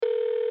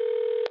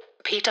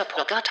Peter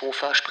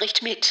Purgathofer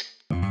spricht mit.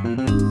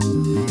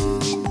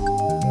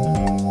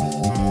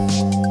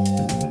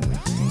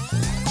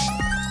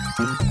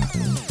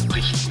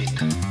 Spricht mit.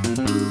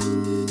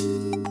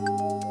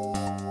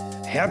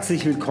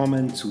 Herzlich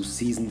willkommen zu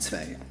Season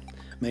 2.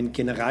 Mein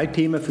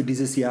Generalthema für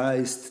dieses Jahr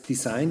ist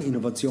Design,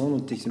 Innovation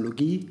und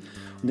Technologie.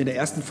 Und in der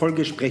ersten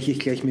Folge spreche ich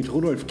gleich mit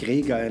Rudolf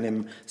Greger,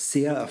 einem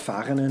sehr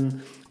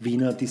erfahrenen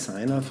Wiener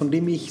Designer, von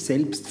dem ich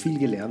selbst viel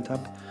gelernt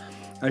habe,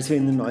 als wir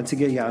in den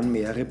 90er Jahren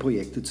mehrere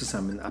Projekte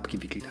zusammen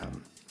abgewickelt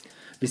haben.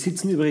 Wir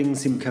sitzen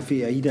übrigens im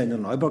Café AIDA in der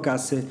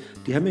Neubaugasse.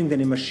 Die haben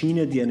irgendeine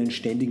Maschine, die einen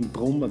ständigen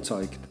Brumm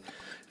erzeugt.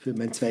 Für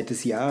mein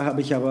zweites Jahr habe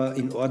ich aber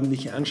in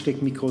ordentliche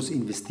Ansteckmikros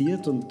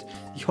investiert und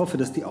ich hoffe,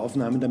 dass die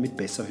Aufnahmen damit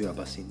besser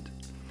hörbar sind.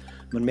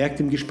 Man merkt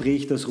im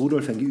Gespräch, dass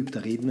Rudolf ein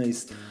geübter Redner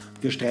ist.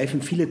 Wir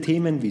streifen viele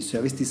Themen wie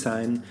Service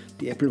Design,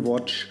 die Apple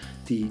Watch,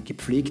 die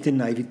gepflegte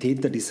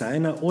Naivität der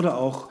Designer oder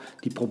auch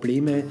die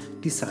Probleme,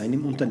 Design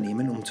im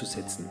Unternehmen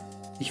umzusetzen.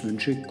 Ich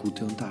wünsche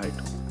gute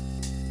Unterhaltung.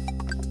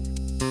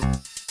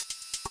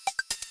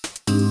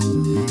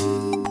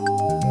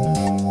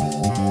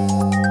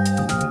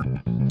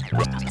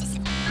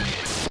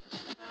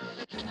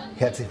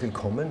 Herzlich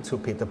willkommen zu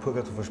Peter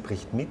Purgathofer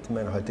spricht mit.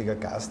 Mein heutiger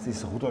Gast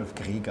ist Rudolf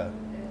Greger.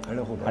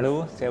 Hallo Rudolf.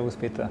 Hallo, servus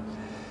Peter.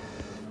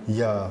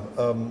 Ja,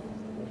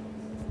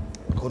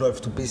 Rudolf,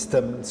 du bist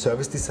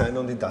Service Designer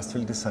und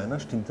Industrial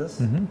Designer, stimmt das?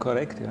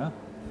 Korrekt, ja.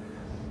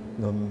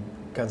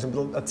 Kannst du ein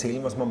bisschen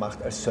erzählen, was man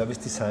macht als Service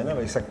Designer?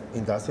 Weil ich sage,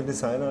 Industrial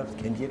Designer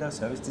kennt jeder,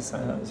 Service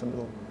Designer ist ein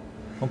bisschen...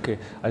 Okay,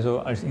 also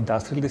als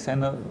Industrial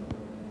Designer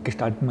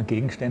gestalten wir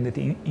Gegenstände,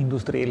 die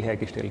industriell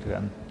hergestellt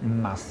werden,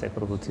 in Masse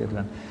produziert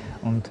werden.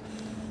 Und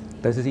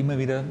da ist es immer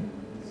wieder...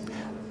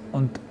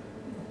 Und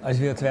als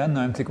wir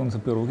 1992 unser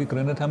Büro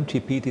gegründet haben,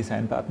 GP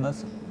Design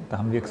Partners, da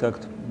haben wir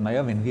gesagt,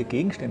 naja, wenn wir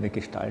Gegenstände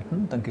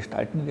gestalten, dann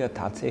gestalten wir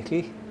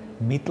tatsächlich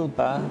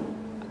mittelbar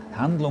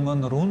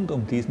Handlungen rund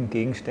um diesen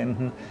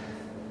Gegenständen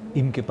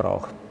im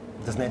Gebrauch.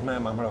 Das nennt man ja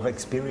manchmal auch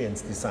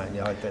Experience Design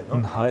ja heute. Ne?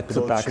 Und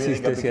heutzutage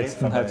ist das Begriff,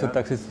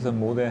 ist das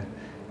eine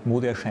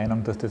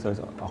Modeerscheinung, dass das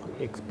also auch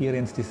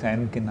Experience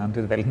Design genannt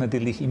wird, weil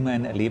natürlich immer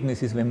ein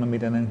Erlebnis ist, wenn man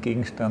mit einem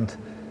Gegenstand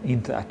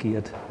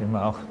interagiert, wie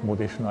man auch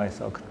modisch neu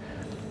sagt.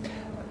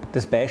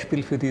 Das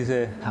Beispiel für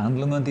diese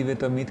Handlungen, die wir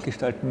da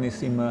mitgestalten,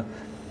 ist immer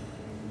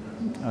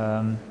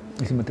der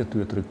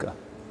Türdrücker,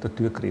 der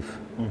Türgriff.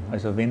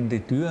 Also wenn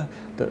der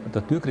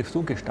Türgriff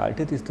so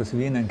gestaltet ist, dass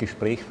wir in ein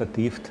Gespräch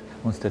vertieft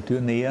uns der Tür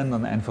nähern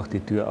und einfach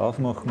die Tür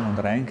aufmachen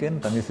und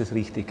reingehen, dann ist es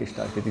richtig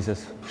gestaltet. Ist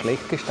es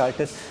schlecht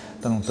gestaltet,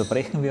 dann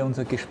unterbrechen wir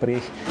unser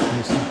Gespräch,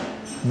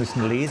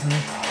 müssen lesen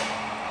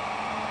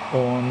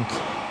und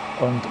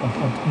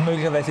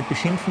möglicherweise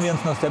beschimpfen wir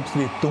uns noch selbst,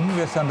 wie dumm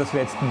wir sind, dass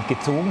wir jetzt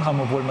gezogen haben,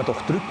 obwohl man doch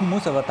drücken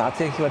muss, aber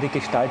tatsächlich war die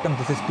Gestaltung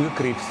dieses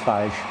Türgriffs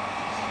falsch.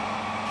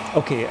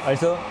 Okay,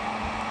 also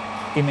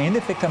im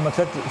Endeffekt haben wir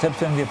gesagt, selbst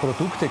wenn wir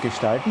Produkte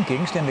gestalten,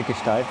 Gegenstände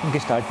gestalten,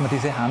 gestalten wir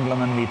diese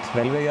Handlungen mit,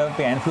 weil wir ja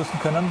beeinflussen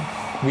können,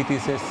 wie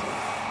dieses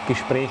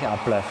Gespräch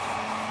abläuft.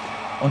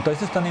 Und da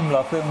ist es dann im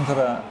Laufe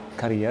unserer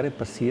Karriere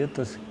passiert,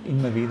 dass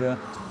immer wieder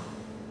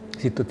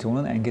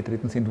Situationen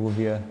eingetreten sind, wo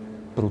wir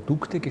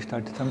Produkte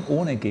gestaltet haben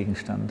ohne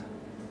Gegenstand.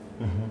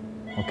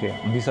 Okay,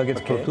 und ich sage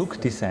jetzt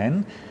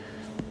Produktdesign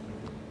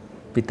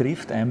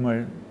betrifft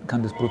einmal,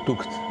 kann das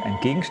Produkt ein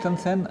Gegenstand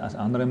sein, das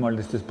andere Mal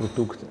ist das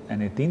Produkt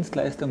eine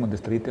Dienstleistung und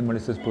das dritte Mal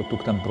ist das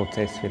Produkt ein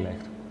Prozess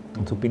vielleicht.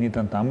 Und so bin ich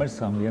dann damals,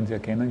 so haben wir uns ja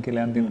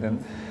kennengelernt in den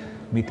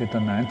Mitte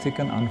der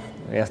 90er,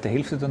 erste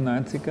Hälfte der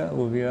 90er,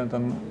 wo wir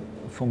dann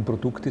vom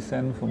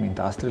Produktdesign, vom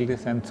Industrial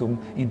Design zum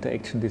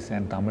Interaction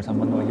Design, damals haben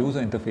wir nur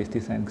User Interface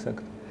Design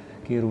gesagt,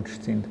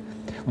 gerutscht sind.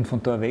 Und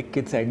von da weg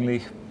geht es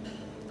eigentlich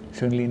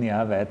schön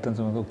linear weiter und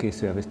sagen wir, okay,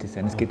 Service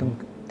Design. Es geht um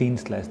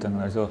Dienstleistungen,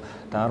 also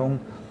darum,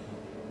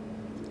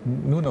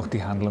 nur noch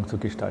die Handlung zu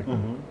gestalten.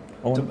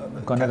 Und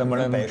gar nicht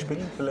einmal ein Beispiel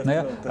vielleicht?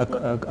 Naja,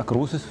 ein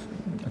großes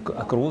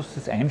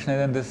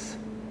einschneidendes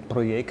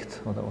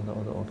Projekt oder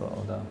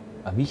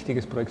ein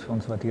wichtiges Projekt für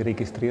uns war die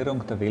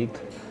Registrierung der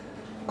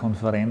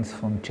Weltkonferenz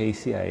von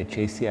JCI.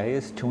 JCI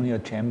ist Junior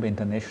Chamber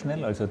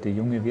International, also die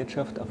junge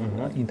Wirtschaft auf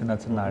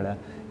internationaler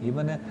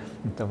Ebene.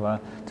 Und da war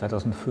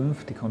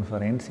 2005 die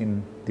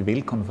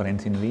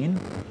Weltkonferenz in Wien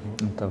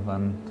und da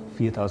waren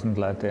 4.000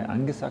 Leute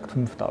angesagt,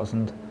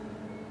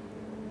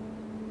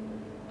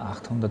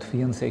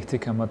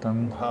 5.864 haben wir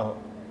dann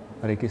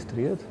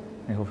registriert.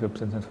 Ich hoffe, ich habe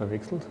es jetzt nicht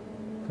verwechselt.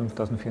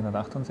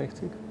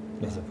 5.468.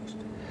 Ist ja wurscht.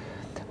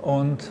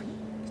 Und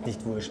ist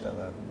nicht wurscht,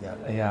 aber ja.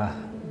 Ja,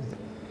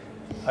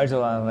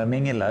 also eine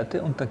Menge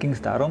Leute und da ging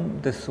es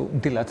darum,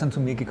 und die Leute sind zu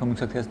mir gekommen und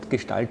gesagt,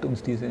 gestalt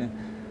uns diese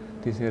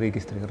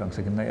Registrierung. Ich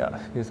sage, naja,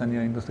 wir sind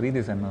ja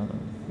Industriedesigner.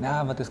 Ja,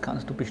 aber das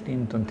kannst du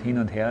bestimmt und hin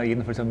und her.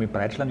 Jedenfalls habe ich mich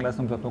breitschlagen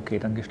lassen und gesagt, okay,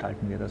 dann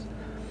gestalten wir das.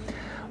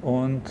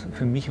 Und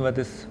für mich war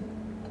das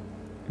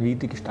wie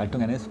die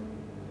Gestaltung eines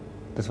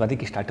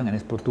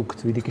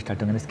Produkts, wie die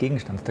Gestaltung eines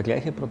Gegenstands. Der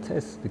gleiche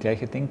Prozess, die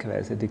gleiche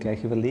Denkweise, die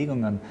gleichen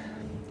Überlegungen.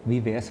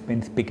 Wie wäre es, wenn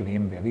es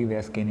bequem wäre? Wie wäre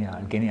es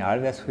genial?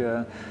 Genial wäre es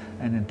für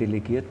einen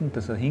Delegierten,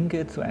 dass er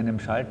hingeht zu einem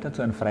Schalter,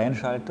 zu einem freien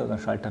Schalter oder ein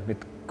Schalter mit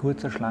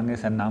kurzer Schlange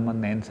seinen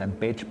Namen nennt, sein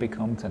Badge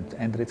bekommt, seine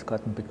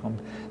Eintrittskarten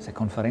bekommt, seine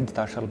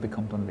Konferenztaschel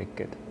bekommt und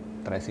weggeht.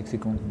 30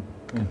 Sekunden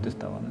könnte es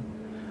dauern. Ne?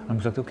 Und haben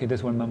gesagt, okay,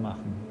 das wollen wir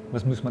machen.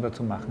 Was müssen wir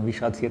dazu machen? Wie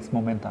schaut es jetzt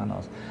momentan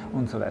aus?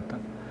 Und so weiter.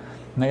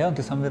 Naja, und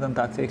das haben wir dann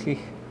tatsächlich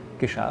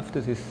geschafft.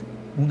 Es ist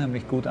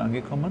unheimlich gut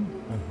angekommen,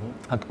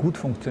 hat gut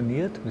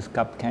funktioniert. Es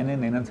gab keine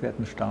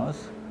nennenswerten Staus.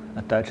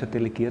 Ein deutscher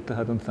Delegierter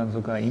hat uns dann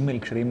sogar eine E-Mail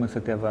geschrieben und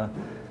gesagt, er war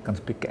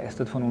ganz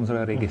begeistert von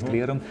unserer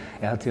Registrierung.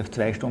 Er hat sich auf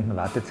 2 Stunden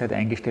Wartezeit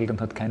eingestellt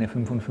und hat keine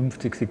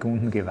 55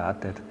 Sekunden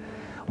gewartet.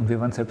 Und wir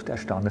waren selbst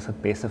erstaunt, es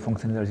hat besser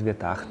funktioniert, als wir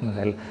dachten,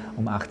 weil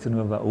um 18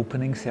 Uhr war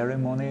Opening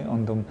Ceremony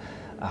und um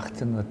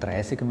 18:30 Uhr haben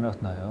wir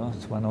gedacht, naja,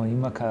 es war noch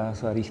immer kein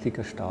so ein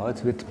richtiger Stau,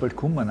 jetzt wird es bald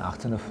kommen,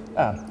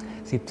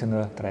 17:30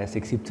 Uhr,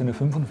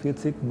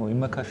 17:45 Uhr, noch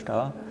immer kein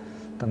Stau.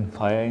 Dann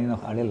feuere ich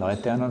noch alle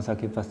Leute an und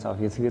sage, pass auf,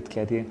 jetzt wird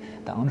gleich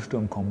der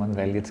Ansturm kommen,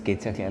 weil jetzt geht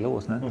es ja gleich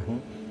los. Ne?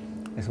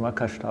 Es war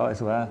kein Stau,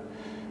 es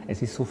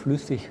ist so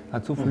flüssig,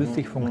 hat so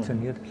flüssig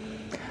funktioniert.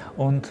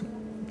 Und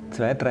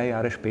 2-3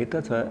 Jahre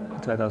später,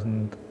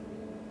 2007,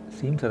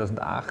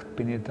 2008,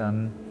 bin ich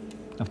dann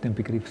auf den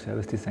Begriff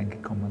Service Design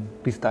gekommen.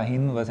 Bis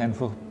dahin war es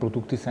einfach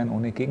Produktdesign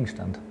ohne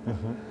Gegenstand.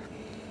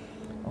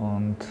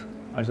 Und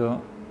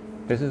also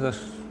das ist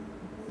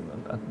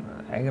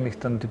eigentlich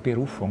dann die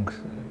Berufung,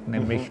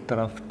 nämlich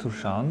darauf zu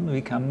schauen,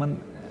 wie kann man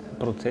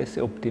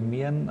Prozesse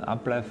optimieren,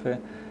 Abläufe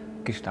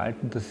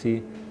gestalten, dass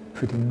sie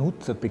für die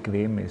Nutzer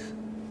bequem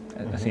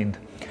sind.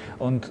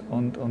 Und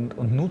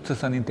Nutzer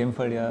sind in dem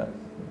Fall ja,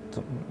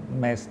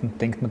 meistens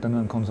denkt man dann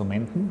nur an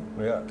Konsumenten,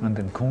 an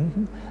den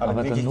Kunden,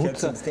 aber der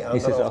Nutzer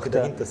ist es auch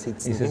der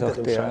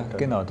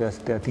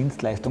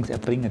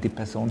Dienstleistungserbringer, die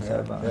Person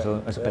selber.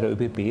 Also bei der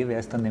ÖBB wäre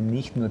es dann eben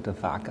nicht nur der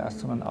Fahrgast,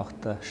 sondern auch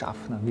der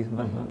Schaffner.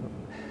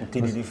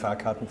 Die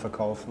Fahrkarten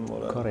verkaufen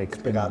oder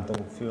Beratung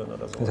führen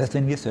oder so. Das heißt,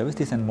 wenn wir Service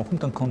Design machen,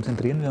 dann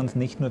konzentrieren wir uns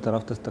nicht nur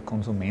darauf, dass der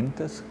Konsument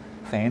das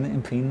fein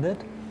empfindet,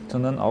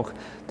 sondern auch,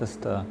 dass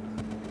der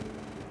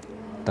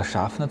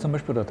Schaffner zum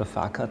Beispiel oder der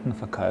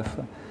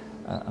Fahrkartenverkäufer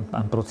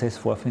einen Prozess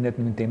vorfindet,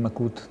 mit dem er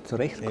gut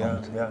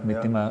zurechtkommt.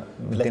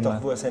 Vielleicht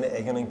auch, wo er seine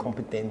eigenen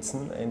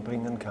Kompetenzen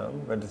einbringen kann,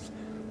 weil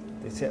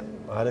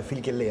man hat ja viel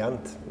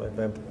gelernt,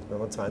 wenn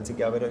man 20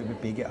 Jahre bei der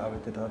ÖBB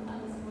gearbeitet hat,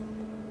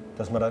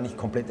 dass man da nicht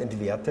komplett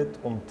entwertet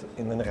und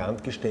in den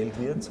Rand gestellt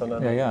wird,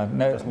 sondern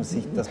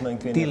dass man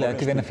irgendwie die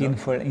Leute werden auf jeden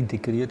Fall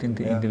integriert in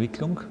die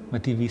Entwicklung,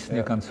 weil die wissen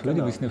ja ganz viel,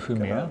 die wissen ja viel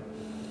mehr.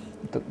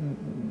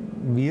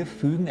 Wir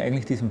fügen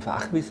eigentlich diesem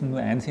Fachwissen nur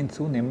eins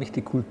hinzu, nämlich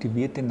die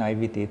kultivierte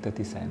Naivität der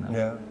Designer.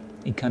 Ja.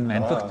 Ich kann mir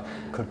einfach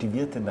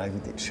kultivierte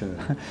Naivität, schön.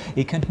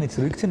 Ich könnte mich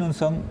zurückziehen und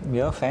sagen,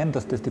 ja, fein,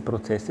 dass das die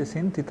Prozesse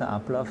sind, die da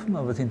ablaufen,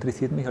 aber es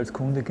interessiert mich als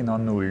Kunde genau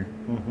null.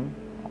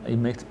 Ich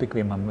möchte es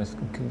bequem haben.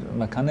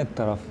 Man kann nicht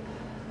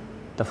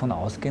davon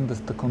ausgehen,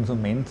 dass der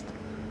Konsument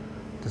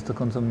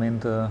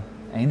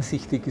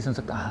einsichtig ist und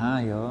sagt,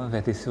 aha, ja,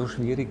 weil das so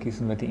schwierig ist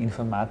und weil die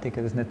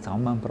Informatiker das nicht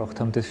zusammengebracht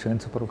haben, das schön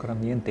zu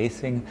programmieren.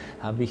 Deswegen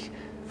habe ich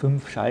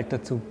 5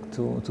 Schalter zu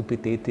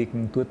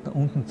betätigen, dort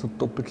unten zu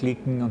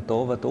doppelklicken und da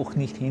aber doch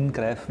nicht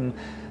hingreifen,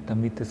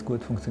 damit das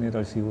gut funktioniert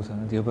als User.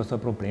 Und ich habe so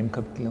ein Problem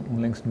gehabt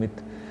unlängst mit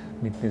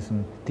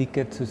diesem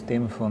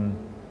Ticketsystem von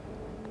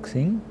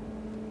Xing,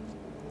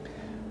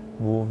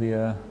 wo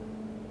wir,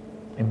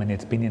 ich meine,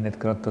 jetzt bin ich nicht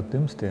gerade der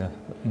Dümmste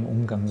im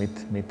Umgang mit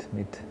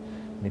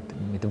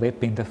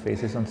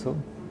Webinterfaces und so,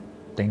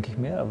 denke ich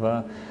mir,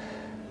 aber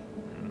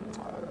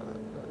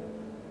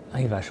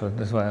ich weiß schon,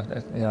 das war,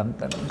 ja,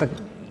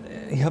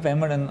 ich habe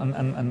einmal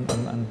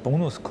einen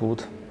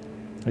Bonuscode,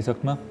 wie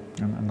sagt man,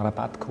 einen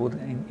Rabattcode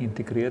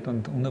integriert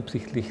und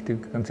unabsichtlich die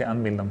ganze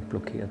Anmeldung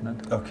blockiert.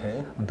 Nicht? Okay.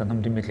 Und dann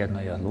haben die mir gesagt,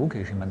 naja,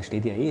 logisch, ich meine,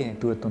 steht ja eh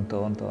dort und da,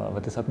 aber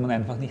das hat man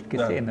einfach nicht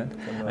gesehen. Nicht?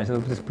 Genau. Also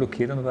habe ich das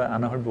blockiert und war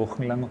 1,5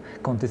 Wochen lang,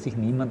 konnte sich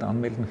niemand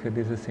anmelden für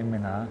dieses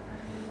Seminar.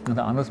 Und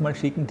ein anderes Mal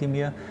schicken die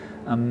mir,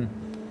 am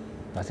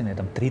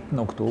 3.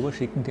 Oktober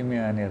schicken die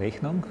mir eine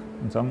Rechnung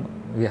und sagen,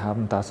 wir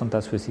haben das und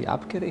das für Sie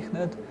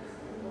abgerechnet,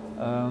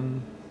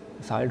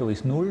 Saldo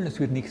ist 0, es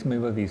wird nichts mehr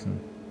überwiesen.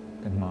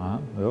 Denkt man,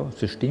 ja,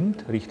 das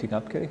stimmt, richtig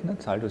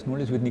abgerechnet, Saldo ist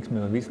 0, es wird nichts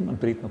mehr überwiesen. Am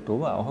 3.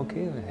 Oktober auch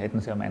okay, hätten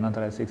Sie am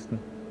 31.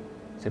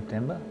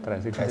 September,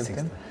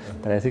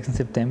 30.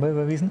 September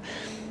überwiesen.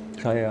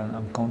 Schaue ich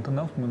am Konto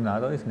nach, na,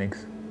 da ist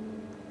nichts.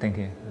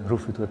 Denke ich,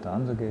 rufe ich dort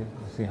an, sage ich,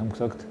 Sie haben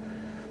gesagt,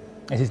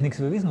 es ist nichts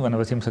überwiesen worden,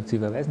 aber Sie haben gesagt, Sie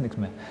überweisen nichts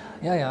mehr.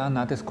 Ja,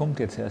 na, das kommt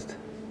jetzt erst.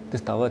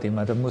 Das dauert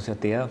immer, da muss ja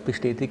der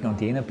bestätigen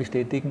und jener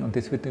bestätigen und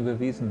das wird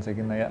überwiesen.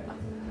 Sage ich, naja,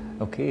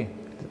 okay,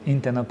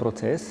 interner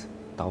Prozess,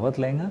 dauert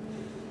länger,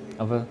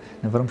 aber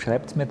warum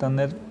schreibt es mir dann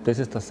nicht, das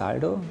ist der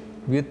Saldo,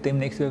 wird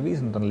demnächst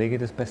überwiesen. Dann lege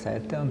ich das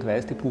beiseite und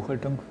weiß, die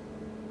Buchhaltung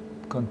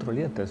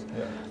kontrolliert das.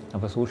 Ja.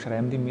 Aber so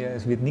schreiben die mir,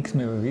 es wird nichts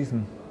mehr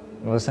überwiesen,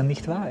 was dann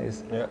nicht wahr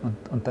ist. Ja.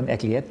 Und dann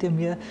erklärt ihr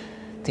mir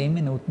 10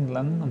 Minuten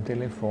lang am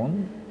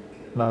Telefon,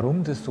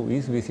 warum das so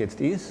ist, wie es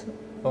jetzt ist,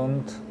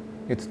 und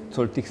jetzt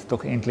sollte ich es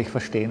doch endlich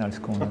verstehen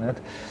als Kunde. Nicht?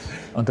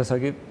 Und da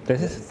sage ich,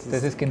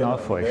 das ist genau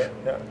falsch.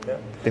 Ja.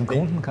 Dem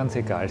Kunden kann es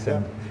egal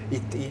sein. Ja.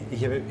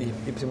 Ich habe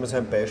immer so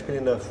ein Beispiel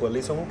in der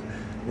Vorlesung,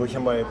 wo ich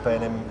einmal bei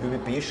einem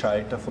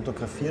ÖBB-Schalter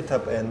fotografiert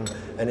habe,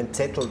 einen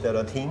Zettel, der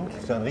dort hing,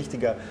 so ein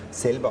richtiger,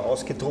 selber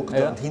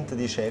ausgedruckter und hinter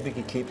die Scheibe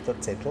geklebter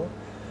Zettel.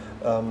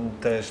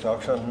 Da ist drauf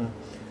gestanden,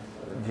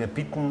 wir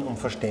bitten um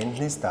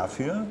Verständnis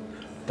dafür,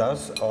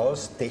 dass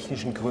aus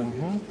technischen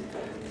Gründen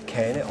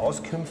keine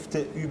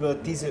Auskünfte über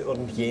diese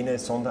und jene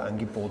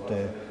Sonderangebote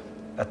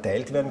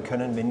erteilt werden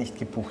können, wenn nicht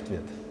gebucht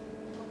wird.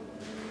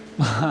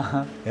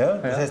 Ja?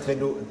 Das heißt,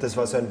 das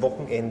war so ein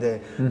Wochenende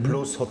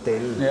plus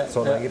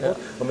Hotel-Sonderangebot,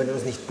 und wenn du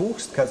das nicht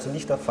buchst, kannst du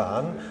nicht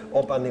erfahren,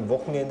 ob an dem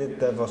Wochenende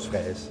da was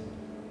frei ist.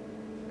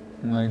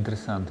 Na,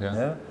 interessant,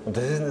 ja. Und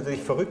das ist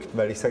natürlich verrückt,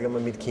 weil ich sage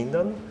mal, mit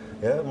Kindern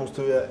musst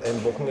du ja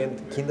ein Wochenende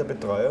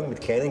Kinderbetreuung mit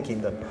kleinen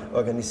Kindern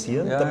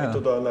organisieren, damit du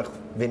da nach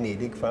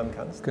Venedig fahren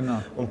kannst. Genau.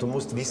 Und du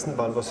musst wissen,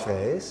 wann was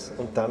frei ist,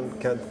 und dann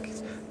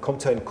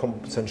kommt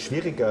so ein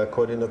schwieriger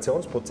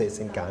Koordinationsprozess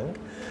in Gang.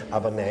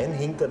 Aber nein,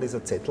 hinter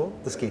dieser Zettel,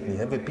 das geht nicht.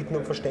 Wir bitten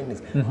um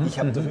Verständnis. Ich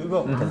habe dafür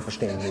überhaupt kein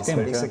Verständnis,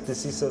 weil ich sage,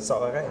 das ist eine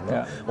Sauerei. Ne?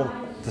 Ja. Und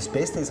das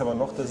Beste ist aber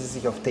noch, dass sie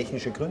sich auf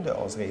technische Gründe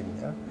ausreden.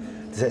 Ja?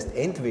 Das heißt,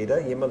 entweder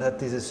jemand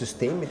hat dieses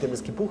System, mit dem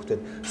es gebucht wird,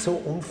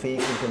 so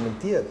unfähig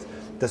implementiert,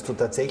 dass du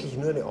tatsächlich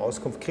nur eine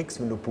Auskunft kriegst,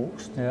 wenn du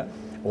buchst,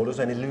 oder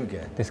so eine Lüge.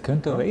 Das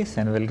könnte aber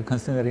sein, weil du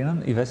kannst dich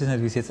erinnern, ich weiß jetzt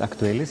nicht, wie es jetzt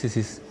aktuell ist, es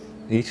ist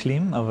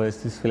schlimm, aber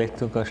es ist vielleicht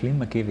sogar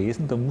schlimmer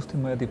gewesen, da musste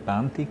man ja die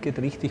Bahnticket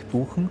richtig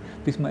buchen,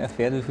 bis man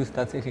erfährt, wie viel es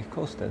tatsächlich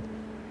kostet.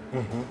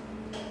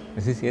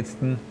 Es ist jetzt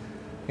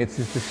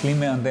ist das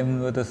Schlimme an dem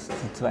nur, dass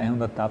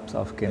 200 Tabs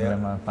aufgehen,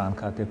 wenn man eine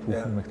Bahnkarte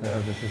buchen möchte. Also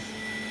das ist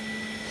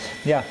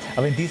ja,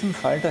 aber in diesem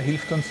Fall, da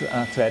hilft uns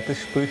ein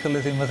zweites Sprücherl,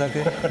 das ich immer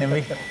sage,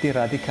 nämlich die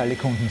radikale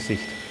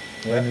Kundensicht.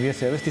 Wenn wir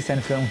Service Design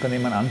für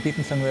Unternehmen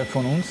anbieten, sagen wir,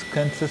 von uns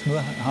könnt ihr es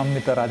nur haben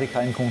mit der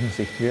radikalen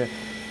Kundensicht. Wir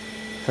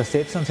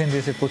versetzen uns in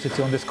diese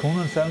Position des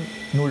Kunden und sagen,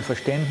 null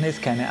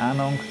Verständnis, keine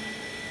Ahnung.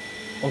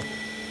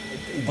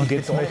 Und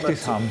jetzt möchte ich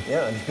es haben.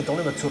 Ja, und ich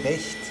betone immer zu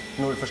Recht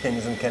null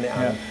Verständnis und keine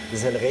Ahnung. Das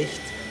ist ein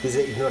Recht,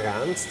 diese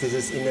Ignoranz,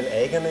 dieses in den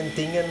eigenen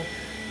Dingen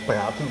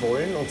braten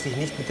wollen und sich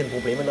nicht mit den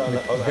Problemen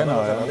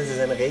auseinandersetzen. Das ist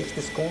ein Recht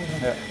des Kunden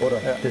oder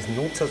des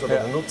Nutzers oder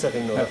der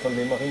Nutzerin oder von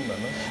wem auch immer.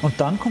 Ne? Und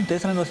dann kommt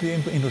das rein, was wir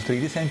im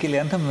Industriedesign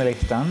gelernt haben, weil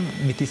ich dann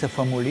mit dieser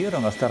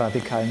Formulierung aus der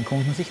radikalen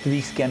Kundensicht, wie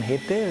ich es gern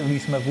hätte, wie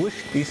es mir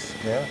wurscht ist,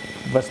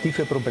 was die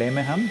für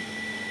Probleme haben,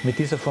 mit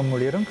dieser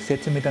Formulierung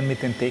setze ich mich dann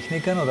mit den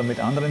Technikern oder mit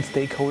anderen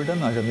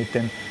Stakeholdern, also mit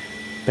den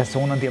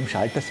Personen, die am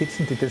Schalter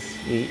sitzen, die das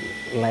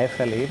live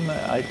erleben,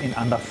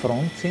 an der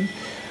Front sind.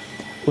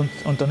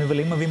 Und dann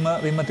überlegen wir, wie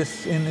wir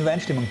das in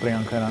Übereinstimmung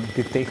bringen können.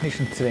 Die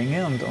technischen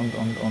Zwänge und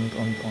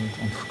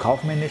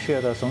kaufmännische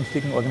oder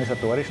sonstigen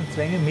organisatorischen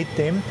Zwänge mit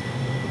dem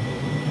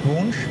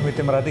Wunsch, mit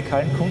dem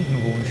radikalen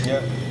Kundenwunsch. Ja.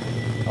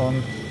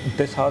 Und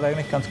das haut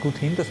eigentlich ganz gut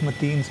hin, dass man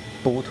die ins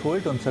Boot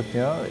holt und sagt,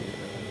 ja,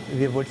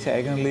 wir wollt ja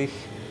eigentlich,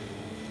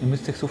 ihr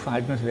müsst euch so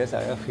verhalten, als wäre es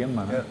eure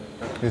Firma. Ne? Ja.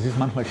 Das ist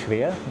manchmal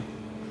schwer,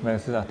 weil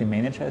es auch die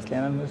Manager erst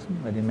lernen müssen,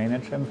 weil die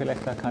Manager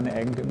vielleicht auch keine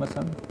Eigentümer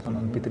sind,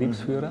 sondern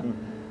Betriebsführer.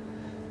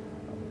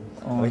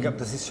 Aber ich glaube,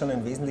 das ist schon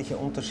ein wesentlicher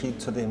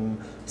Unterschied zu dem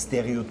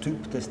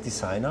Stereotyp des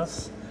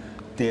Designers,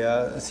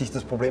 der sich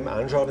das Problem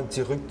anschaut und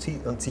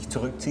sich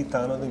zurückzieht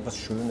dann und irgendwas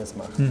Schönes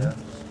macht. Ja.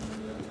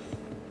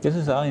 Das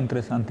ist auch ein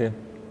interessanter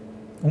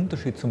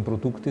Unterschied zum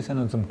Produktdesign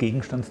und zum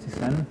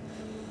Gegenstandsdesign.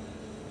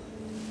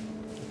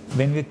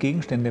 Wenn wir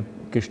Gegenstände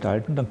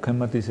gestalten, dann können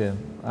wir diese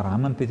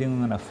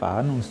Rahmenbedingungen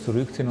erfahren, uns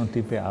zurückziehen und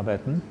die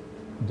bearbeiten.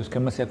 Und das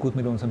können wir sehr gut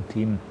mit unserem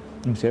Team.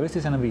 Im Service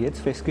Design haben wir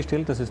jetzt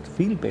festgestellt, dass es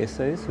viel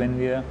besser ist,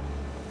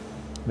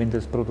 wenn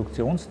das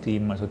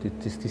Produktionsteam, also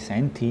das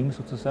Designteam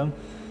sozusagen,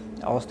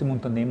 aus dem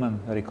Unternehmen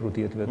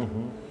rekrutiert wird.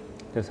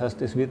 Das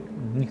heißt, es wird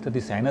nicht der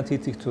Designer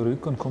zieht sich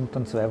zurück und kommt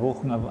dann 2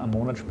 Wochen, einen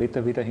Monat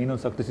später wieder hin und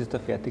sagt, das ist der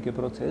fertige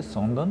Prozess,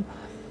 sondern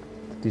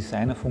der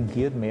Designer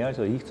fungiert mehr,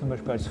 also ich zum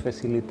Beispiel als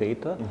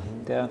Facilitator,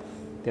 der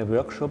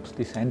Workshops,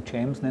 Design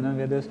Jams nennen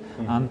wir das,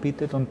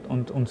 anbietet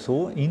und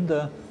so in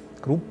der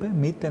Gruppe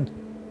mit den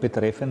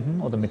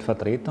Betreffenden oder mit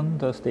Vertretern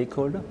der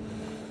Stakeholder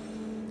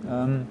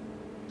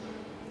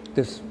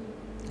das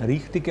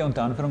richtige,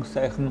 unter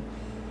Anführungszeichen,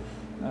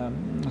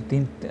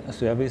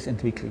 Service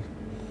entwickelt.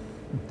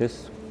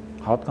 Das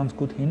haut ganz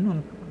gut hin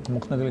und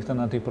macht natürlich dann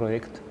auch die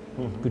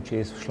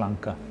Projektbudgets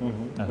schlanker,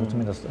 also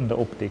zumindest in der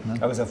Optik. Ne?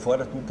 Aber es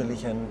erfordert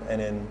natürlich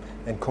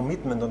ein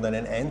Commitment und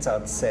einen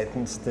Einsatz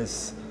seitens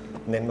des,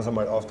 nennen wir es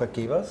einmal,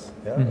 Auftraggebers,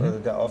 oder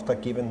der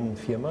auftraggebenden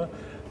Firma,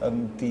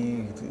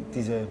 die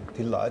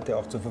Leute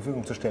auch zur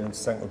Verfügung zu stellen und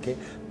zu sagen, okay,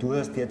 du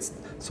hast jetzt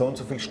so und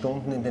so viele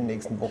Stunden in den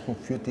nächsten Wochen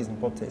für diesen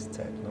Prozess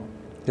Zeit. Ne?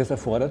 Das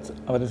erfordert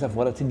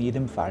es in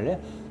jedem Falle,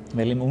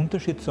 weil im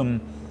Unterschied zum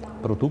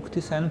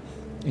Produktdesign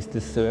ist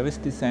das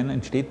Service-Design,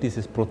 entsteht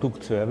dieses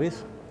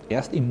Produkt-Service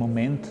erst im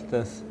Moment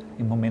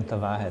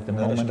der Wahrheit, im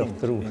Moment of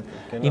Truth.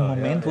 Genau, im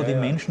Moment, wo die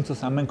Menschen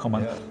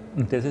zusammenkommen. Ja.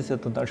 Und das ist ja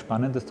total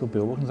spannend, das zu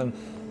beobachten und sagen,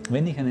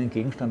 wenn ich einen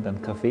Gegenstand,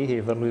 einen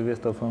Kaffeehefer, wie wir es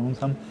da von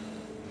uns haben,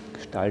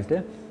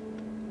 gestalte,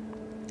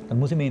 dann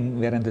muss ich mich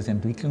während des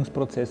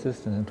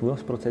Entwicklungsprozesses, des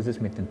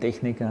Entwurfsprozesses mit den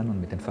Technikern und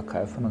mit den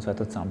Verkäufern und so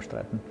weiter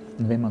zusammenstreiten.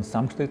 Und wenn wir uns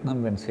zusammengestritten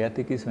haben, wenn es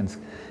fertig ist, wenn es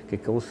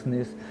gegossen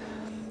ist,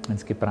 wenn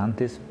es gebrannt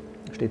ist,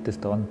 steht das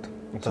da und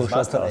das so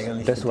schaut es aus.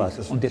 eigentlich Das für war's.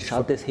 dich, das Und jetzt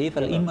schaut das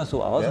Heferl immer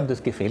so aus und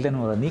das gefällt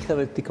einem oder nicht,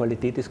 aber die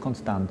Qualität ist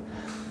konstant.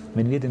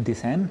 Wenn wir den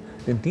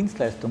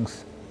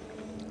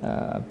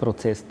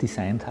Dienstleistungsprozess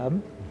designt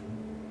haben,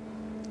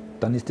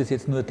 dann ist das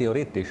jetzt nur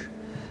theoretisch.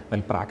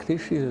 Weil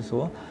praktisch ist es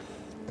so,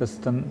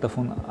 dass dann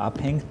davon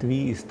abhängt,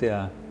 wie ist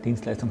der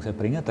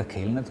Dienstleistungserbringer, der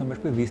Kellner zum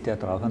Beispiel, wie ist der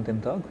drauf an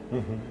dem Tag?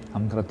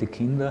 Haben gerade die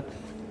Kinder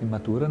die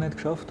Matura nicht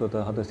geschafft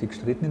oder hat er sich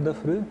gestritten in der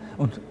Früh?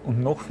 Und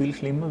noch viel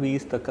schlimmer, wie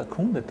ist der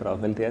Kunde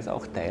drauf? Weil der ist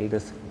auch Teil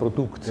des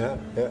Produkts. Ja,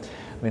 ja.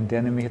 Wenn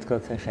der nämlich jetzt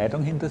gerade seine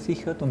Scheidung hinter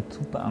sich hat und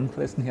super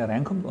angefressen hier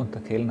reinkommt und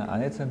der Kellner auch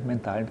nicht so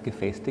mental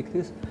gefestigt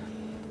ist,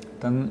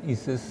 dann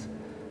ist es,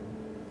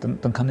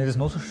 dann kann ich das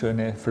noch so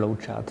schöne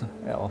Flowchart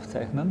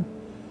aufzeichnen.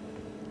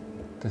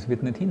 Das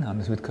wird nicht hinhauen,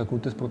 das wird kein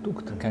gutes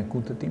Produkt, keine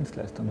gute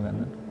Dienstleistung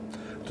werden.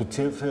 Tut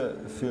ihr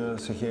für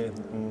solche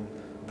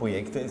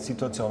Projekte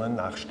Situationen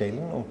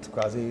nachstellen und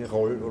quasi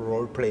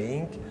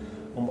Roleplaying,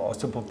 um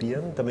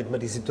auszuprobieren, damit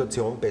man die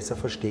Situation besser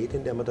versteht,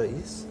 in der man da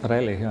ist?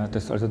 Freilich, ja.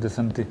 Das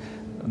sind die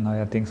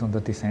neuerdings unter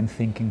Design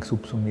Thinking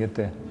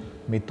subsumierte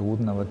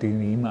Methoden, aber die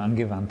wir immer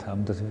angewandt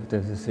haben, dass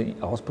sie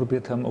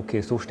ausprobiert haben,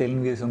 okay, so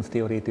stellen wir es uns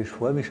theoretisch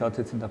vor, wie schaut es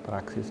jetzt in der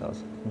Praxis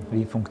aus,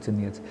 wie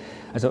funktioniert es.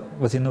 Also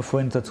was ich noch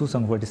vorhin dazu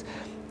sagen wollte, ist,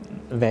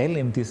 weil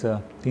eben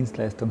dieser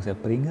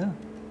Dienstleistungserbringer,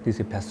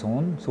 diese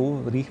Person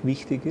so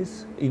wichtig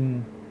ist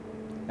im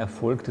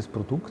Erfolg des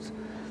Produkts,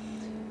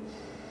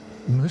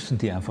 müssen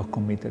die einfach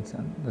committed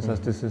sein. Das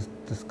heißt,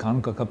 das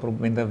kann gar kein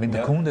Problem. Wenn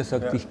der Kunde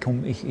sagt,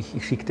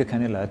 ich schicke dir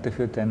keine Leute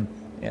für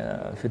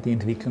die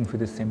Entwicklung, für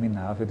das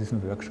Seminar, für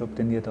diesen Workshop,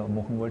 den ihr da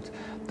machen wollt,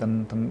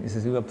 dann ist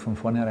es überhaupt von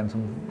vornherein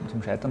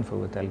zum Scheitern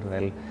verurteilt,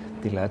 weil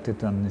die Leute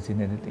dann sich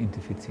nicht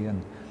identifizieren.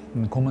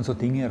 Und dann kommen so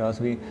Dinge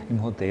raus wie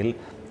im Hotel,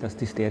 dass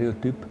die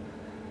Stereotyp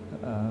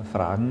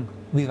fragen,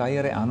 wie war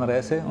Ihre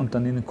Anreise und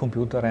dann in den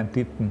Computer rein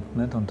tippen,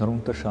 nicht? Und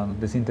runterschauen.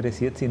 Das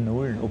interessiert sie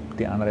null, ob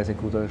die Anreise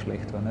gut oder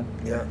schlecht war. Nicht?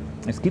 Ja.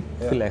 Es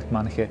gibt vielleicht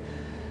manche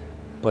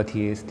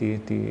Portiers,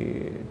 die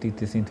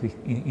das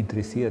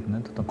interessiert.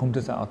 Nicht? Dann kommt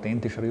das auch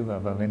authentisch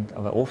rüber.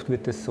 Aber oft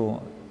wird das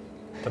so,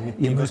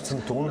 ihr müsst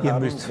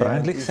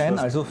freundlich sein,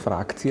 also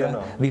fragt ihr,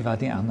 wie war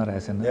die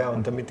Anreise. Nicht? Ja,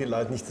 und damit die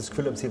Leute nicht das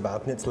Gefühl haben, sie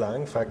warten jetzt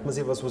lang, fragt man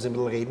sie was, wo sie ein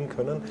bisschen reden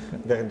können.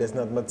 Währenddessen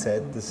hat man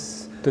Zeit,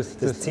 das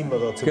Zimmer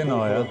da zu buchen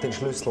und den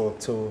Schlüssel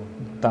zu...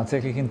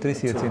 Tatsächlich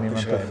interessiert sich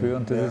niemand dafür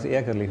und das ist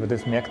ärgerlich, weil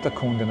das merkt der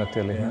Kunde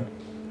natürlich. Ja.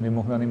 Wir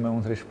machen dann immer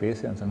unsere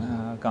Späße und sagen,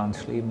 ganz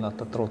schlimm,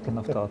 lauter Trotteln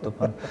auf der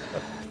Autobahn.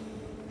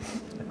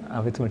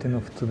 Aber jetzt wollte ich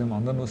noch zu dem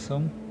anderen was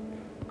sagen.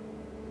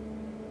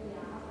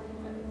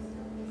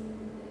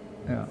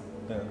 Ja.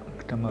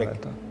 Gehen wir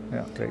weiter.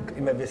 Ja,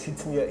 ich meine, wir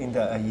sitzen ja in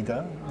der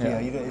AIDA. Die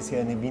AIDA ist ja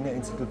eine Wiener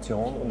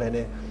Institution und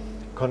eine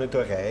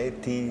Konditorei,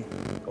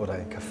 oder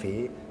ein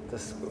Café,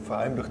 das vor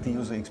allem durch die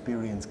User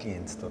Experience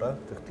glänzt, oder?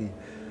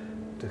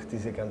 Durch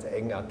diese ganz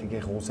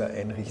eigenartige rosa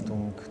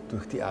Einrichtung,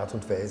 durch die Art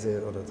und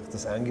Weise oder durch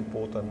das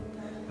Angebot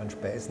an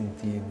Speisen,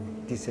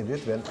 die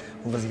serviert werden.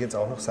 Und was ich jetzt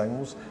auch noch sagen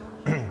muss,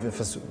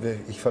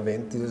 ich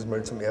verwende dieses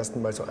Mal zum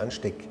ersten Mal so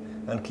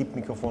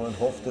Ankippmikrofone und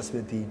hoffe, dass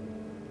ich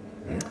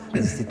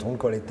die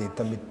Tonqualität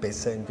damit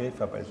besser im Griff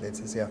habe als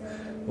letztes Jahr,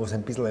 wo es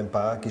ein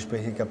paar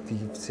Gespräche gab, die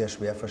sehr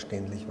schwer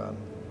verständlich waren.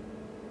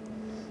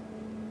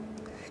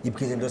 Ich habe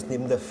gesehen, du hast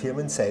neben der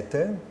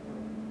Firmenseite,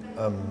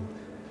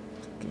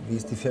 wie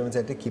ist die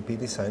Firmenseite? GP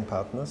Design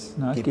Partners?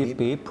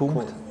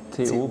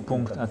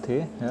 gp.co.at.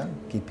 Ja.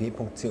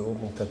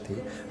 gp.co.at.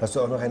 Hast du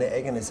auch noch eine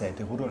eigene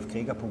Seite,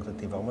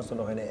 rudolfgreger.at. Warum hast du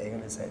noch eine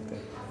eigene Seite?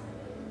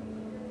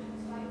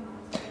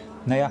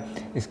 Naja,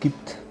 es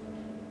gibt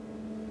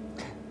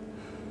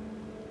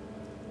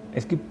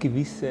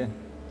gewisse,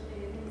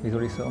 wie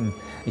soll ich sagen,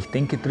 ich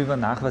denke darüber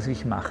nach, was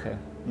ich mache.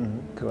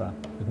 Klar,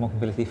 das machen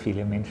vielleicht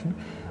viele Menschen.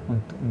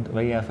 Und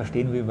weil ich ja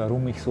verstehen will,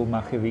 warum ich so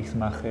mache, wie ich es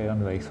mache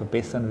und weil ich es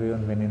verbessern will.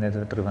 Und wenn ich nicht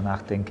darüber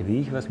nachdenke,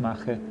 wie ich was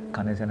mache,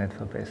 kann ich es ja nicht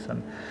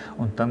verbessern.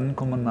 Und dann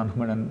kommen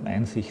manchmal an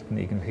Einsichten,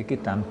 irgendwelche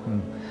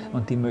Gedanken.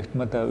 Und die möchte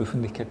man der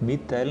Öffentlichkeit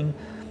mitteilen,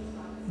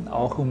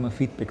 auch um ein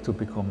Feedback zu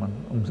bekommen,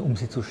 um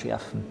sie zu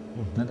schärfen.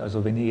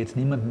 Also wenn ich jetzt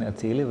niemandem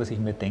erzähle, was ich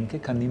mir denke,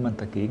 kann niemand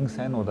dagegen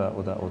sein oder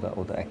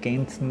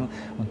ergänzen.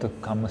 Und da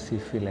kann man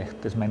sich vielleicht,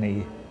 das ist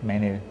meine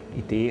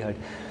Idee halt,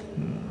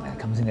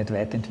 kann man sich nicht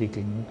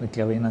weiterentwickeln. Ich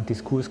glaube, in einem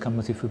Diskurs kann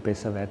man sich viel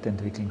besser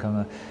weiterentwickeln. Kann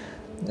man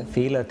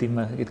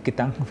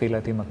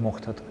Gedankenfehler, die man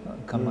gemacht hat,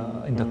 kann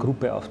man in der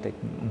Gruppe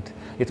aufdecken. Und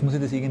jetzt muss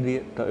ich das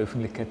irgendwie der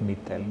Öffentlichkeit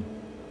mitteilen.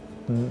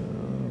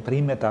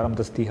 Primär darum,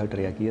 dass die halt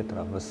reagiert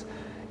darauf, was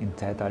im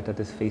Zeitalter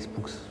des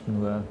Facebooks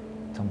nur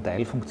zum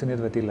Teil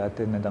funktioniert, weil die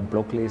Leute nicht am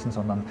Blog lesen,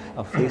 sondern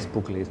auf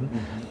Facebook lesen.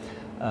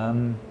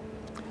 Und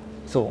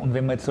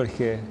wenn man jetzt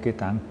solche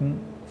Gedanken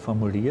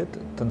formuliert,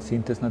 dann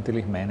sind das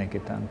natürlich meine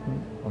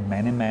Gedanken und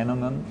meine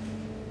Meinungen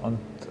und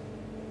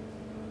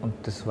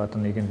das war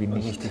dann irgendwie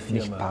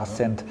nicht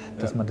passend,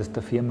 dass man das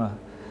der Firma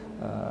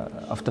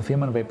auf der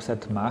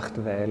Firmenwebsite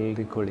macht, weil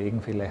die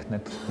Kollegen vielleicht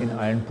nicht in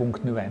allen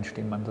Punkten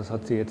übereinstimmen. Das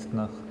hat sie jetzt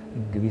in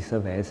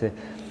gewisser Weise,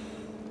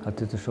 hat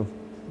sie das schon,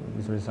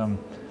 wie soll ich sagen,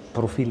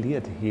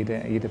 profiliert.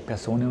 Jede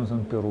Person in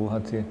unserem Büro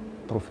hat sie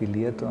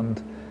profiliert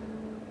und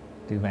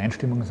die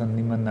Übereinstimmungen sind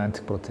immer 90%.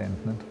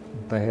 Nicht?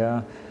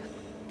 Daher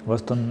war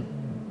es dann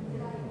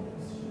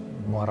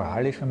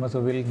moralisch, wenn man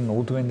so will,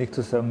 notwendig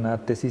zu sagen, na,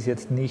 das ist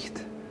jetzt nicht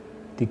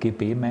die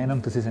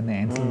GB-Meinung, das ist eine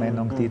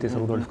Einzelmeinung, die des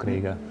Rudolf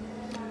Creger.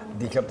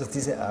 Ich glaube, dass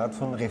diese Art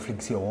von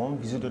Reflexion,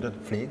 wie du das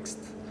pflegst,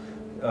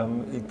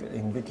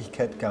 in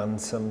Wirklichkeit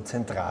ganz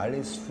zentral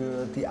ist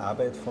für die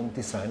Arbeit von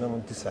Designern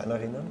und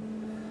Designerinnen.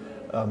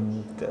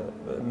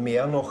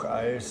 Mehr noch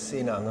als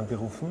in anderen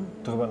Berufen,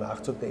 darüber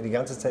nachzudenken, die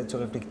ganze Zeit zu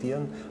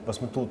reflektieren,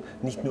 was man tut.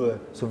 Nicht nur,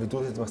 so wie du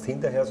es jetzt machst,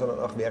 hinterher, sondern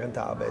auch während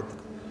der Arbeit.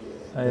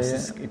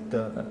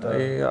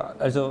 Ja,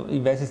 also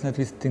ich weiß jetzt nicht,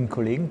 wie es den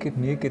Kollegen geht.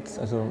 Mir geht es,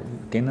 also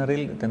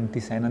generell, den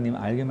Designern im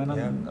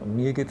Allgemeinen,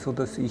 mir geht es so,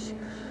 dass ich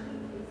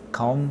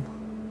kaum,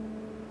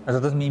 also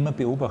dass ich mich immer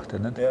beobachte.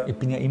 Nicht? Ja. Ich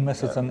bin ja immer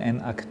sozusagen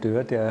ein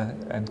Akteur,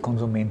 ein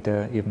Konsument,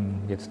 der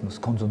eben jetzt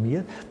was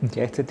konsumiert, und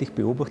gleichzeitig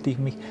beobachte ich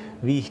mich,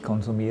 wie ich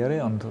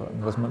konsumiere und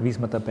wie es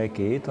mir dabei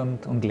geht,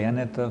 und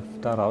lerne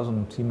daraus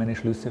und ziehe meine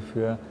Schlüsse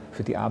für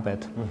die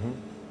Arbeit.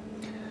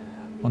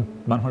 Und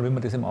manchmal will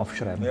man das eben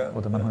aufschreiben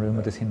oder manchmal will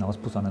man das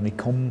hinausposaunen. Ich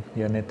komme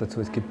ja nicht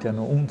dazu, es gibt ja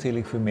noch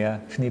unzählig viel mehr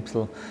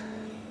Schnipsel,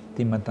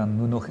 die man dann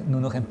nur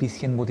noch ein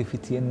bisschen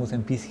modifizieren muss,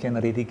 ein bisschen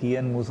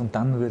redigieren muss, und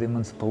dann würde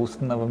man es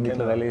posten, aber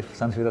mittlerweile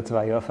sind es wieder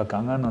 2 Jahre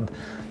vergangen, und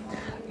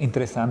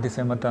interessant ist,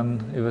 wenn man dann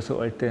über so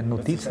alte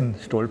Notizen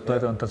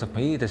stolpert und dann sagt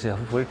man, hey, das ist ja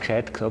voll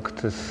gescheit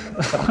gesagt, das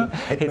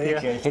hätte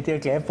ich ja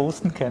gleich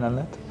posten können.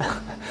 Nicht?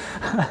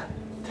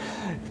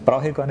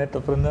 Brauche ich gar nicht,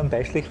 aber nur einen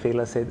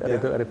Beischlichfehler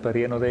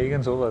reparieren oder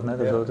irgend sowas. Nicht?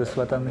 Also das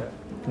war dann,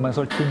 man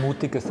sollte viel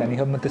mutiger sein. Ich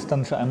habe mir das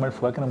dann schon einmal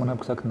vorgenommen und habe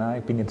gesagt, nein,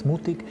 ich bin jetzt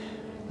mutig.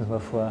 Das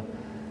war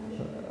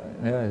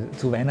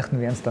zu Weihnachten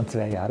werden es dann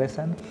 2 Jahre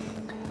sein.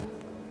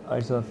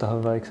 Also da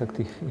habe ich gesagt,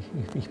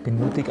 ich bin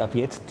mutig, ab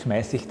jetzt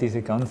schmeiße ich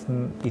diese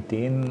ganzen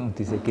Ideen und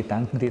diese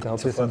Gedanken, die ich da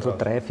habe, das sind so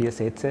 3, 4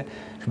 Sätze,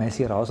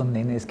 schmeiße ich raus und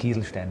nenne es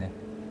Kieselsteine.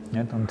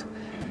 Nicht? Und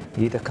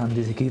jeder kann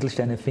diese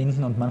Kieselsteine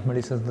finden, und manchmal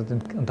ist es,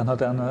 und dann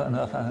hat ein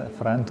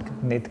Freund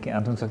nett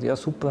geantwortet und gesagt, ja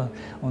super,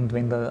 und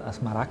wenn da ein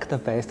Smaragd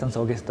dabei ist, dann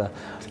sage ich es da.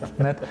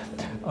 Nicht?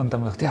 Und dann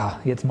habe ich gedacht, ja,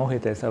 jetzt mache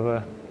ich das,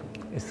 aber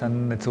es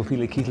sind nicht so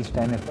viele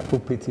Kieselsteine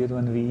publiziert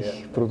worden, wie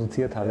ich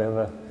produziert habe,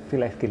 aber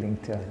vielleicht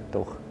gelingt es ja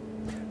doch.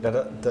 Ja,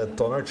 der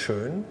Donald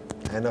Schön,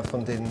 einer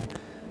von denen,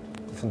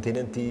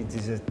 die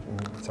diese,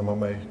 sagen wir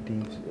mal,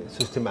 die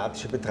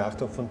systematische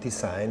Betrachtung von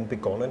Design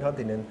begonnen hat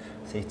in den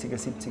 60er,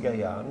 70er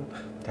Jahren,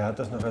 der hat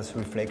das noch als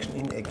Reflection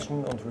in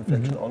Action und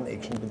Reflection on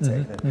Action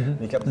bezeichnet. Und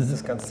ich glaube, dass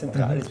das ganz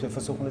zentral ist. Wir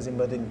versuchen das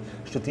immer den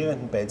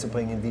Studierenden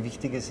beizubringen, wie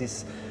wichtig es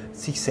ist,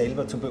 sich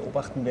selber zu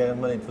beobachten,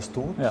 während man etwas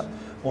tut,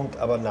 und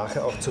aber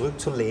nachher auch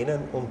zurückzulehnen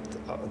und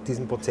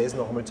diesen Prozess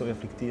noch einmal zu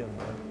reflektieren.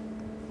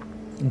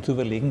 Und zu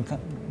überlegen,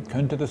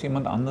 könnte das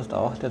jemand anders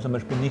auch, der zum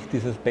Beispiel nicht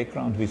dieses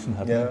Background-Wissen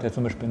hat, der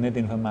zum Beispiel nicht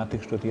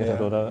Informatik studiert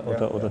hat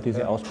oder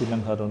diese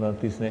Ausbildung hat oder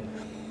diese,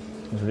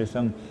 wie soll ich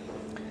sagen,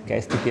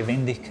 geistige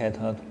Wendigkeit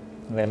hat,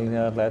 weil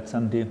ja Leute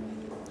sind, die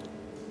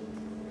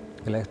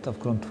vielleicht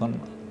aufgrund von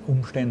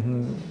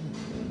Umständen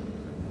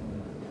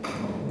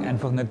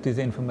einfach nicht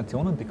diese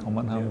Informationen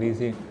bekommen haben, wie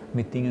sie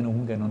mit Dingen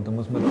umgehen. Und da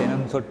muss man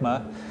denen, sollte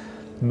man auch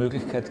die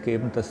Möglichkeit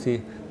geben, dass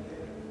sie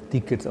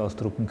Tickets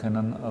ausdrucken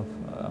können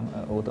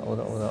oder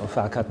auf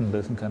Fahrkarten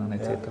lösen können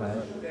etc.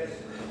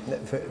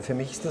 Für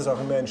mich ist das auch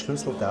immer ein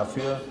Schlüssel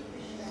dafür,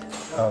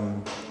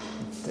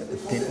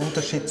 den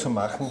Unterschied zu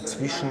machen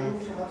zwischen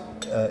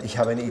ich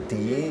habe eine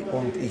Idee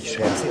und ich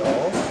schreibe sie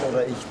auf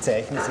oder ich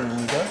zeichne sie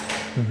nieder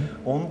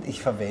und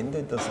ich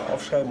verwende das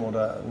Aufschreiben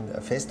oder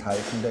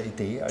Festhalten der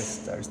Idee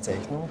als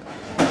Zeichnung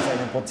als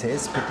einen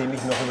Prozess, bei dem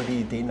ich noch über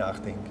die Idee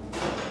nachdenke.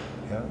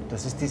 Ja,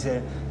 das ist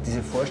diese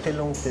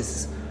Vorstellung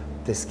des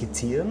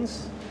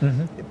Skizzierens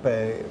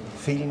bei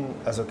vielen,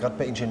 also gerade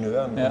bei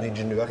Ingenieuren und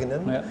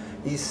Ingenieurinnen,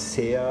 ist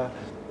sehr,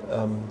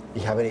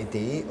 ich habe eine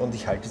Idee und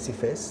ich halte sie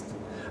fest,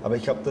 aber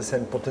ich glaube, dass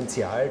ein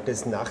Potenzial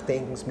des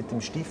Nachdenkens mit dem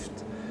Stift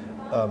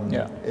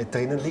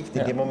drinnen liegt,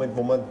 in dem Moment,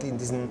 wo man in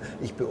diesen,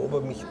 ich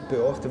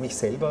beobachte mich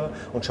selber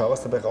und schaue,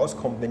 was dabei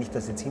rauskommt, wenn ich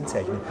das jetzt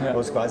hinzeichne. Wo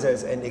es quasi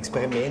als ein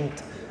Experiment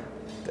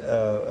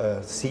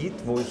sieht,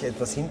 wo ich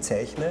etwas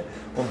hinzeichne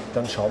und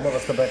dann schauen wir,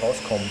 was dabei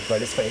rauskommt,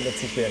 weil es verändert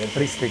sich während.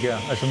 Richtig, ja.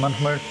 Also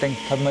manchmal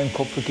hat man im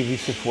Kopf eine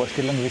gewisse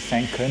Vorstellung, wie es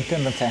sein könnte,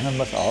 und dann zeichnet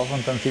man es auf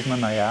und dann sieht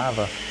man,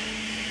 aber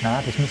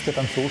das müsste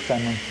dann so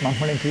sein, und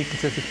manchmal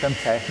entwickelt es sich beim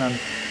Zeichnen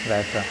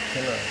weiter.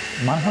 Genau.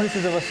 Manchmal ist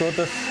es aber so,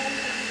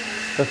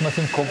 dass man es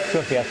im Kopf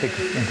schon fertig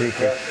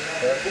entwickelt.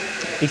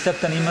 Ich sage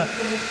dann immer,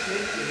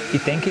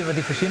 ich denke über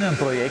die verschiedenen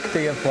Projekte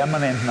ja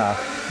permanent nach.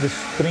 Das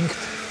springt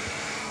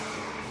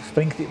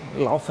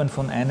laufend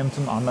von einem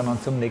zum anderen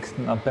und zum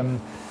nächsten,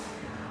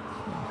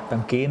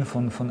 beim Gehen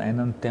von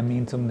einem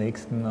Termin zum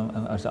nächsten,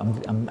 also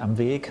am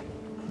Weg,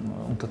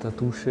 unter der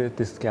Dusche,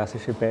 das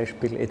klassische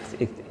Beispiel,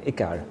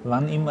 egal.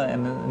 Wann immer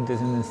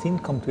das in den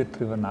Sinn kommt, wird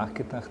darüber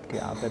nachgedacht,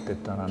 gearbeitet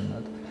daran.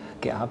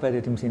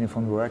 Gearbeitet im Sinne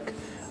von Work,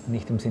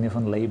 nicht im Sinne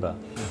von Labor.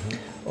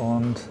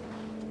 Und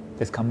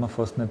das kann man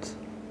fast nicht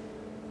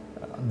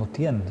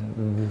notieren,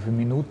 wie viele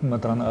Minuten man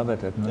daran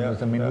arbeitet. Ne? Ja,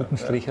 Also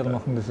Minutenstriche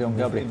machen, das ist ja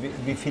unglaublich.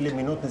 Wie viele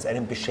Minuten es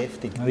einen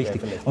beschäftigt.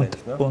 Richtig.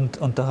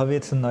 Und da habe ich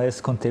jetzt ein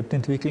neues Konzept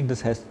entwickelt,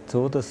 das heißt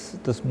so, dass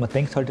man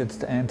denkt halt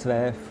jetzt 1,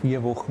 2,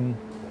 4 Wochen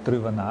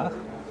drüber nach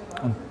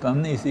und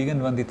dann ist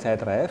irgendwann die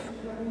Zeit reif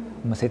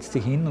und man setzt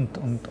sich hin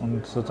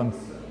und sozusagen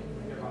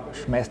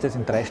schmeißt es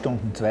in 3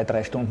 Stunden, 2,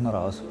 3 Stunden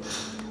raus.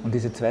 Und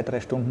diese 2,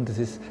 3 Stunden, das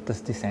ist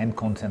das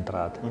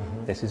Designkonzentrat.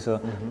 Das ist so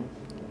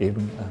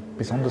eben eine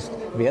besonders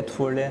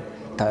wertvolle,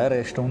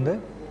 teure Stunde,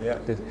 Ja.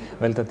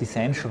 weil der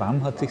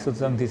Designschwamm hat sich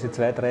sozusagen diese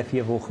 2, 3,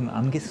 4 Wochen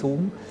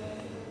angesogen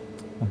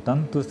und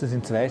dann tust du es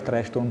in 2,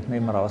 3 Stunden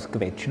eben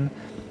rausquetschen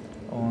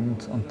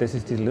und das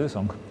ist die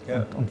Lösung.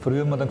 Ja. Und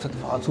früher haben wir dann gesagt,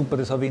 wow, super,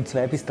 das habe ich in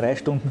 2 bis 3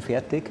 Stunden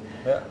fertig,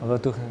 Ja. aber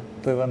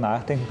darüber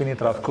nachdenken bin ich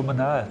drauf gekommen,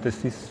 nein, das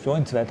ist schon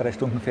in 2, 3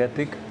 Stunden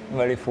fertig,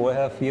 weil ich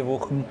vorher 4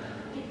 Wochen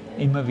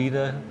immer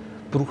wieder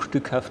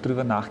bruchstückhaft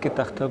darüber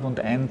nachgedacht habe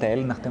und einen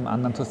Teil nach dem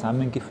anderen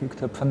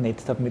zusammengefügt habe,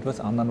 vernetzt habe mit was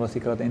anderem, was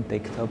ich gerade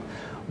entdeckt habe.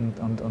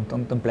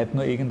 Und dann bleibt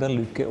nur irgendeine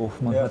Lücke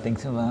offen und man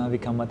denkt sich, wie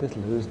kann man das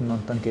lösen?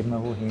 Und dann geht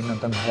man wohin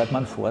und dann hört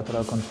man einen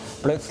Vortrag und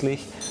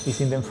plötzlich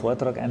ist in dem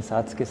Vortrag ein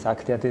Satz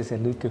gesagt, der diese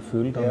Lücke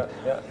füllt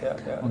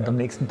und am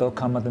nächsten Tag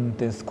kann man dann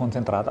das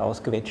Konzentrat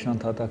ausquetschen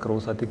und hat eine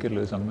großartige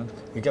Lösung. Nicht?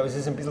 Ich glaube, es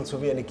ist ein bisschen so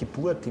wie eine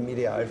Geburt, die im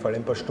Idealfall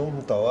ein paar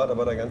Stunden dauert,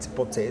 aber der ganze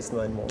Prozess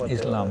nur einen Monat.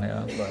 Ist lang,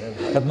 ja.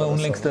 Hat mir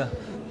unlängst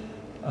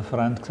ein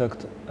Freund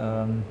gesagt,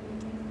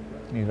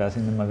 ich weiß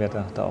nicht mehr, wer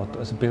der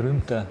Autor, also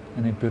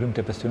eine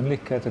berühmte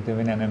Persönlichkeit, der,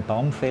 wenn er einen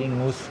Baum fällen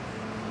muss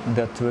und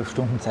er hat 12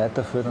 Stunden Zeit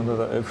dafür, dann hat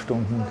er 11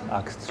 Stunden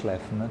Axt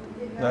schleifen.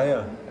 Nicht?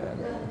 Naja.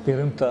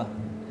 Berühmte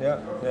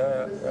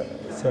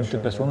Sehr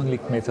Person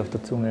liegt mir jetzt auf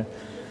der Zunge.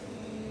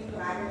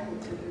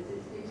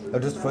 Aber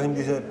du hast vorhin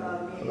so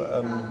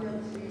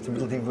ein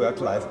bisschen die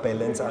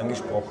Work-Life-Balance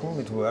angesprochen,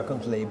 mit Work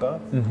und Labor.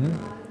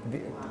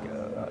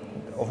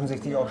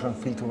 Offensichtlich auch schon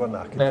viel drüber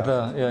nachgedacht.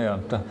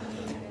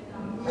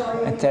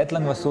 Eine Zeit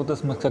lang war es so,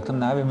 dass wir gesagt haben,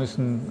 nein,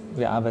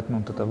 wir arbeiten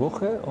unter der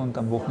Woche und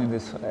am Wochenende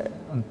ist frei.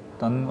 Und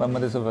dann war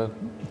mir das aber ein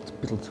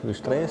bisschen zu viel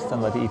Stress.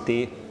 Dann war die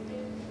Idee,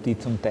 die ich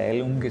zum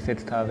Teil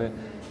umgesetzt habe,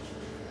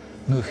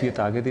 nur 4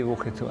 Tage die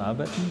Woche zu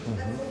arbeiten,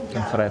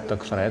 am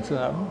Freitag frei zu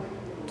haben.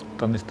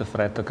 Dann ist der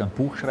Freitag ein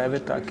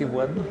Buchschreibetag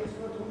geworden.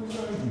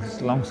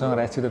 Und langsam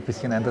reißt wieder ein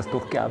bisschen ein, dass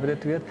doch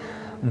gearbeitet wird.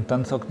 Und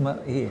dann sagt man,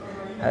 hey,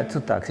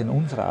 heutzutage in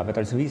unserer Arbeit,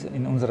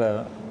 in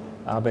unserer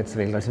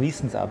Arbeitswelt, als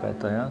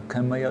Wissensarbeiter, ja,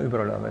 können wir ja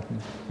überall arbeiten.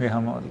 Wir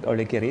haben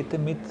alle Geräte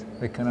mit,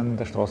 wir können in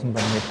der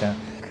Straßenbahn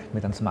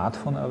mit einem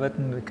Smartphone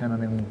arbeiten, wir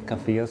können im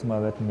Café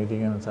arbeiten mit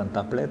irgendeinem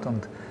Tablet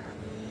und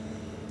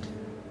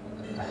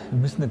wir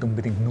müssen nicht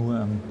unbedingt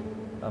nur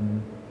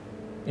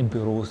im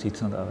Büro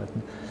sitzen und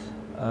arbeiten.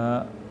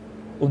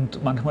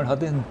 Und manchmal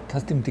hast du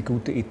eben die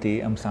gute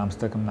Idee am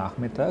Samstag am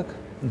Nachmittag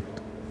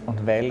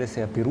und weil es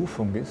ja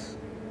Berufung ist,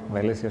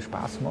 weil es ja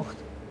Spaß macht,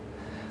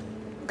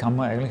 kann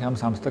man eigentlich am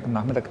Samstag am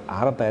Nachmittag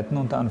arbeiten,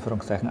 unter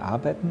Anführungszeichen.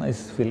 Arbeiten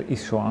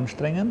ist schon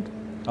anstrengend,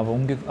 aber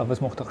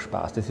es macht auch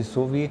Spaß. Das ist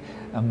so wie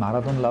ein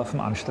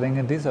Marathonlaufen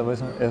anstrengend ist, aber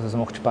es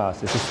macht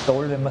Spaß. Es ist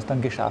toll, wenn man es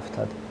dann geschafft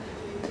hat.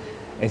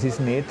 Es ist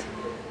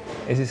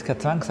keine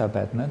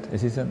Zwangsarbeit. Nicht?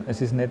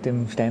 Es ist nicht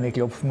im Steine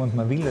klopfen und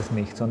man will es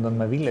nicht, sondern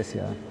man will es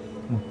ja.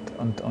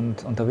 Und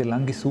da habe ich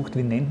lange gesucht,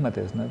 wie nennt man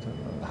das? Nicht?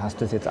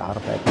 Heißt das jetzt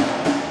Arbeiten?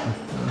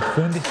 Und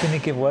fündig bin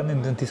ich geworden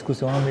in den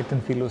Diskussionen mit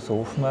den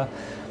Philosophen,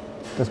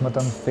 dass wir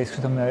dann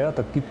festgestellt haben, naja,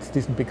 da gibt es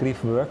diesen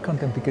Begriff Work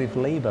und den Begriff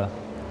Labor.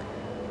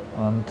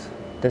 Und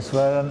das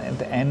war dann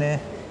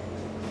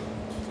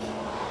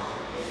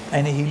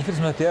eine Hilfe, dass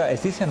man sagt, ja,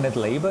 es ist ja nicht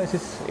Labor, es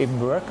ist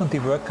eben Work und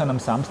die Work kann am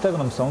Samstag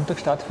und am Sonntag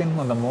stattfinden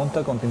und am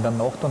Montag und in der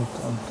Nacht und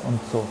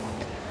so.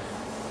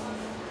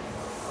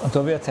 Und da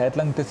habe ich eine Zeit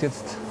lang das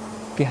jetzt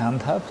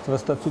gehandhabt,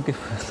 was dazu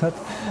geführt hat,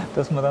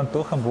 dass man dann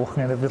doch am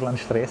Wochenende ein bisschen an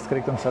Stress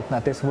kriegt und sagt,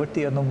 nein, das wollte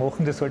ich ja noch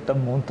machen, das sollte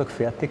am Montag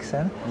fertig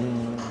sein.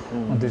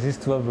 Und das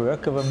ist zwar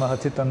Work, aber man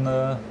hat sich dann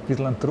ein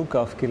bisschen einen Druck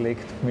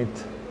aufgelegt mit,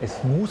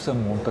 es muss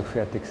am Montag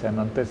fertig sein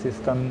und das ist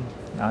dann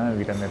auch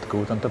wieder nicht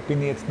gut. Und da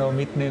bin ich jetzt noch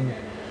mitten im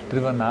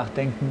drüber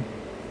nachdenken,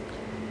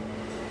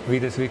 wie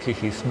das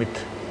wirklich ist,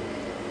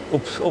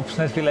 ob es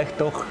nicht vielleicht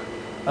doch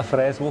ein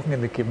freies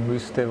Wochenende geben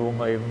müsste, wo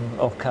man eben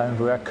auch keinen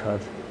Work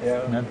hat.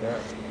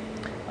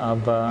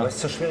 Aber es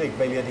ist so schwierig,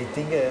 weil ja die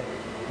Dinge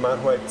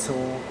manchmal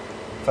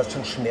fast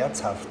schon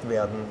schmerzhaft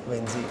werden,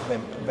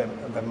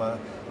 wenn man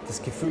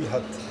das Gefühl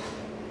hat,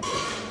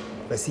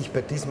 bei sich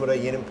bei diesem oder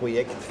jenem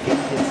Projekt fehlt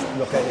jetzt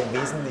noch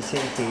eine wesentliche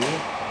Idee.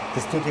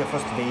 Das tut ja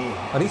fast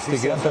weh.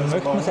 Richtig, ja, und dann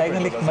möchte man es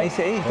eigentlich, man ist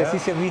ja das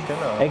ist ja wie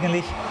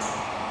eigentlich,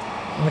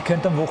 man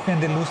könnte am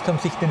Wochenende Lust haben,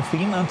 sich den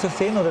Film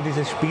anzusehen oder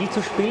dieses Spiel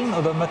zu spielen,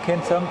 oder man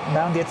könnte sagen,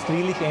 na und jetzt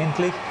will ich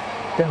endlich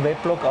den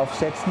Weblog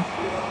aufsetzen,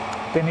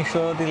 den ich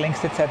schon die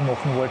längste Zeit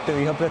machen wollte.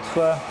 Ich habe jetzt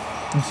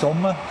im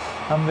Sommer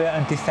haben wir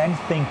einen Design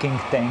Thinking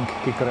Tank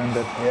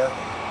gegründet. Ja.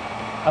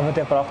 Aber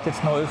der braucht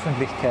jetzt noch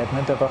Öffentlichkeit, ne?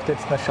 Der braucht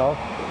jetzt ein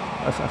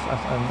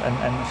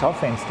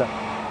Schaufenster.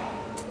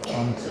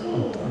 Und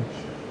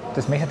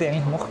das möchte ich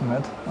eigentlich machen.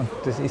 Nicht?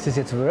 Und ist das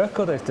jetzt Work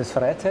oder ist das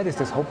Freizeit, ist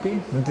das Hobby?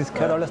 Und das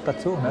gehört alles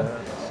dazu. Nicht?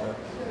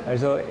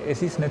 Also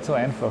es ist nicht so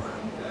einfach.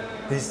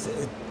 Das ist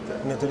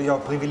natürlich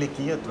auch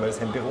privilegiert, weil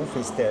es ein Beruf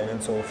ist, der einen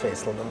so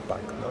fesselt und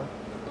packt. Ne?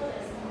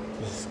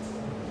 Das ist,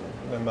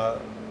 wenn man,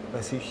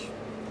 weiß ich,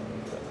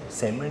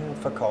 Semmeln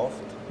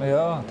verkauft.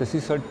 Ja, das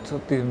ist halt so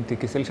die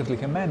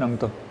gesellschaftliche Meinung.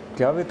 Da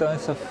glaube ich, da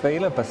ist ein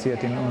Fehler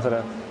passiert in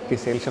unserer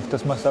Gesellschaft,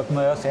 dass man sagt,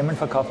 naja, Semmeln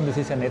verkaufen, das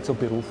ist ja nicht so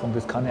Berufung,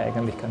 das kann ja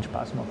eigentlich keinen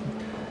Spaß machen.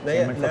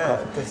 Semmeln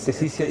verkaufen,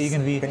 das ist ja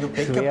irgendwie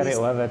schwere bist,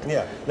 Arbeit.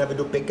 Ja, nein, wenn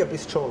du Bäcker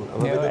bist schon,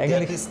 aber Ja, wenn du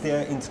der bist,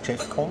 der ins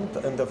Geschäft kommt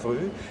in der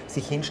Früh,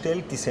 sich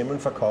hinstellt, die Semmeln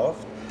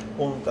verkauft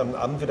und am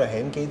Abend wieder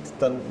heimgeht,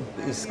 dann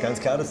ist ganz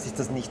klar, dass sich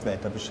das nicht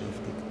weiter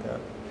beschäftigt.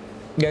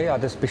 Ja,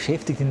 das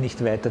beschäftigt ihn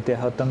nicht weiter. Der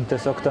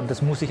sagt dann,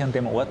 das muss ich an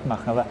dem Ort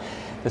machen. Aber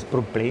das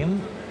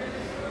Problem,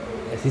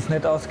 es ist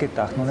nicht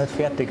ausgedacht, noch nicht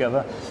fertig,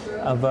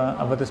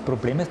 aber das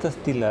Problem ist, dass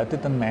die Leute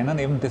dann meinen,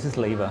 eben, das ist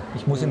Labor.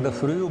 Ich muss in der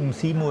Früh um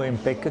 7 Uhr im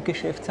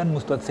Bäckergeschäft sein,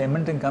 muss dort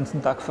Semmeln den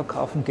ganzen Tag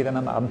verkaufen, gehe dann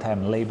am Abend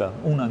heim. Labor,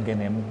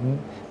 unangenehm.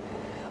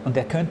 Und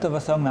er könnte aber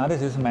sagen, nein,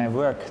 das ist mein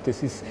Work.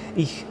 Das ist,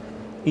 ich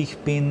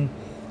bin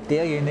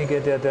derjenige,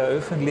 der der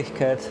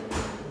Öffentlichkeit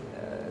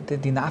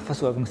die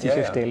Nahversorgung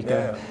sicherstellt.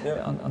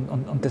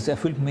 Und das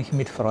erfüllt mich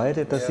mit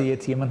Freude, dass ich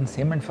jetzt jemanden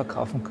Semmeln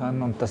verkaufen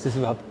kann und dass es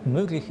überhaupt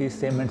möglich ist,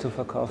 Semmeln zu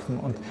verkaufen.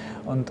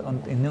 Und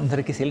in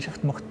unserer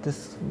Gesellschaft macht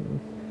das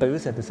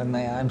böse. Die sagen,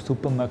 naja, im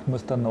Supermarkt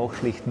muss da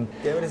nachschlichten.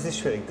 Ja, aber das ist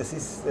schwierig. Das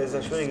ist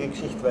eine schwierige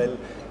Geschichte, weil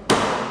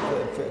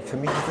für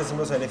mich ist das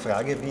immer so eine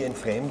Frage, wie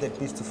entfremdet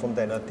bist du von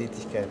deiner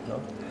Tätigkeit? Ne?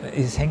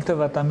 Es hängt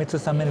aber damit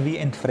zusammen, wie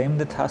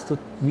entfremdet hast du,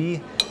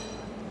 wie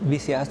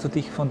sehr hast du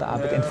dich von der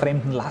Arbeit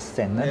entfremden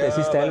lassen? Ne? Das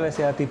ist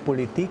teilweise ja die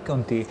Politik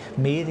und die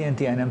Medien,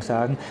 die einem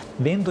sagen,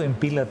 wenn du im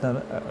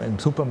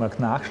Supermarkt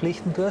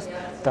nachschlichten tust,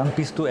 dann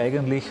bist du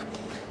eigentlich,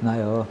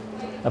 naja,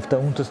 auf der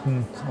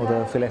untersten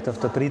oder vielleicht auf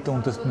der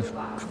drittuntersten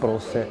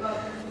Sprosse.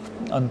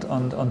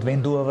 Und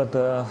wenn du aber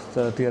der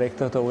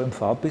Direktor der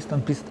OMV bist, dann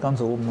bist du ganz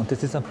oben. Und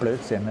das ist ein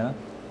Blödsinn. Ja?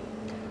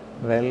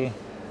 Weil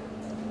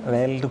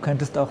du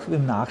könntest auch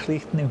im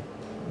Nachschlichten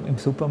im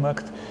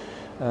Supermarkt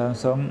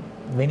sagen,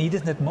 wenn ich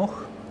das nicht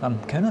mache, dann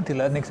können die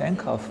Leute nichts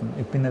einkaufen.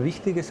 Ich bin ein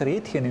wichtiges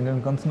Rädchen in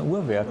dem ganzen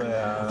Uhrwerk.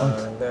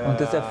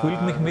 Und das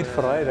erfüllt mich mit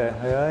Freude.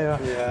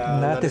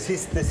 Das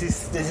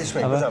ist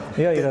schwer. Aber,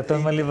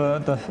 dann mal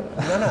lieber... Nein,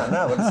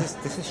 aber das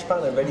ist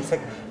spannend, weil ich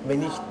sage,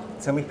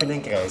 ich bin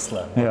ein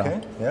Kreisler, okay?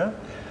 Ja?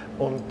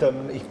 Und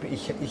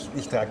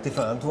ich trage die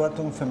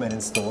Verantwortung für meinen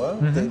Store,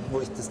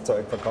 wo ich das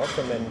Zeug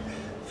verkaufe,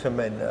 für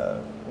mein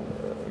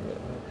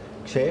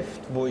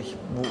Geschäft, wo ich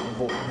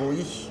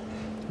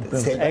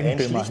selber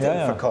einschlichte und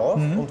verkaufe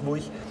und wo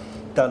ich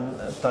dann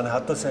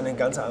hat das einen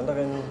ganz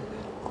anderen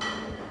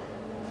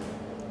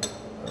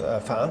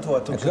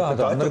Verantwortungs- und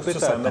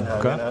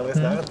Bedeutungszusammenhang, ein anderes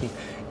Narrativ.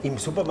 Im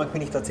Supermarkt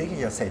bin ich tatsächlich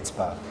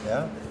ersetzbar.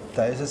 Ja?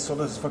 Da ist es so,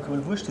 dass es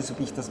vollkommen wurscht ist, ob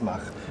ich das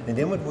mache. In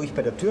dem Moment, wo ich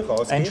bei der Tür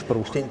rausgehe,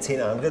 stehen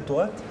 10 andere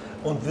dort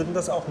und würden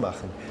das auch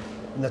machen.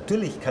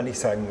 Natürlich kann ich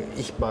sagen,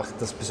 ich mache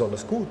das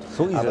besonders gut,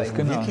 aber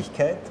in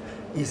Wirklichkeit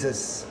ist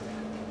es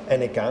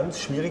eine ganz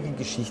schwierige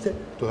Geschichte.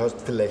 Du hast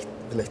vielleicht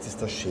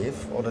ist der Chef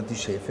oder die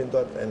Chefin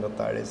dort ein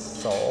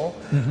totales Sau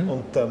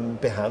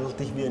und behandelt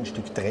dich wie ein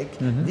Stück Dreck,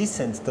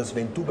 wissend, dass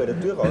wenn du bei der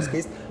Tür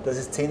rausgehst, dass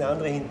es 10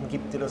 andere hinten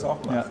gibt, die das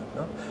auch machen.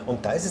 Ja. Ne?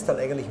 Und da ist es dann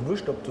eigentlich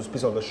wurscht, ob du es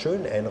besonders schön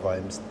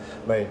einräumst,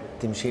 weil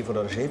dem Chef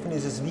oder der Chefin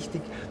ist es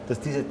wichtig, dass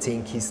diese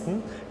 10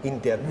 Kisten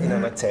in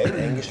einer Zeit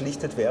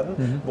eingeschlichtet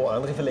werden, wo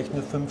andere vielleicht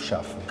nur 5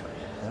 schaffen.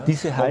 Ja?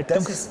 Diese Haltung...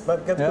 Und das ist,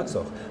 kurz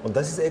noch, und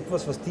das ist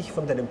etwas, was dich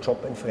von deinem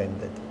Job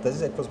entfremdet. Das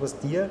ist etwas, was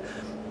dir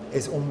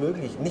es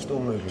nicht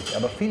unmöglich,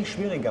 aber viel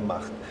schwieriger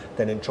macht,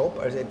 deinen Job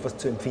als etwas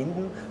zu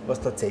empfinden,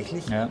 was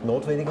tatsächlich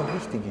notwendig und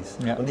wichtig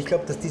ist. Ja. Und ich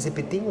glaube, dass diese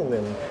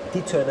Bedingungen,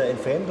 die zu einer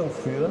Entfremdung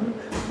führen,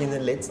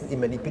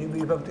 ich bin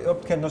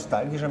überhaupt kein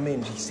nostalgischer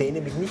Mensch, ich sehne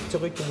mich nicht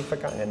zurück in die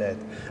Vergangenheit,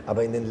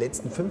 aber in den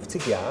letzten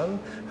 50 Jahren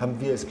haben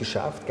wir es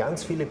geschafft,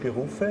 ganz viele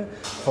Berufe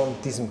von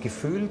diesem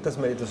Gefühl, dass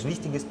man etwas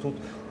Wichtiges tut,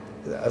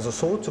 also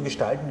so zu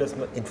gestalten, dass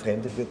man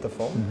entfremdet wird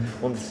davon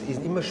und es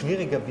immer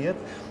schwieriger wird,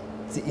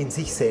 in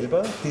sich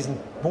selber diesen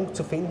Punkt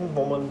zu finden,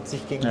 wo man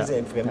sich gegen diese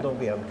Entfremdung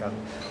wehren kann.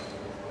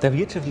 Der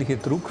wirtschaftliche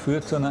Druck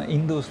führt zu einer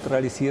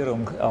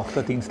Industrialisierung auch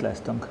der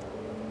Dienstleistung.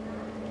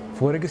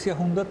 Voriges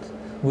Jahrhundert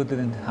wurde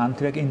das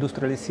Handwerk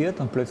industrialisiert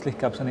und plötzlich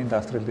gab es einen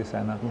Industrial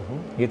Designer.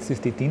 Jetzt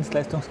ist die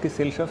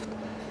Dienstleistungsgesellschaft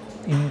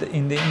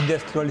in der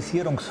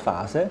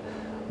Industrialisierungsphase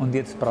und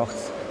jetzt braucht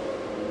es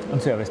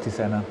einen Service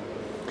Designer.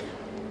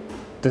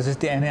 Das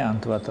ist die eine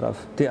Antwort darauf.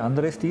 Die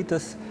andere ist die,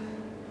 dass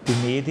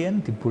die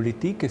Medien, die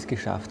Politik es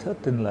geschafft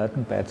hat, den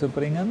Leuten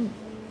beizubringen,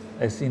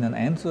 es ihnen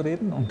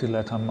einzureden und die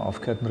Leute haben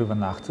aufgehört, darüber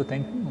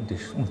nachzudenken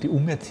und die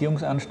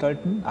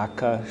Umerziehungsanstalten,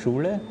 aka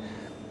Schule,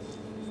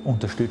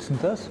 unterstützen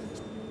das,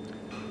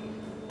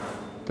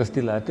 dass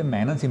die Leute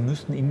meinen, sie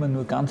müssten immer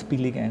nur ganz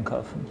billig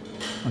einkaufen.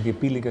 Und je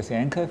billiger sie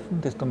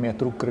einkaufen, desto mehr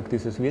Druck kriegt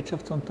dieses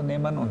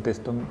Wirtschaftsunternehmen und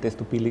desto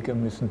billiger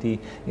müssen die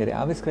ihre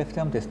Arbeitskräfte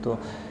haben, desto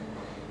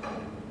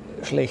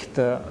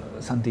schlechter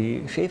sind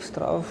die Chefs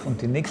drauf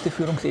und die nächste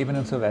Führungsebene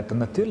und so weiter.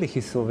 Natürlich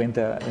ist es so, wenn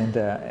der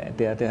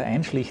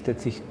einschlichtet,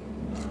 sich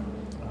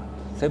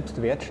selbst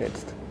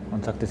wertschätzt,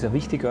 und sagt, das ist eine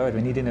wichtige Arbeit,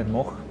 wenn ich die nicht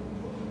mache,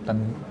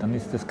 dann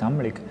ist das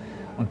gammelig.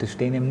 Und es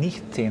stehen eben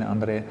nicht 10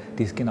 andere,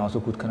 die es genauso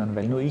gut können,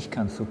 weil nur ich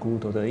kann es so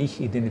gut oder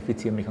ich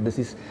identifiziere mich. Und das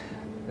ist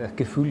das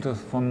Gefühl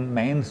von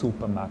meinem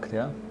Supermarkt,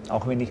 ja?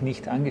 Auch wenn ich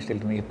nicht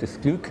angestellt bin. Ich habe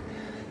das Glück,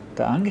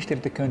 der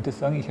Angestellte könnte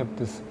sagen, ich habe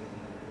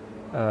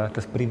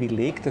das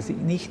Privileg, dass ich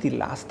nicht die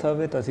Last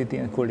habe, dass ich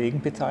den Kollegen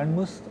bezahlen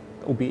muss,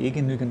 ob ich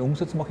genügend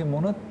Umsatz mache im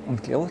Monat.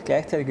 Und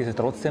gleichzeitig ist es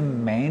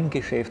trotzdem mein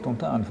Geschäft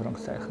unter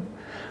Anführungszeichen.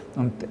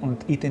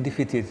 Und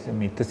identifiziert sich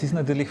damit. Das ist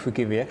natürlich für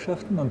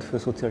Gewerkschaften und für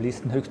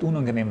Sozialisten höchst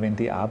unangenehm, wenn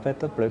die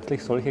Arbeiter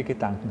plötzlich solche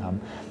Gedanken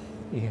haben.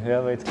 Ich höre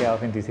aber jetzt gleich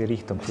auf, in diese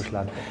Richtung zu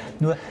schlagen.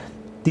 Nur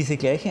diese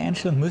gleiche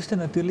Einstellung müsste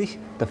natürlich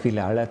der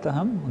Filialleiter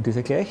haben und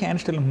diese gleiche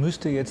Einstellung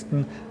müsste jetzt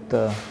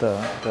der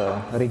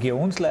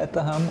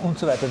Regionsleiter haben und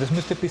so weiter. Das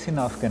müsste bis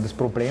hinaufgehen. Das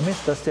Problem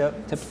ist, dass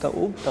selbst der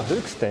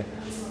Höchste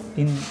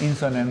in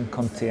so einem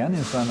Konzern,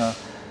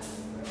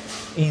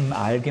 im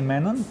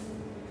Allgemeinen,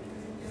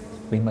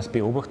 wie man es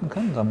beobachten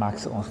kann, da mag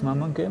es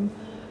Ausnahmen geben,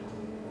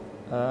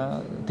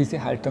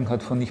 diese Haltung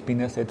hat von ich bin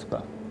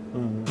ersetzbar.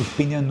 Ich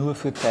bin ja nur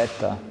für Zeit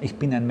da. Ich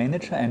bin ein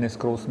Manager eines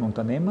großen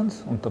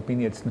Unternehmens und da bin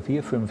ich jetzt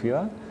 4, 5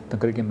 Jahre, dann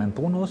kriege ich meinen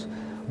Bonus und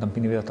dann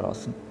bin ich wieder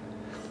draußen.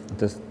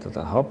 Und das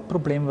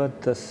Hauptproblem war,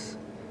 dass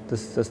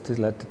die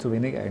Leute zu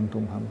wenig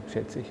Eigentum haben,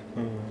 schätze ich.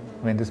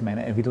 Wenn das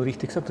wie du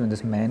richtig sagst, wenn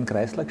das mein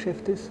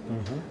Kreislaufgeschäft ist,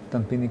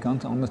 dann bin ich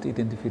ganz anders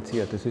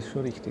identifiziert. Das ist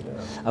schon richtig. Ja.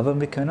 Aber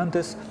wir können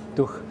das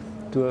durch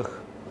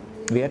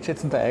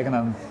Wertschätzen der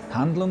eigenen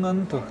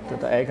Handlungen, durch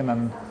der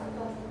eigenen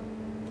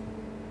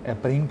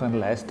erbringbaren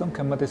Leistung,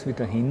 können wir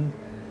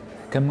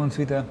uns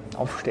wieder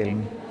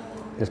aufstellen.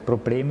 Das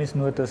Problem ist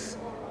nur, dass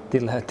die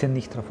Leute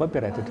nicht darauf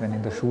vorbereitet werden.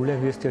 In der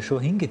Schule wirst du ja schon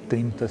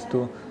hingetrimmt, dass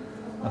du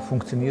ein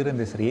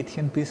funktionierendes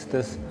Rädchen bist,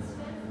 das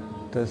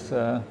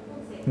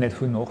nicht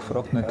viel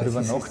nachfragt, nicht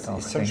drüber nachdenkt.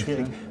 Das ist schon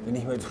schwierig, wenn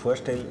ich mir jetzt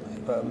vorstelle,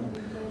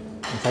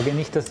 ich sage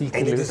nicht, dass ich die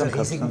eine Lösung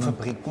dieser riesigen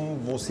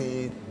Fabriken, wo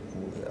sie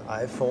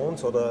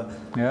iPhones oder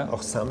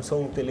auch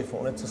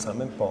Samsung-Telefone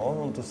zusammenbauen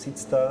und du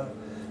sitzt da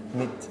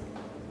mit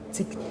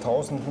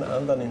zigtausenden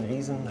anderen in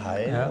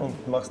Riesenhallen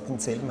und machst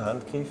denselben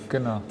Handgriff.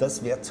 Genau.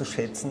 Das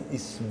wertzuschätzen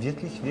ist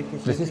wirklich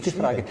Das ist die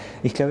Frage.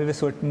 Ich glaube, wir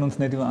sollten uns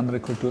nicht über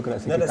andere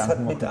Kulturkreise Gedanken machen. Das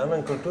hat mit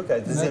anderen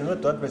Kulturkreisen. Das ist ja nur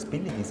dort, weil es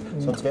billig ist.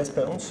 Sonst wäre es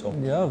bei uns so.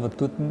 Ja, aber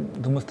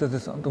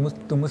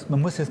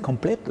man muss es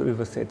komplett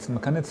übersetzen.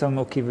 Man kann nicht sagen,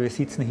 okay, wir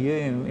sitzen hier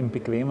im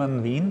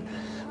bequemen Wien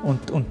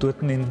und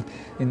dort in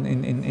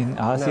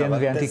Asien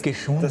werden die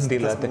geschunden, die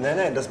Leute.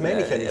 Nein, das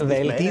meine ich ja nicht.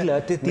 Weil die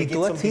Leute, die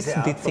dort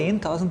sitzen, die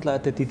 10.000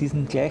 Leute, die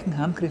diesen gleichen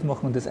Handgriff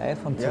machen und das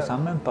iPhone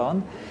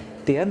zusammenbauen,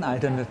 deren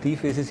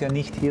Alternative ist es ja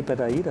nicht hier bei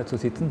der AIDA zu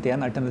sitzen,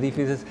 deren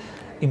Alternative ist es,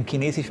 im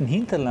chinesischen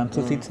Hinterland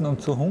zu sitzen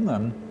und zu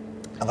hungern.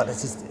 Aber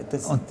das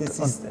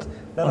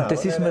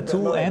ist mir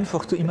zu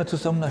einfach, immer zu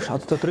sagen, na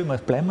schaut da drüben,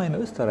 bleiben wir in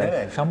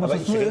Österreich. Schauen wir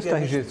uns nur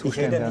österreichische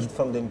Zustände an. Ich rede ja nicht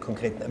von dem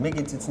Konkreten. Mir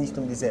geht es jetzt nicht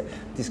um diese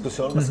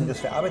Diskussion, was sind das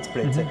für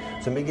Arbeitsplätze,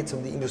 sondern mir geht es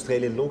um die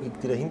industrielle Logik,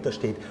 die dahinter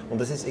steht. Und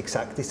das ist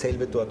exakt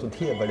dieselbe dort und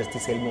hier, weil es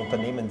dieselben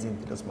Unternehmen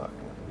sind, die das machen.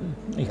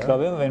 Ich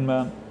glaube, wenn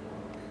man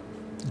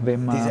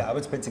diese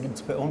Arbeitsplätze gibt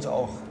es bei uns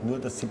auch, nur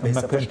dass sie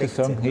besser versteckt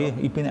sind. Man könnte sagen,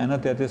 hey, ich bin einer,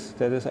 der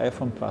das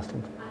iPhone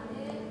bastelt.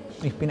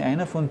 Ich bin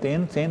einer von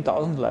den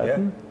 10.000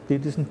 Leuten, die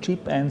diesen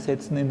Chip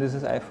einsetzen in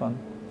dieses iPhone.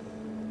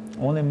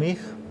 Ohne mich,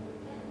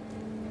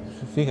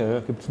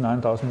 sicher, gibt es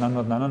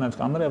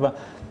 9.999 andere, aber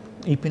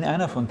ich bin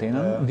einer von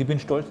denen und ich bin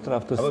stolz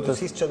darauf, dass... Aber du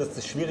siehst schon, dass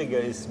das schwieriger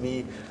ist,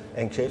 wie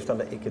ein Geschäft an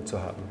der Ecke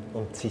zu haben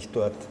und sich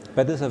dort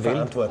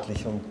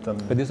verantwortlich und dann...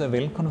 Bei dieser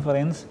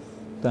Weltkonferenz,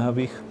 da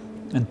habe ich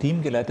ein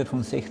Team geleitet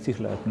von 60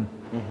 Leuten.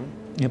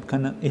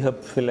 Ich habe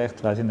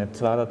vielleicht, weiß ich nicht,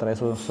 2 oder 3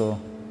 so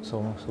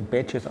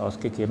Badges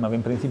ausgegeben, aber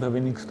im Prinzip habe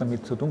ich nichts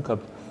damit zu tun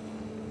gehabt.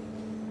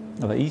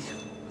 Aber ich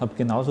habe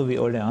genauso wie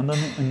alle anderen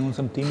in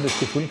unserem Team das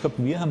Gefühl gehabt,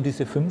 wir haben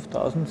diese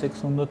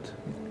 5.600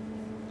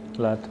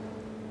 Leute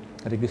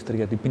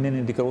registriert. Ich bin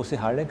in die große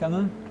Halle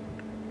gegangen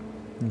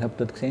und habe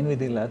dort gesehen, wie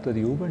die Leute dort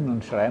jubeln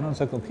und schreien und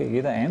sagen, okay,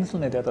 jeder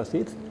Einzelne, der da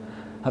sitzt,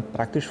 hat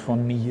praktisch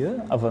von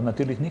mir, aber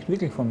natürlich nicht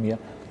wirklich von mir,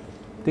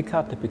 die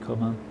Karte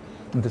bekommen.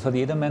 Und das hat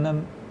jeder meiner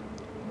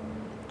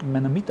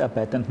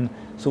Mitarbeitenden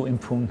so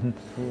empfunden.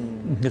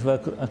 Das war,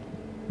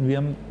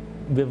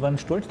 wir waren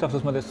stolz darauf,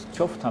 dass wir das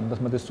geschafft haben,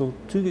 dass wir das so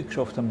zügig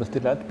geschafft haben, dass die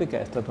Leute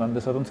begeistert waren.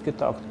 Das hat uns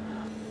getaugt.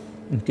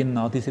 Und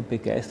genau diese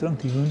Begeisterung,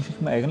 die wünsche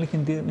ich mir eigentlich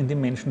in die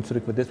Menschen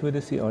zurück, weil das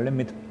würde sie alle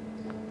mit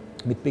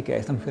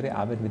Begeisterung für ihre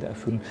Arbeit wieder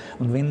erfüllen.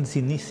 Und wenn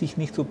sie sich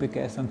nicht so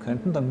begeistern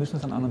könnten, dann müssen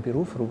sie einen anderen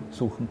Beruf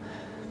suchen.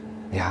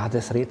 Ja,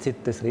 das rät sich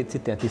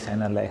der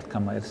Designer leicht,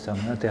 kann man jetzt sagen.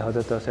 Der hat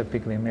ja da seine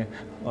bequeme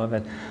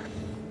Arbeit.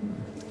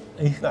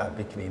 Nein,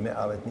 bequeme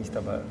Arbeit nicht,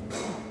 aber...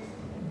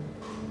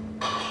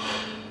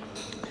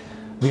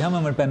 Wir haben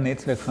einmal bei einer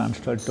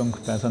Netzwerkveranstaltung,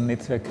 bei so einer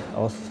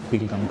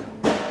Netzwerkausbildung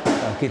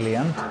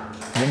gelernt,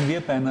 wenn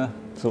wir bei einem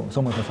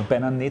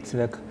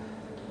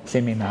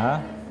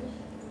Netzwerkseminar,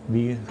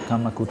 wie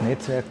kann man gut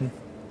netzwerken,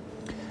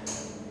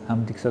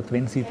 haben die gesagt,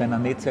 wenn Sie bei einer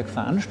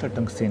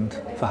Netzwerkveranstaltung sind,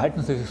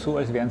 verhalten Sie sich so,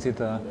 als wären Sie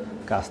der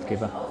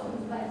Gastgeber.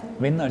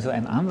 Wenn also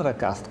ein anderer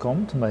Gast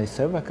kommt, man ist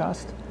selber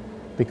Gast,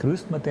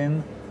 begrüßt man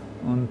den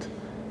und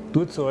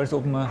tut so, als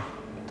ob man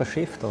der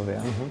Chef da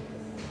wäre.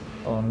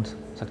 Und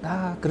sagt,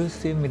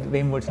 grüß Sie, mit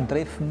wem wollt ihr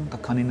treffen? Da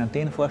kann ich Ihnen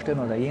den vorstellen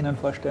oder jenen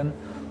vorstellen.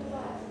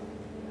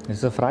 Das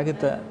ist eine Frage,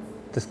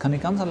 das kann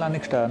ich ganz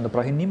alleine steuern, da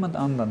brauche ich niemand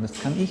anderen, das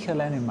kann ich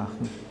alleine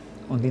machen.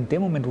 Und in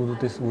dem Moment,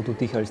 wo du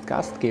dich als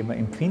Gastgeber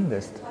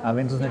empfindest, auch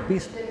wenn du es nicht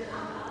bist,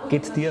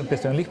 geht es dir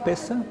persönlich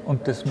besser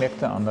und das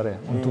merkt der andere.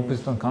 Und du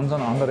bist dann ganz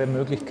eine andere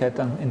Möglichkeit,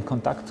 in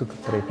Kontakt zu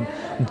treten.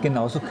 Und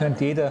genauso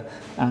könnte jeder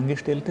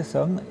Angestellte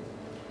sagen,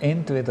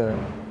 entweder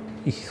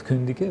ich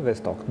kündige, weil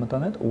es taugt mir da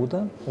nicht,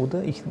 oder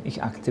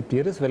ich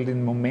akzeptiere es, weil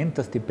im Moment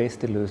das die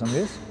beste Lösung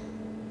ist.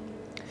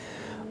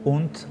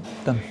 Und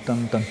dann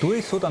tue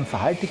ich so, dann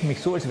verhalte ich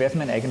mich so, als wäre es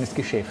mein eigenes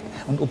Geschäft.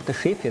 Und ob der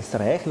Chef jetzt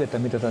reich wird,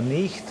 damit er dann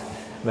nicht,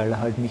 weil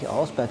er halt mich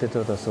ausbeutet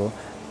oder so,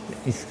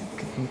 ist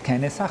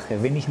keine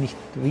Sache. Wenn ich nicht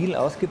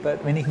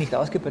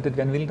ausgebeutet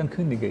werden will, dann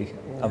kündige ich.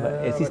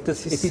 Aber es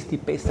ist die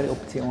bessere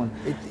Option.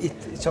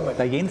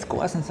 Der Jens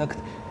Gorsen sagt,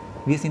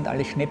 wir sind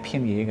alle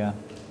Schnäppchenjäger.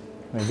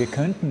 Weil wir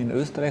könnten in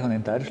Österreich und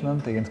in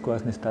Deutschland, der Jens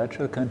Gorsen ist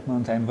Deutscher, könnten wir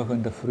uns einfach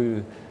in der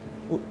Früh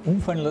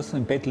umfallen lassen,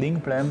 im Bett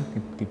liegen bleiben.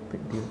 Die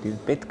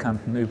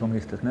Bettkantenübung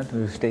ist das, nicht?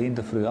 Ich stehe in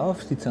der Früh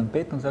auf, sitze am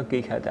Bett und sage, gehe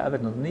ich heute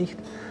arbeiten oder nicht.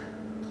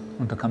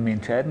 Und da kann ich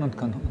entscheiden und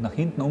kann nach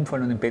hinten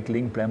umfallen und im Bett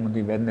liegen bleiben und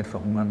die werden nicht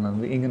verhungern.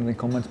 Und irgendwie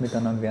kommen sie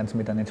miteinander, werden sie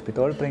miteinander ins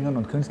Spital bringen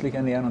und künstlich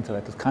ernähren und so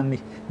weiter. Das kann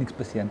nichts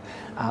passieren.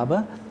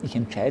 Aber ich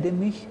entscheide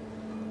mich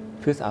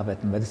fürs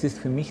Arbeiten, weil das ist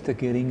für mich der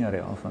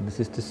geringere Aufwand. Das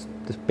ist das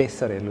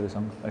bessere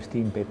Lösung, als die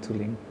im Bett zu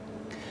liegen.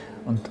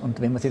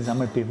 Und wenn man sich das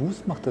einmal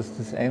bewusst macht, dass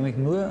das eigentlich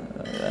nur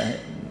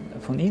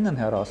von innen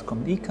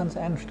herauskommt, ich kann es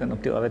einstellen,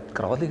 ob die Arbeit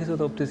grauslich ist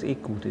oder ob das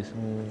gut ist.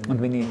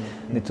 Und wenn ich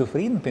nicht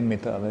zufrieden bin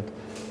mit der Arbeit,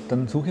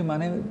 dann suche ich mir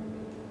eine,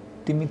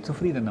 die mich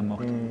zufriedener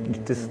macht.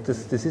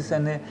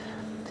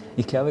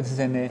 Ich glaube, das ist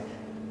eine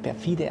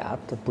perfide Art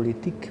der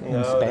Politik,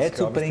 uns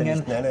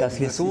beizubringen, dass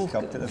wir so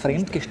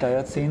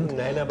fremdgesteuert sind,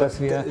 dass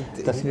wir...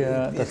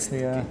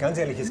 Ganz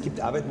ehrlich, es gibt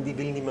Arbeiten, die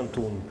will niemand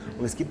tun.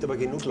 Und es gibt aber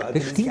genug Leute,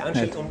 die sich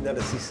anstellen.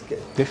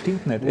 Das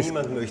stimmt nicht.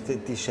 Niemand möchte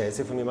die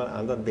Scheiße von jemand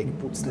anderem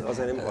wegputzen aus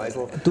einem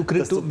Häusl.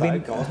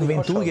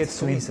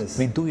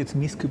 Wenn du jetzt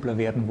Mistkübler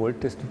werden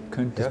wolltest,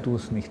 könntest du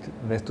es nicht,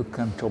 weil du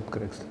keinen Job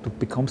kriegst. Du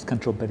bekommst keinen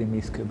Job bei den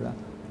Mistkübler.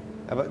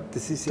 Aber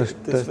das ist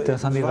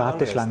das sind die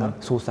Warteschlangen, ne?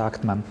 So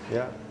sagt man.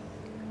 Ja.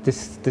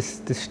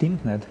 Das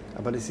stimmt nicht.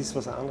 Aber das ist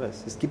was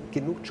anderes. Es gibt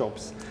genug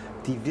Jobs,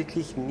 die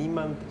wirklich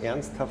niemand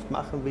ernsthaft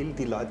machen will,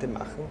 die Leute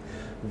machen,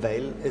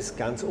 weil es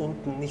ganz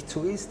unten nicht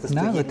so ist, dass du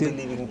jeden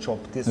beliebigen Job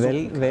dir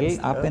suchen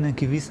kannst. Ab einem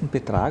gewissen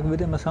Betrag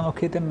würde man sagen,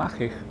 okay, den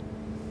mache ich.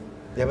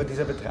 Ja, aber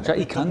dieser Betrag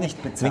wird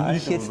nicht bezahlt. Wenn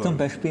ich jetzt zum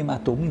Beispiel im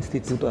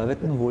Atominstitut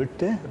arbeiten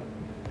wollte,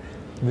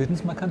 würden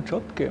sie mir keinen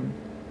Job geben.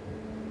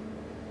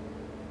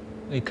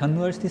 Ich kann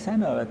nur als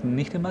Designer arbeiten,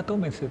 nicht im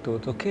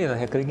Atominstitut. Okay,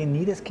 daher kriege ich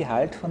nie das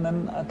Gehalt von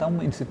einem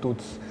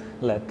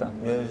Atominstitutsleiter.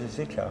 Ja, das ist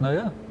eh klar.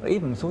 Naja,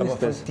 eben, so ist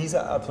das. Aber von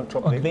dieser Art von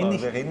Job reden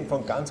wir. Wir reden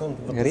von ganz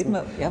unten.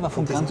 Aber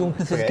von ganz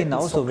unten ist es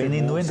genauso. Wenn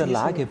ich nur in der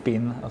Lage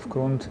bin,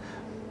 aufgrund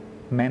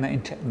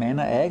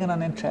meiner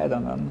eigenen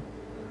Entscheidungen,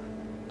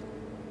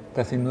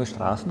 dass ich nur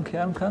Straßen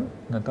kehren kann,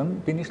 na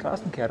dann bin ich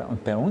Straßenkehrer.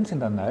 Und bei uns in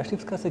der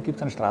Neustiftsgasse gibt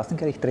es einen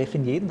Straßenkehrer, ich treffe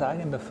ihn jeden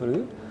Tag in der Früh,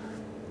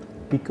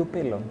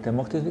 Picobello. Der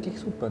macht das wirklich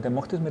super, der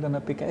macht das mit einer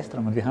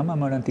Begeisterung. Und wir haben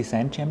einmal einen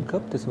Design Jam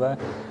gehabt, das war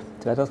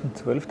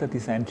 2012 der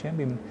Design Jam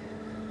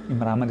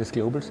im Rahmen des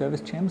Global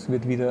Service Jams,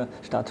 wird wieder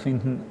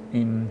stattfinden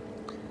am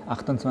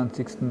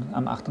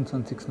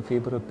 28.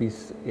 Februar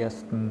bis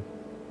 1.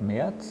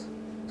 März,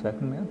 2.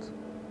 März,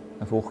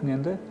 auf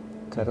Wochenende.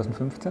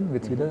 2015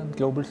 wird es wieder einen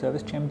Global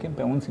Service Jam geben,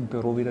 bei uns im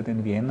Büro wieder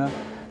den Vienna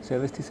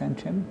Service Design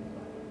Jam.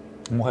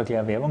 Ich mache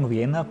gleich Werbung,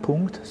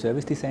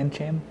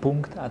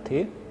 vienna.servicedesignjam.at.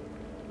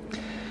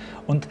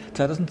 Und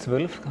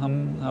 2012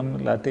 haben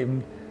Leute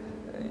eben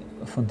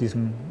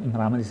im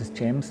Rahmen dieses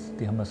Jams,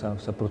 die haben so ein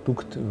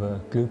Produkt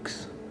über Glück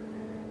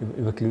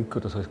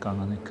oder so ist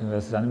gegangen, ich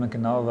weiß es auch nicht mehr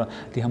genau, aber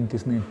die haben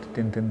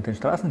den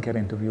Straßenkehrer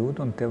interviewt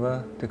und der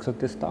hat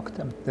gesagt, das taugt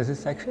ihm, das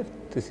ist sein Geschäft,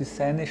 das ist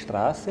seine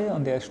Straße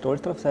und er ist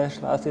stolz drauf, seine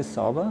Straße ist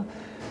sauber.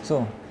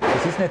 So,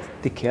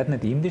 die kehrt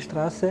nicht ihm, die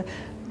Straße,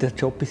 der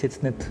Job ist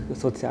jetzt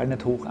sozial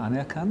nicht hoch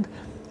anerkannt,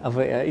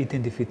 aber er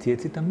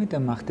identifiziert sich damit, er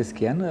macht es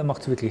gern, er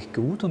macht es wirklich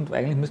gut und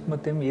eigentlich müsste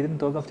man dem jeden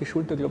Tag auf die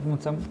Schulter klopfen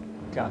und sagen,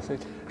 klasse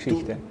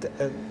Geschichte.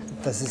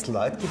 Dass es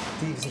Leute gibt,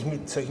 die sich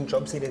mit solchen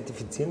Jobs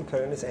identifizieren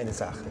können, ist eine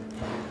Sache.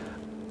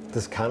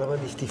 Das kann aber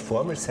nicht die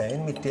Formel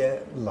sein, mit der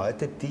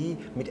Leute, die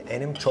mit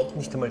einem Job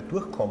nicht einmal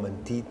durchkommen,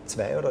 die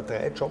 2 oder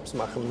 3 Jobs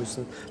machen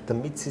müssen,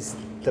 damit sie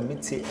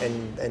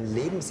ein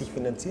Leben sich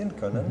finanzieren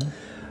können,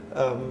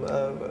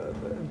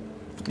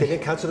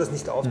 denen kannst du das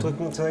nicht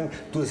aufdrücken und sagen,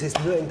 es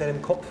ist nur in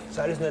deinem Kopf, es ist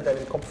alles nur in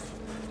deinem Kopf.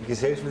 Die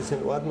Gesellschaft ist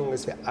in Ordnung,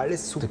 es wäre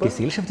alles super. Die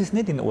Gesellschaft ist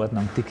nicht in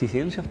Ordnung. Die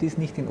Gesellschaft ist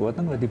nicht in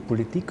Ordnung, weil die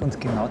Politik uns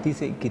genau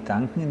diese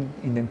Gedanken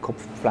in den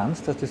Kopf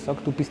pflanzt, dass sie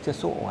sagt, du bist ja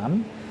so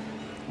arm.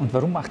 Und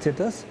warum macht sie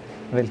das?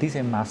 Weil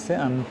diese Masse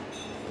an,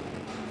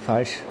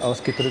 falsch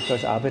ausgedrückt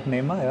als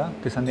Arbeitnehmer, ja,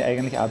 das sind ja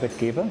eigentlich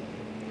Arbeitgeber.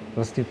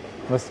 Was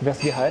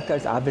wir heute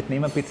als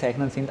Arbeitnehmer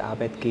bezeichnen, sind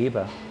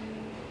Arbeitgeber.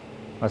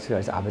 was wir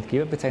als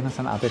Arbeitgeber bezeichnen,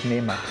 sind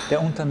Arbeitnehmer.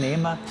 Der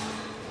Unternehmer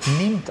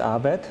nimmt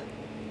Arbeit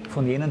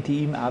von jenen,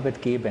 die ihm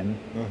Arbeit geben.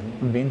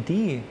 Und wenn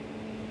die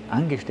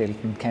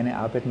Angestellten keine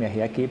Arbeit mehr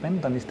hergeben,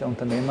 dann ist der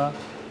Unternehmer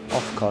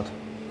aufgehauen.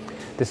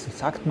 Das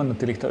sagt man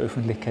natürlich der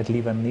Öffentlichkeit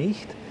lieber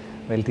nicht,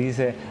 weil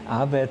diese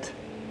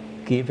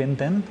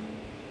Arbeitgebenden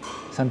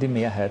sind die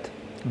Mehrheit.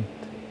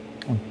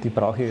 Und die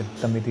brauche ich,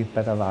 damit ich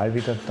bei der Wahl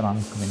wieder dran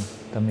bin,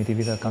 damit ich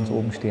wieder ganz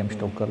oben stehe am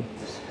Stockerl.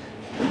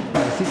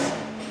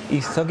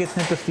 Ich sage jetzt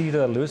nicht, dass ich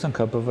da eine Lösung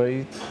habe, aber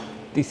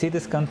ich sehe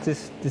das Ganze,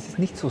 das ist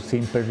nicht so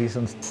simpel, wie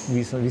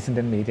es in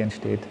den Medien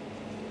steht.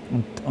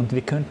 Und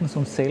wir könnten es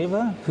uns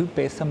selber viel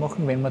besser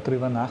machen, wenn wir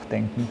darüber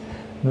nachdenken.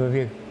 Nur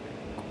wir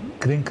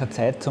kriegen keine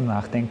Zeit zum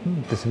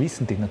Nachdenken, das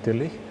wissen die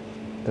natürlich,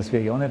 dass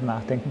wir ja nicht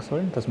nachdenken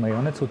sollen, dass wir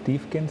ja nicht so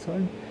tief gehen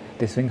sollen.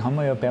 Deswegen haben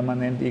wir ja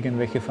permanent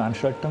irgendwelche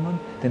Veranstaltungen.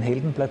 Den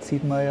Heldenplatz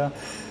sieht man ja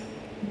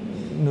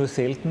nur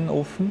selten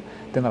offen,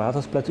 den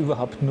Rathausplatz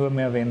überhaupt nur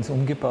mehr, wenn es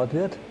umgebaut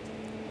wird.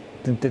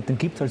 Den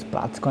gibt es als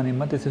Platz gar nicht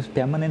mehr, das ist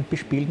permanent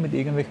bespielt mit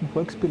irgendwelchen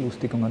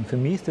Volksbelustigungen. Für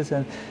mich ist das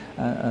ein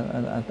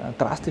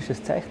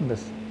drastisches Zeichen.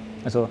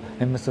 Also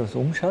wenn man sich das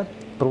umschaut,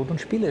 Brot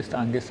und Spiele ist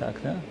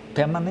angesagt, ja?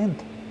 Permanent.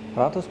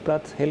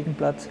 Rathausplatz,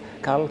 Heldenplatz,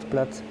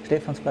 Karlsplatz,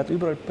 Stephansplatz,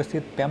 überall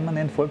passiert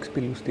permanent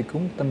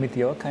Volksbelustigung, damit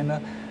ja keiner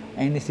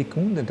eine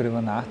Sekunde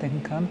darüber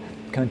nachdenken kann,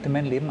 könnte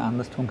mein Leben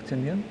anders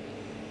funktionieren.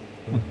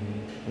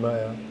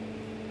 Naja.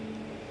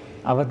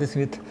 Aber das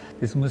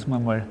muss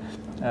man mal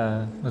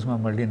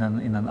in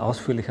einen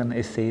ausführlichen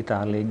Essay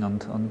darlegen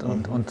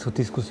und zur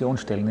Diskussion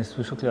stellen. Das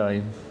ist schon klar.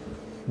 Ich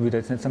würde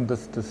jetzt nicht sagen,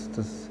 dass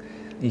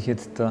ich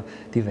jetzt da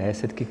die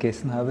Weisheit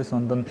gegessen habe,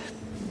 sondern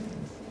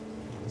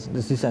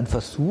das ist ein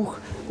Versuch,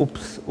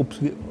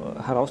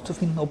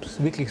 herauszufinden, ob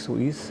es wirklich so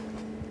ist,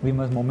 wie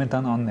wir es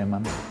momentan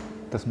annehmen.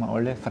 Dass wir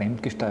alle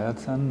fremdgesteuert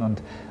sind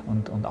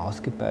und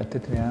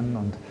ausgebeutet werden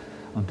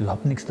und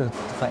überhaupt nichts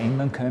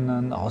verändern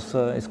können,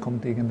 außer es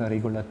kommt irgendein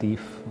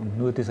Regulativ und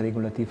nur das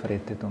Regulativ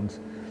rettet uns.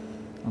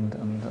 Und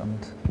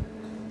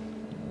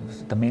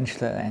der Mensch,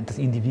 das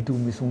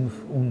Individuum ist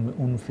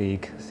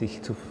unfähig,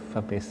 sich zu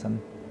verbessern.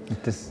 Und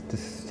das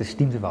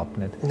stimmt überhaupt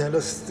nicht. Nein,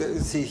 das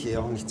sehe ich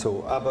auch nicht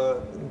so. Aber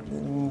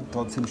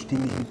trotzdem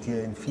stimme ich mit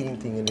dir in vielen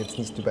Dingen jetzt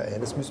nicht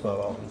überein. Das müssen wir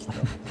aber auch nicht.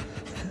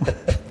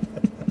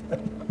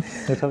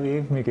 Das habe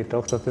ich mir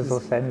gedacht, dass das so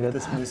sein wird.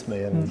 Das müssen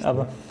wir ja nicht.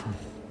 Aber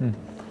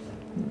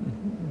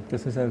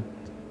das ist halt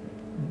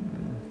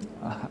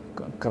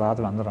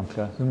Gratwanderung,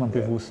 klar. Das ist mir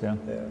bewusst, ja.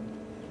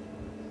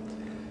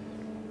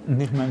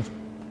 Und ich meine,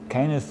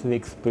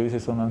 keineswegs böse,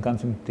 sondern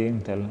ganz im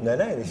Gegenteil. Nein,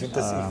 ich finde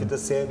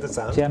das sehr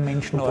interessant. Sehr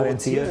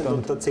menschenorientiert.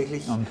 Und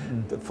tatsächlich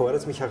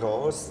fordert es mich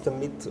heraus,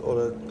 damit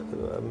oder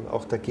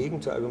auch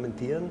dagegen zu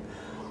argumentieren.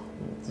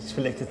 Das ist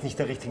vielleicht jetzt nicht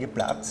der richtige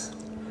Platz.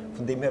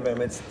 Von dem her werden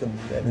wir jetzt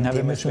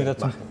wir müssen wieder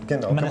machen.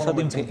 Genau, ich meine, es hat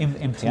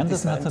im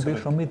Fernsehen hat es natürlich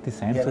schon mit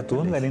Design zu tun,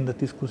 natürlich. Weil in der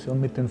Diskussion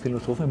mit den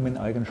Philosophen, mit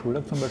Eugen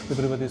Schuller zum Beispiel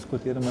darüber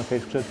diskutiert, haben wir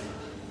festgestellt,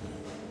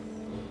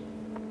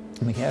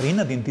 mich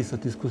erinnert in dieser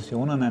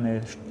Diskussion an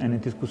eine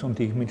Diskussion,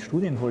 die ich mit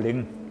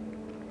Studienkollegen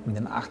in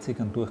den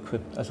 80ern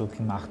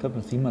gemacht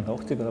habe,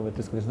 87 oder was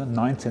das gewesen ist,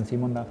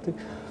 1987,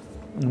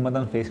 und wir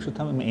dann festgestellt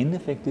haben, im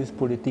Endeffekt ist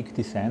Politik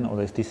Design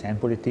oder ist Design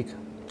Politik,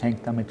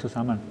 hängt damit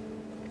zusammen.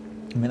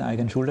 Mit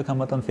Eugen Schuller haben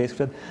wir dann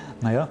festgestellt,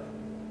 naja,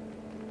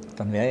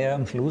 dann wäre ja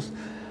am Schluss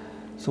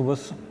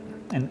sowas,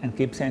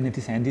 gäbe es ja eine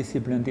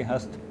Designdisziplin, die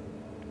heißt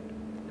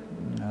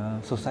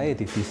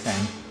Society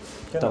Design.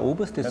 Genau, der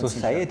oberste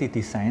Society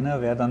Designer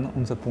wäre dann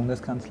unser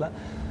Bundeskanzler.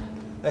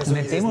 Also und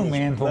in dem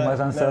Moment, wo man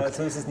dann sagt,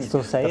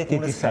 Society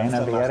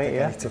Designer wäre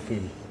er,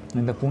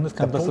 wenn der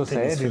Bundeskanzler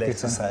Society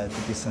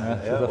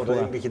Designer, oder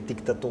irgendwelche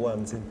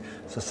Diktatoren sind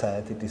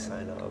Society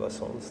Designer, aber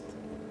sonst.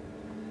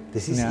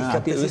 Das ist, ja,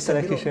 die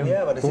österreichische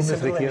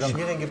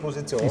Bundesregierung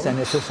ist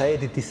eine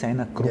Society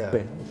Designer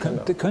Gruppe.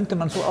 Ja, könnte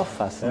man so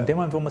auffassen. Ja. In dem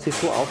Moment, wo man sich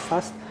so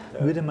auffasst,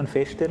 würde man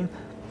feststellen,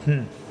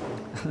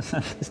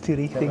 das ist die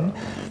richtigen.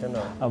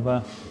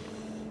 Genau.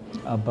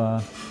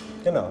 Aber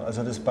genau,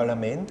 also das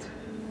Parlament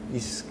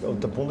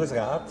und der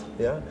Bundesrat,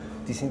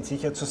 die sind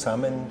sicher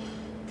zusammen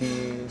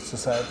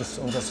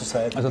unser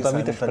Society. Also da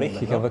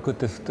widerspreche ich, aber gut,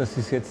 das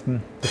ist jetzt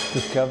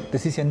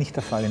das ist ja nicht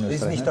der Fall in Österreich.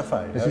 Das ist nicht der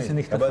Fall. Das ist ja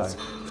nicht der Fall.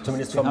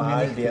 Zumindest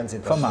formal wären sie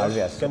das. Formal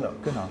wäre es. Genau.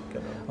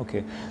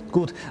 Okay,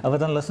 gut, aber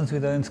dann lass uns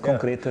wieder ins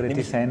konkretere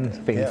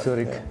Designfeld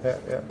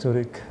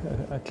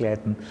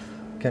zurückgleiten.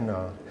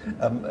 Genau.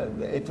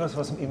 Etwas,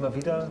 was man immer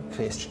wieder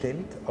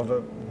feststellt, oder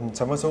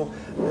sagen wir so,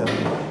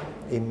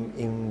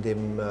 in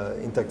dem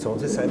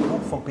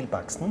Interaktionsdesignbuch von Bill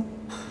Buxton,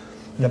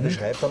 der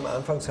beschreibt am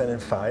Anfang so einen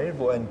Fall,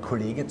 wo ein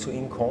Kollege zu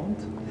ihm kommt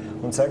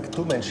und sagt,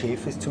 du, mein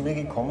Chef ist zu mir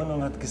gekommen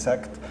und hat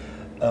gesagt,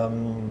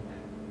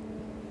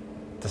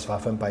 das war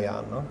vor ein paar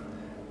Jahren, ne?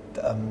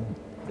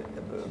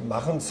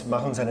 Mach uns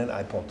einen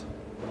iPod.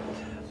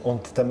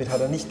 Und damit hat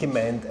er nicht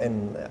gemeint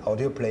ein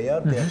Audioplayer,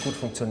 der gut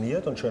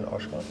funktioniert und schön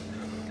ausschaut,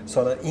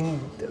 sondern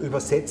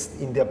übersetzt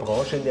in der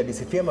Branche, in der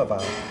diese Firma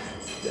war,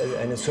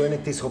 eine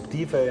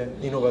disruptive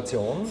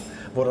Innovation,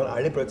 wo dann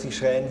alle plötzlich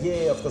schreien,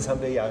 auf das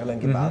haben wir jahrelang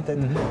gewartet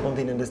und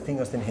ihnen das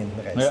Ding aus den Händen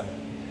reißen. Ja.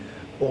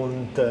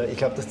 Und ich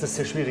glaube, dass das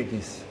sehr schwierig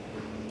ist,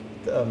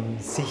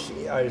 sich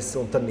als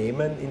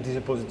Unternehmen in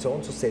diese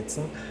Position zu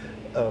setzen,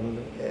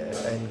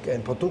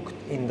 ein Produkt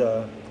in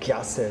der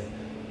Klasse,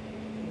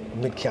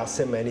 und mit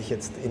Klasse meine ich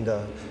jetzt in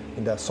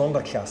der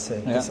Sonderklasse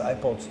des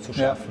iPods zu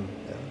schaffen.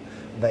 Ja.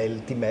 Weil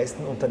die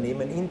meisten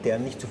Unternehmen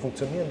intern nicht so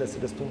funktionieren, dass sie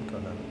das tun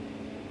können.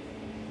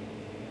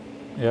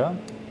 Ja.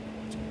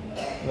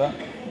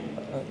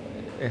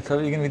 Jetzt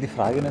habe ich irgendwie die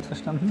Frage nicht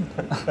verstanden.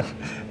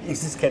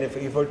 Es ist keine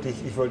Frage, ich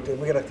wollte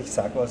immer gedacht, ich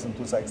sage was und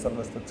du sagst dann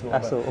was dazu.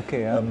 Ach so,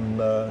 okay, ja.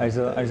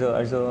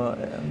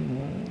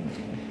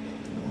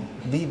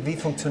 Wie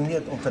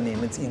funktioniert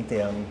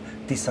unternehmensintern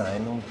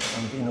Design und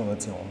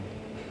Innovation?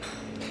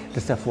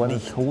 Das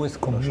erfordert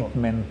hohes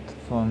Commitment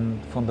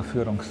von der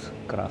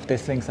Führungskraft.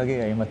 Deswegen sage ich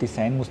ja immer,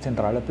 Design muss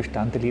zentraler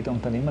Bestandteil jeder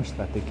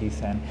Unternehmensstrategie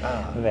sein.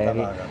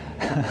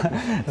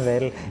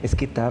 Weil es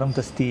geht darum,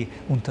 dass die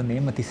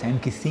Unternehmer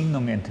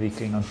Designgesinnung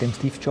entwickeln. Und dem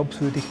Steve Jobs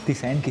würde ich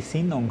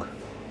Designgesinnung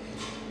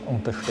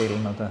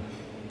unterstellen. Oder?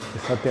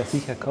 Das hat er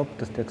sicher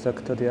gehabt, dass der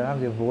gesagt hat, ja,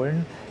 wir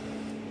wollen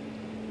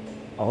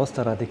aus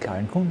der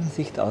radikalen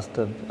Kundensicht, aus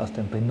der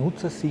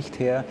Benutzersicht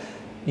her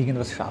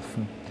irgendwas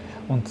schaffen.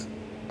 Und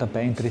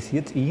dabei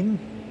interessiert es ihn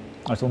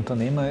als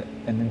Unternehmer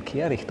einen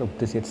Kehricht, ob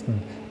das jetzt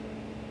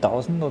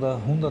 1.000 oder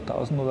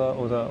 100.000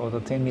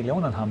 oder 10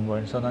 Millionen haben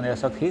wollen, sondern er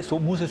sagt, hey, so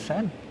muss es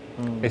sein.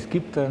 Es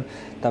gibt ein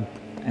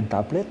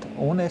Tablet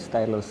ohne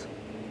Stylus,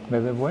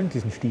 weil wir wollen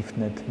diesen Stift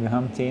nicht. Wir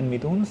haben 10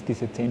 mit uns,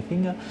 diese 10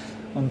 Finger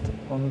und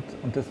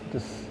das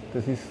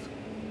ist,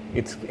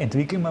 jetzt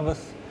entwickeln wir was,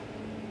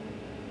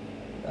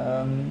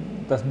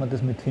 dass man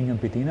das mit Fingern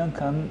bedienen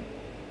kann.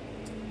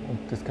 Und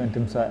das könnte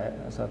eben so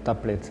ein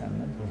Tablet sein,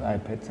 ein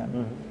iPad sein.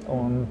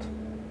 Und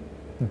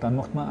dann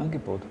macht man ein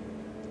Angebot.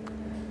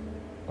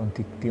 Und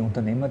die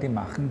Unternehmer, die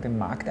machen dem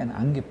Markt ein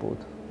Angebot.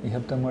 Ich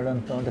habe da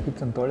gibt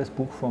es ein tolles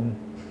Buch von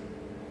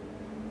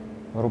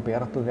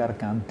Roberto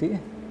Verganti,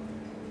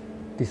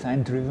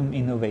 Design Driven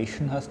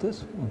Innovation heißt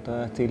es. Und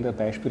da erzählt er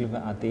Beispiele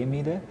über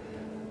AD-Mide,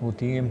 wo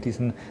die eben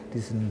diesen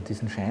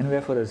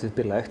Scheinwerfer oder diesen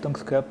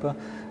Beleuchtungskörper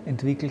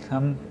entwickelt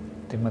haben,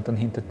 den man dann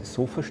hinter das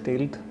Sofa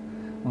stellt.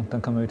 Und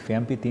dann kann man mit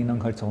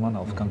Fernbedienung halt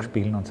Sonnenaufgang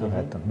spielen und so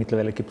weiter.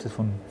 Mittlerweile gibt es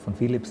von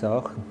Philips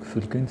auch,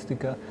 viel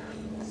günstiger,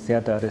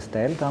 sehr teures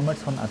Teil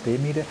damals von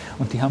AD-Mide.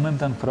 Und die haben ihm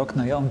dann gefragt,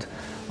 naja, und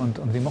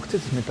wie macht ihr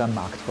das mit der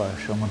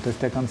Marktforschung? Und da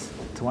ist der ganz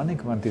zornig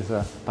geworden,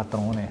 dieser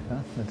Patrone, ja?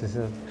 Das ist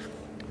ja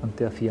von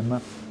der Firma.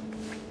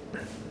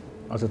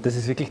 Also das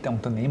ist wirklich der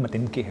Unternehmer,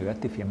 dem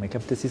gehört die Firma. Ich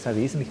glaube, das ist ein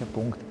wesentlicher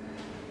Punkt.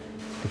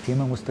 Die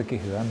Firma muss da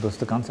gehören, du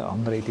hast eine ganz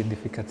andere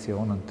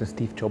Identifikation. Und der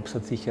Steve Jobs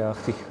hat sich ja auch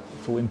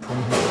so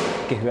empfunden,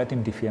 gehört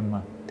ihm die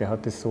Firma. Der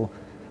hat es so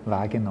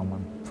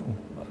wahrgenommen.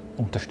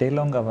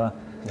 Unterstellung, aber...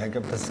 Ja, ich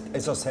glaube,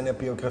 aus seiner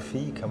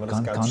Biografie kann man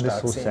das ganz stark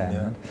so sehen. Sein.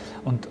 Ja.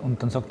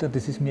 Und dann sagt er,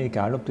 das ist mir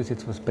egal, ob das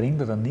jetzt was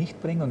bringt oder nicht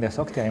bringt. Und er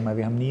sagt ja immer,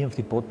 wir haben nie auf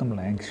die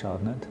Bottomline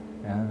geschaut. Nicht?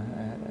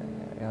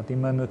 Er hat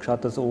immer nur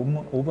geschaut, dass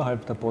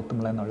oberhalb der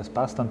Bottomline alles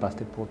passt, dann passt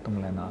die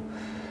Bottomline auch.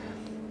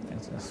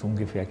 So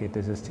ungefähr geht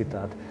dieses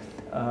Zitat.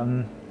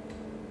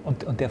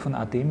 Und der von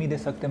AD-Mide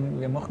sagt,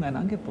 wir machen ein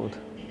Angebot.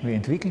 Wir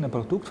entwickeln ein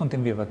Produkt, von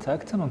dem wir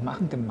überzeugt sind und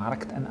machen dem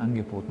Markt ein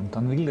Angebot. Und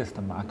dann will das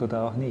der Markt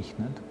oder auch nicht.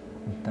 Und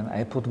den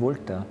iPod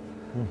wollte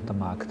der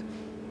Markt.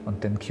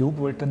 Und den Cube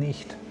wollte er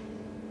nicht.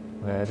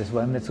 Weil das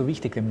war ihm nicht so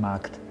wichtig, dem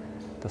Markt,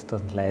 dass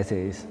das leise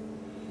ist.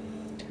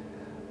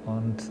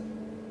 Und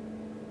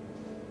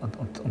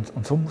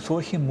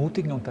solche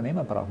mutigen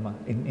Unternehmer brauchen wir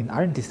in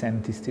allen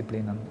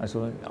Designdisziplinen,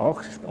 also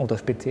auch oder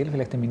speziell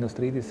vielleicht im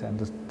Industriedesign,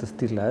 dass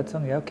die Leute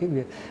sagen, ja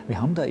okay,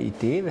 wir haben da eine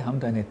Idee, wir haben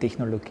da eine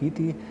Technologie,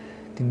 die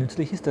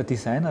nützlich ist. Der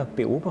Designer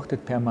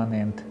beobachtet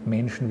permanent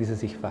Menschen, wie sie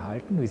sich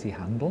verhalten, wie sie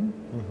handeln.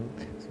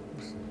 Das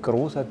ist eine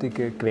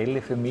großartige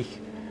Quelle für mich,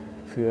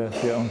 für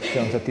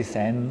unser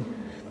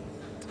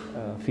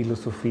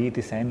Designphilosophie,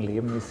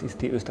 Designleben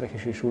ist die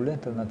österreichische Schule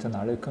der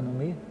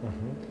Nationalökonomie.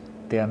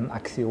 Deren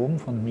Axiom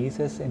von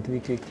Mises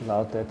entwickelt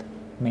lautet,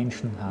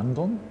 Menschen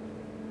handeln.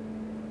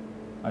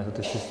 Also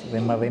das ist,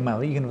 wenn man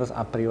irgendwas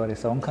a priori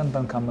sagen kann,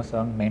 dann kann man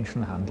sagen,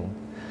 Menschen handeln.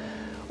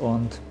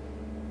 Und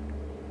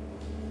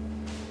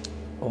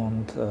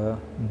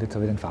jetzt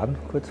habe ich den Faden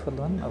kurz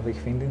verloren, aber ich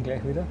finde ihn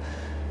gleich wieder.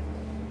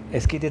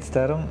 Es geht jetzt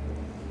darum,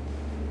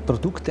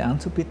 Produkte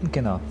anzubieten,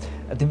 genau.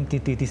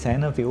 Die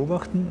Designer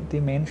beobachten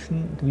die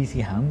Menschen, wie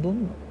sie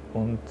handeln,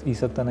 und ich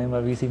sage dann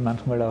immer, wie sie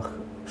manchmal auch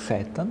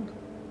scheitern.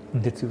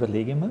 Und jetzt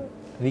überlege ich mir,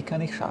 wie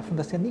kann ich schaffen,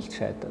 dass er nicht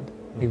scheitert?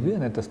 Ich will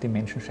nicht, dass die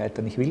Menschen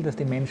scheitern. Ich will, dass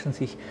die Menschen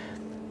sich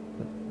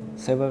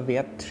selber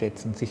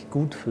wertschätzen, sich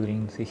gut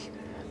fühlen, sich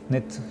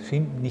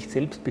nicht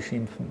selbst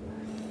beschimpfen.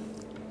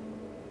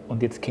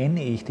 Und jetzt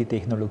kenne ich die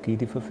Technologie,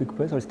 die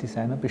verfügbar ist. Als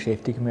Designer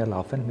beschäftige ich mich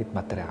laufend mit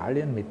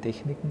Materialien, mit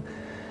Techniken.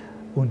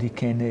 Und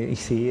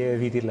ich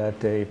sehe, wie die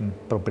Leute eben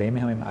Probleme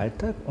haben im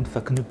Alltag und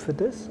verknüpfe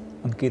das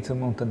und gehe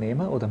zum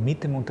Unternehmer oder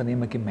mit dem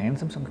Unternehmer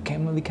gemeinsam und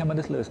sage, wie kann man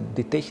das lösen?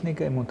 Die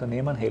Techniker im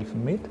Unternehmen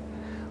helfen mit.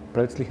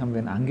 Plötzlich haben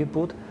wir ein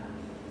Angebot,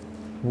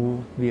 wo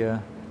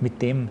wir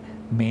mit dem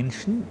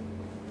Menschen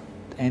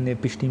eine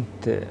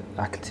bestimmte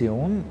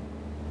Aktion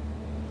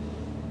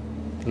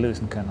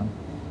lösen können.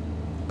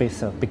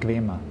 besser,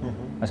 bequemer.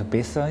 Also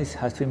besser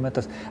heißt für immer,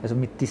 also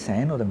mit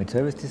Design oder mit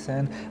Service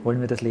Design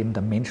wollen wir das Leben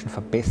der Menschen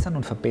verbessern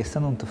und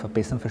unter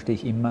verbessern verstehe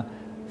ich immer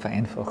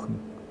vereinfachen,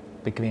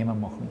 bequemer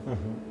machen,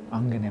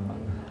 angenehmer.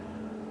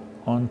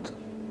 Und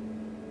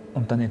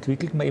dann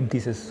entwickelt man eben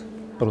dieses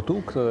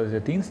Produkt oder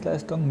diese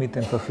Dienstleistung mit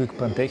den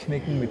verfügbaren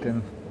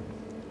Techniken,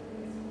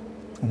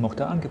 und macht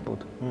ein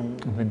Angebot. Und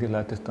wenn die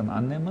Leute es dann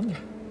annehmen.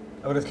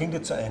 Aber das klingt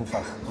jetzt so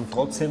einfach und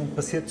trotzdem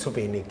passiert so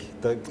wenig.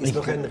 Da ist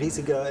noch ein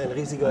riesiger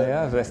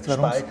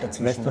Spalt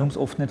dazwischen. Weißt du, warum es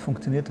oft nicht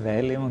funktioniert?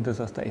 Weil eben, und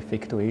das aus der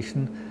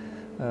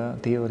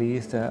Effectuation-Theorie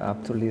ist ja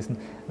abzulesen,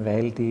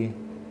 weil die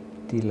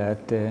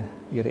Leute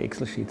ihre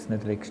Excel-Sheets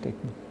nicht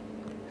wegstecken.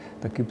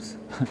 Da gibt's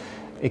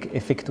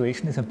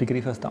Effectuation ist ein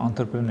Begriff aus der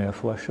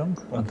Entrepreneurforschung,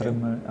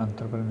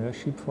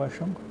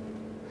 Entrepreneurship-Forschung.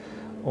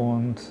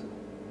 Und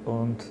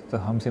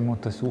da haben sie eben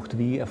untersucht,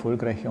 wie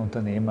erfolgreiche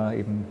Unternehmer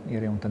eben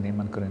ihre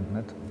Unternehmen gründen.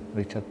 Nicht?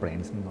 Richard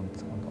Branson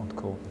und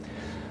Co.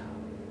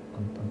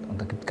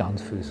 Und da gibt es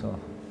ganz viel so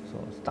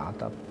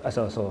Startups,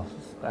 also so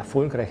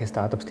erfolgreiche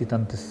Startups, die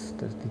dann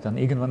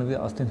irgendwann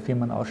wieder aus den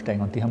Firmen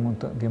aussteigen. Und die haben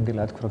die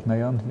Leute gefragt,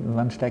 naja, und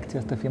wann steigt sie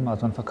aus der Firma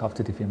aus? Wann verkauft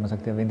sie die Firma?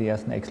 Sagt er, wenn die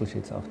ersten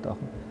Excel-Sheets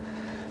auftauchen.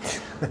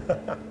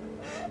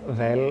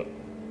 Weil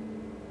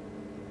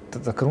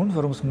der Grund,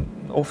 warum es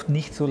oft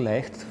nicht so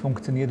leicht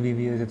funktioniert, wie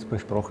wir es jetzt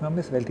besprochen haben,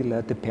 ist, weil die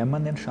Leute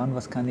permanent schauen,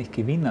 was kann ich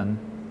gewinnen.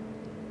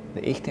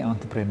 Die echte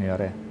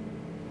Entrepreneure,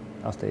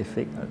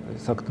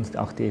 sagt uns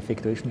auch die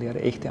Effectuation-Lehre,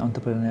 echte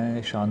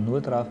Entrepreneure schauen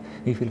nur darauf,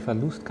 wie viel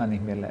Verlust kann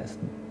ich mir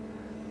leisten.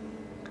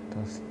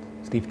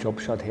 Steve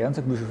Jobs schaut her und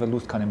sagt, wie viel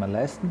Verlust kann ich mir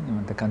leisten? Ich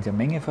meine, der kann sich eine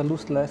Menge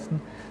Verlust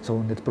leisten. So,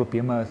 und jetzt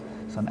probieren wir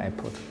so ein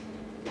iPod.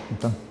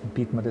 Und dann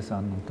bieten wir das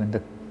an. Und wenn der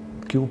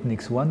Cube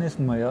nichts geworden ist,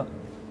 ja,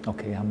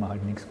 okay, haben wir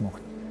halt nichts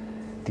gemacht.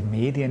 Die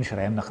Medien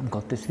schreiben nach, um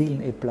Gottes Willen,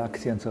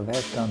 Apple-Aktie und so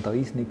weiter, und da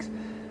ist nichts.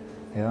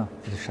 Ja,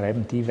 das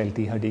schreiben die, weil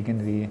die halt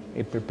irgendwie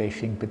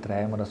Apple-Bashing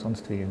betreiben oder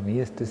sonst wie.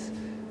 Mir ist das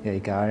ja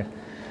egal.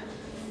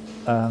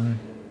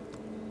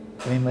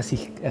 Wenn man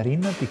sich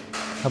erinnert, ich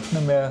habe es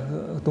nicht mehr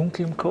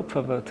dunkel im Kopf,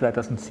 aber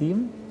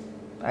 2007,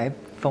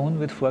 iPhone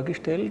wird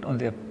vorgestellt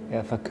und er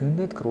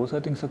verkündet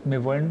großartig und sagt,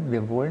 wir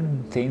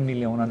wollen 10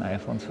 Millionen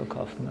iPhones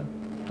verkaufen. Nicht?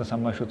 Da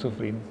sind wir schon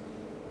zufrieden.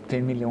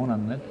 10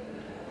 Millionen, nicht?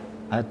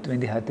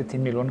 Wenn die heute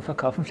 10 Millionen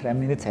verkaufen,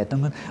 schreiben in die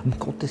Zeitungen, um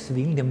Gottes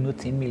Willen, die haben nur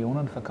 10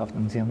 Millionen verkauft.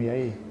 Und sie haben ja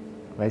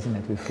weiß ich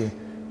nicht wie viel,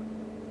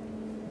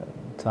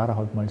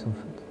 20,5 Mal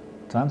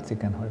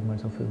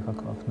so viel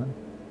verkauft. Ne?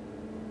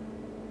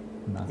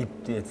 Ich habe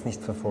die jetzt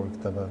nicht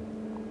verfolgt, aber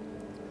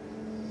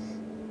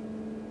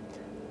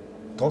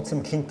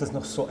trotzdem klingt das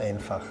noch so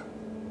einfach,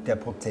 der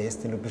Prozess,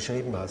 den du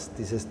beschrieben hast,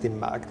 dieses dem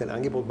Markt ein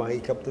Angebot machen.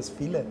 Ich glaube, dass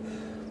viele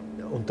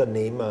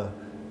Unternehmer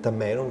der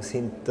Meinung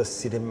sind,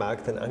 dass sie dem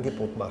Markt ein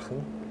Angebot machen,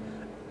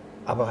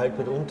 aber halt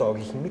mit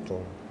untauglichen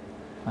Mitteln.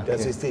 Okay.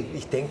 Also ich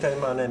denke da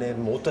immer an eine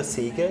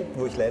Motorsäge,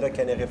 wo ich leider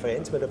keine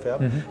Referenz mehr dafür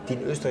habe, die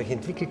in Österreich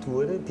entwickelt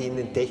wurde, die in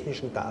den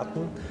technischen Daten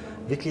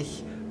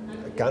wirklich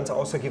ganz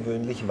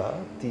außergewöhnlich war,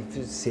 die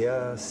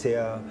sehr,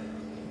 sehr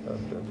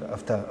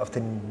auf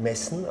den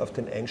Messen, auf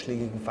den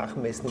einschlägigen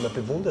Fachmessen immer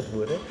bewundert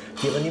wurde,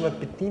 die aber niemand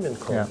bedienen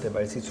konnte,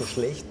 weil sie so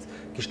schlecht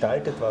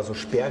gestaltet war, so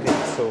sperrig,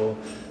 so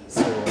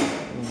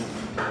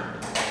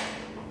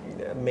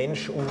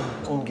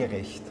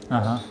menschungerecht.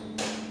 Aha.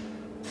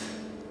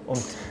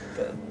 Und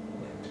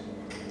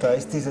da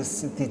ist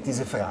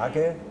diese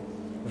Frage,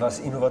 was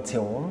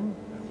Innovation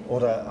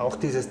oder auch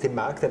dieses dem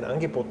Markt ein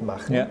Angebot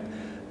machen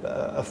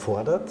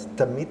erfordert,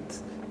 damit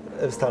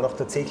es dann auch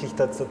tatsächlich,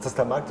 dass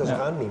der Markt das auch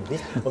annimmt.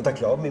 Nicht? Und da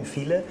glauben eben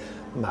viele,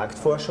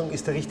 Marktforschung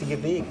ist der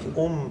richtige Weg,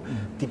 um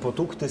die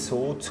Produkte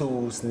so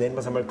zu, nennen wir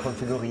es einmal,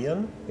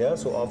 konfigurieren, ja,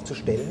 so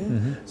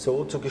aufzustellen,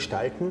 so zu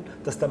gestalten,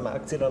 dass der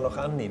Markt sie dann auch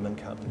annehmen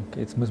kann. Okay,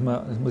 jetzt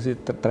muss ich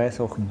 3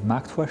 Sachen.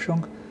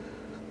 Marktforschung,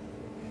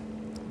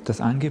 das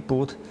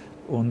Angebot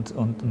und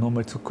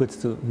nochmal zu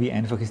kurz, wie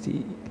einfach ist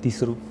die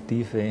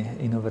disruptive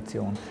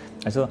Innovation.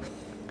 Also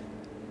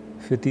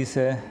für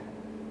diese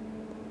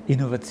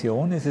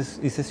Innovation ist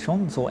es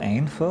schon so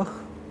einfach,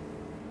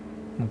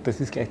 und das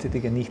ist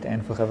gleichzeitig ja nicht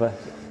einfach, aber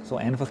so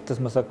einfach, dass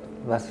man sagt,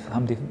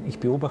 ich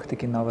beobachte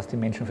genau, was die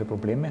Menschen für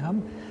Probleme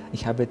haben.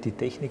 Ich habe die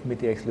Technik,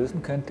 mit der ich es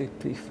lösen könnte.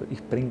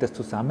 Ich bringe das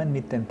zusammen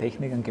mit den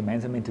Technikern,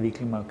 gemeinsam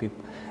entwickeln wir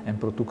ein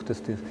Produkt,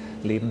 das das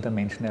Leben der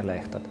Menschen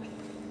erleichtert.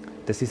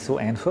 Das ist so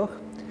einfach.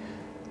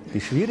 Die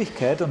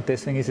Schwierigkeit, und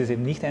deswegen ist es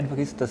eben nicht einfach,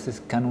 ist, dass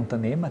es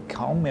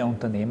kaum mehr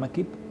Unternehmer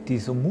gibt, die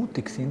so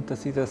mutig sind,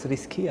 dass sie das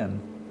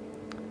riskieren.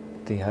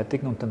 Die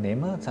heutigen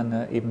Unternehmer sind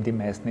ja eben die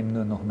meisten eben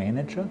nur noch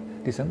Manager,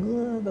 die sagen,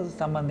 das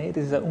sind wir nicht,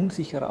 das ist ein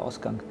unsicherer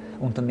Ausgang.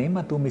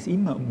 Unternehmertum ist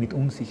immer mit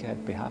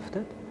Unsicherheit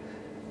behaftet.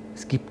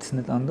 Es gibt es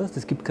nicht anders,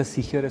 es gibt kein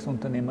sicheres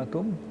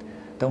Unternehmertum.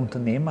 Der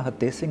Unternehmer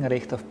hat deswegen ein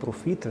Recht auf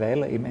Profit,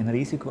 weil er eben ein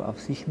Risiko auf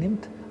sich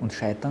nimmt und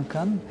scheitern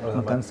kann. Also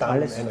und dann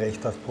alles ein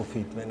Recht auf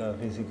Profit, wenn er ein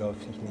Risiko auf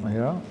sich nimmt.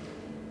 Ja,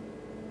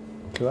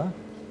 klar.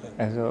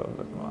 Also,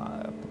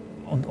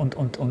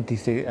 und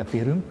diese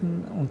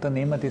berühmten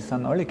Unternehmer, die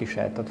sind alle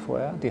gescheitert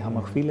vorher, die haben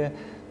auch viele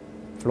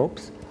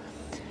Flops.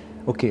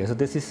 Okay, also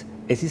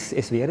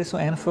es wäre so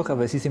einfach,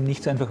 aber es ist eben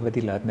nicht so einfach, weil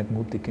die Leute nicht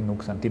mutig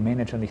genug sind, die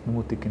Manager nicht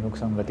mutig genug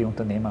sind, weil die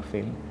Unternehmer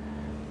fehlen.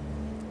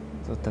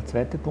 Also der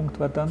zweite Punkt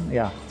war dann,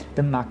 ja,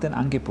 den Markt ein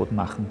Angebot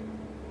machen.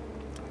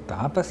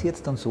 Da passiert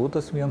es dann so,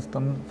 dass wir uns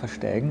dann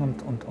versteigen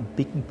und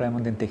picken bleiben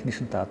an den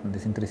technischen Daten.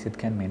 Das interessiert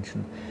keinen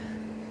Menschen.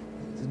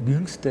 Das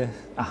jüngste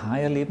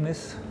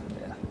Aha-Erlebnis,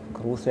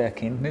 große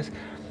Erkenntnis,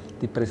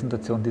 die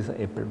Präsentation dieser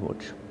Apple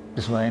Watch.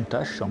 Das war eine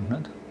Enttäuschung.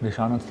 Nicht? Wir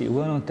schauen uns die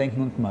Uhr an und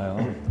denken uns, naja,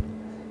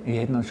 ich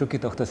hätte uns schon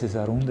gedacht, dass es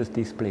ein rundes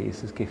Display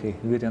ist. Das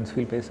würde uns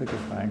viel besser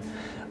gefallen.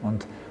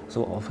 Und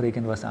so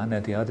aufregend war es auch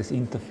nicht. Ja, das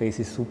Interface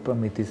ist super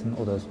mit diesen,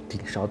 oder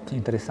schaut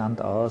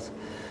interessant aus.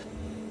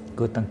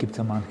 Gut, dann gibt es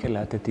ja manche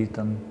Leute, die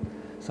dann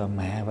sagen,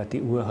 aber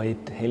die Uhr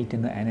hält ja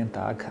nur einen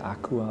Tag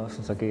Akku aus.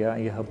 Und sage, ja,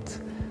 ihr habt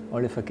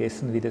alle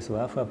vergessen, wie das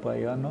war vor ein paar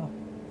Jahren noch.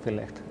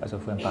 Vielleicht, also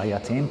vor ein paar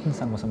Jahrzehnten,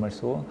 sagen wir es einmal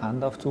so,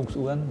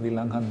 Handaufzugsuhren, wie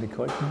lange haben die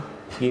gehalten?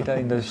 Jeder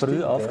in der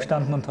Früh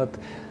aufgestanden und hat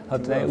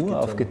eine Uhr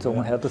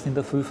aufgezogen. Ja. Er hat das in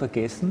der Früh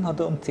vergessen, hat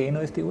er um 10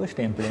 Uhr ist die Uhr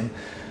stehen geblieben.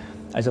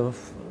 Also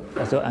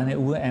eine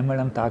Uhr einmal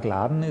am Tag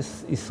laden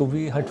ist so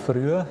wie halt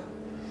früher,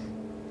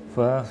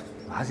 vor,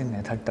 weiß ich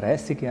nicht, halt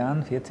 30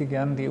 Jahren, 40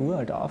 Jahren die Uhr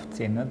halt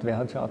aufziehen. Nicht? Wer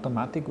hat schon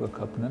Automatikuhr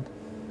gehabt? Nicht?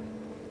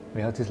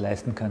 Wer hat es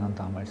leisten können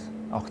damals?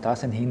 Auch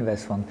das ein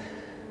Hinweis von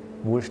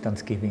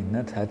Wohlstandsgewinn.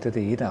 Nicht? Heute hat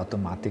ja jeder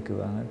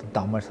Automatikuhr. Nicht?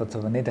 Damals hat es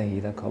aber nicht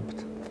jeder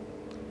gehabt.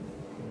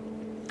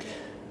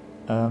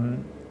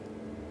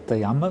 Der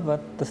Jammer war,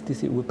 dass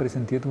diese Uhr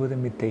präsentiert wurde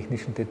mit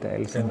technischen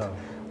Details. Genau. Und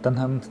dann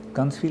haben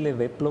ganz viele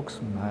Weblogs,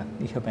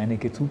 ich habe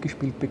einige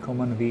zugespielt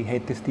bekommen, wie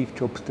hätte Steve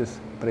Jobs das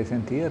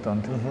präsentiert.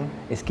 Und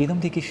es geht um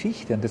die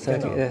Geschichte. Und das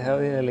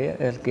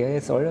erkläre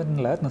jetzt allen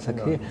Leuten und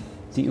sage, hey,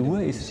 die Uhr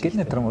es geht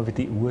nicht darum, ob ich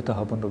die Uhr da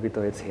habe und ob ich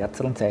da jetzt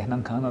Herzln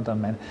zeichnen kann oder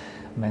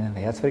meine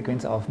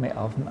Herzfrequenz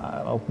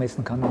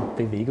abmessen kann und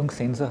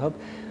Bewegungssensor habe.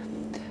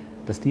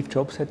 Der Steve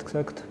Jobs hat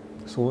gesagt,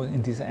 so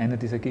in einer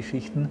dieser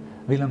Geschichten,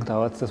 wie lange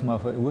dauert es, dass man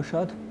auf eine Uhr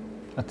schaut?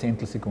 Eine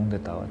Zehntelsekunde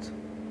dauert es.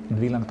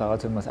 Und wie lange dauert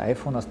es, wenn man das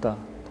iPhone aus der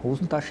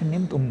Hosentasche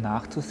nimmt, um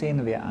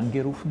nachzusehen, wer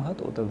angerufen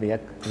hat oder wer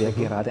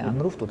gerade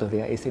anruft oder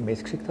wer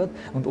SMS geschickt hat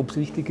und ob es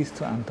wichtig ist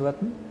zu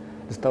antworten?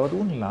 Das dauert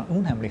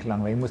unheimlich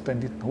lang, weil ich muss da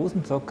in den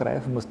Hosensack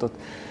greifen, muss dort.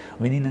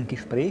 Und wenn ich in ein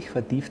Gespräch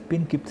vertieft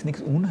bin, gibt es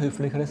nichts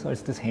Unhöflicheres,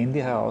 als das Handy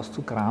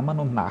herauszukramen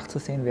und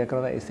nachzusehen, wer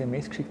gerade ein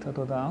SMS geschickt hat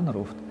oder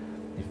anruft.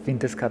 Ich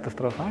finde das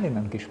katastrophal in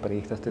einem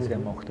Gespräch, dass das wer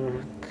macht.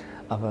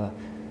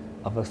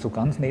 Aber so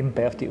ganz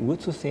nebenbei auf die Uhr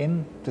zu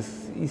sehen, das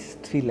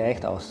ist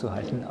vielleicht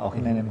auszuhalten, auch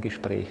in einem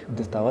Gespräch. Und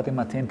das dauert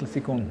immer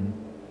Zehntelsekunden.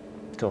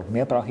 So,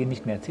 mehr brauche ich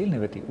nicht mehr erzählen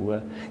über die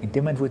Uhr. In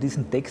dem Moment, wo ich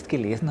diesen Text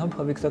gelesen habe,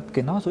 habe ich gesagt,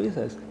 genau so ist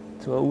es.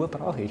 So eine Uhr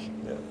brauche ich.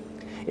 Ja.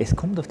 Es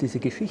kommt auf diese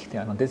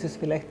Geschichte an. Und das ist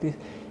vielleicht die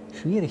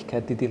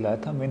Schwierigkeit, die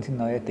Leute haben, wenn sie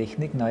neue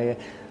Technik, neue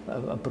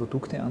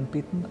Produkte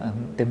anbieten,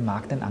 dem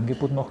Markt ein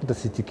Angebot machen,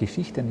 dass sie die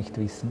Geschichte nicht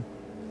wissen.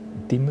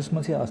 Die muss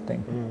man sich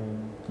ausdenken.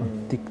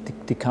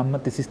 Die kann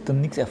man, das ist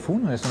dann nichts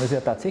Erfundenes, sondern es ist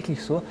ja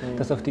tatsächlich so,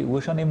 dass auf die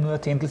Uhr schauen eben nur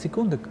eine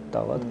Zehntelsekunde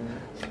dauert.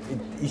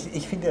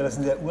 Ich finde ja, dass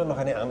in der Uhr noch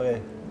ein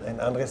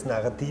anderes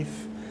Narrativ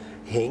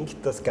hängt,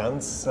 das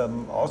ganz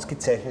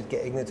ausgezeichnet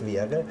geeignet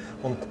wäre.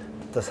 Und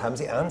das haben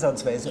Sie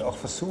ansatzweise auch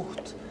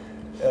versucht,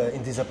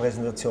 in dieser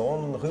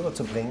Präsentation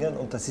rüberzubringen.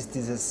 Und das ist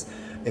es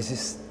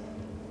ist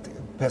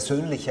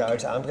persönlicher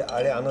als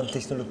alle anderen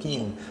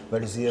Technologien,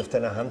 weil du sie auf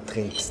deiner Hand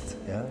trägst.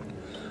 Ja?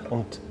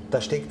 Und da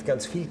steckt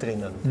ganz viel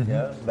drinnen,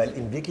 ja? Weil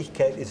in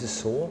Wirklichkeit ist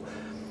es so,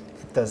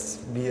 dass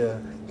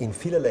wir in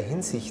vielerlei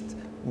Hinsicht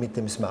mit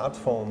dem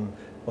Smartphone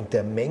und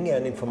der Menge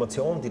an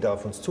Informationen, die da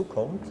auf uns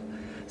zukommt,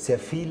 sehr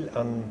viel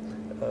an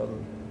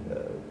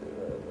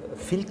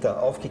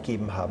Filter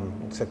aufgegeben haben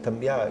und gesagt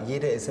haben, ja,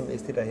 jede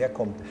SMS, die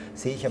daherkommt,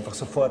 sehe ich einfach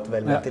sofort,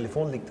 weil mein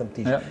Telefon liegt am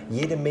Tisch. Ja.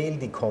 Jede Mail,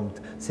 die kommt,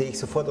 sehe ich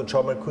sofort und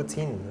schaue mal kurz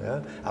hin.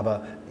 Ja?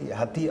 Aber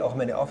hat die auch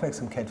meine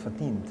Aufmerksamkeit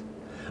verdient?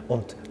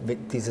 Und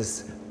das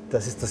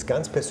ist das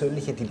ganz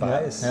persönliche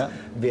Device,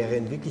 wäre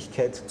in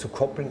Wirklichkeit zu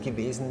koppeln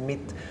gewesen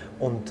mit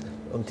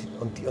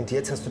und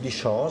jetzt hast du die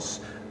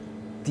Chance,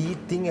 die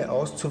Dinge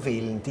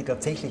auszuwählen, die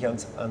tatsächlich an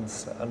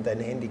dein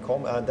Handy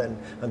kommen, an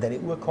deine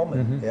Uhr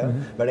kommen.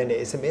 Weil eine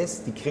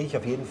SMS, die kriege ich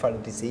auf jeden Fall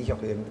und die sehe ich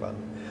auch irgendwann.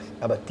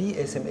 Aber die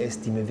SMS,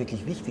 die mir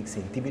wirklich wichtig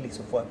sind, die will ich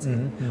sofort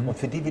sehen. Und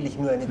für die will ich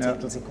nur eine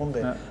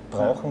Zehntelsekunde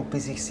brauchen,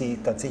 bis ich sie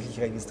tatsächlich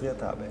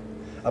registriert habe.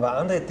 Aber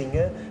andere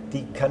Dinge,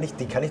 die kann ich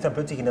dann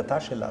plötzlich in der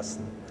Tasche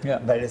lassen. Ja.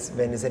 Weil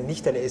wenn es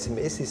nicht eine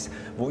SMS ist,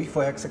 wo ich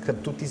vorher gesagt habe,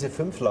 diese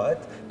 5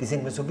 Leute, die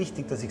sind mir so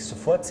wichtig, dass ich es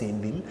sofort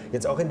sehen will,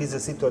 jetzt auch in dieser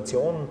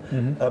Situation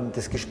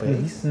des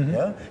Gesprächs,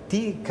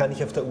 die kann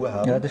ich auf der Uhr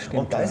haben. Ja, das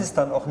stimmt, und da ist es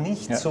dann auch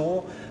nicht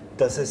so,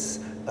 dass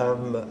es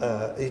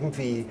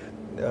irgendwie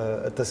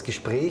das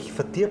Gespräch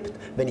verdirbt,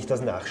 wenn ich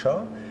das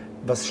nachschaue.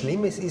 was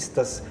schlimm ist,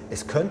 dass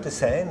es könnte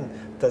sein,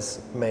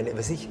 dass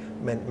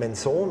mein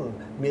Sohn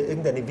mir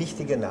irgendeine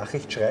wichtige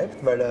Nachricht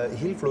schreibt, weil er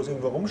hilflos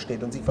irgendwo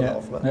rumsteht und sich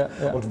verlaufen hat.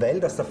 Ja. Und weil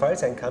das der Fall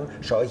sein kann,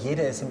 schaue ich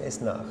jede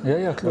SMS nach.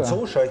 Ja, klar. Und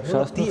so schaue ich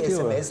nur noch die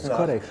SMS nach.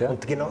 Korrekt, ja.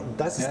 Und genau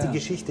das ist die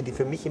Geschichte, die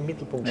für mich im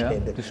Mittelpunkt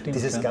steht. Das stimmt,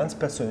 dieses ganz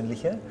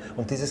Persönliche.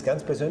 Und dieses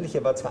ganz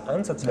Persönliche war zwar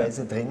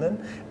ansatzweise drinnen,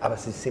 aber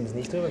sie haben es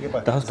nicht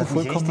rübergebracht. Da hast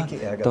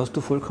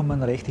du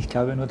vollkommen recht. Ich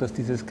glaube nur, dass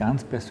dieses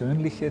ganz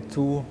Persönliche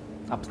zu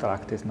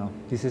abstrakt ist noch.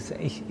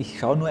 Ich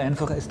schaue nur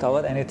einfach, es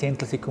dauert eine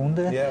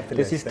Zehntelsekunde. Ja,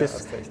 das ist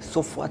das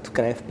sofort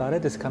Greifbare,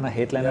 das kann eine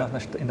Headline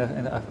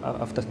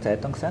auf der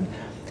Zeitung sein.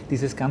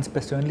 Dieses ganz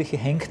Persönliche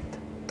hängt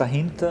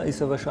dahinter,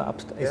 ist aber schon,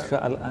 ist schon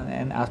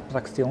ein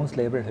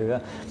Abstraktionslabel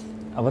höher.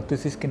 Aber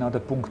das ist genau der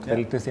Punkt,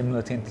 weil das eben nur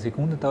eine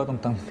Zehntelsekunde dauert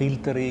und dann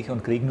filtere ich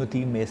und kriege nur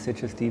die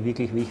Messages, die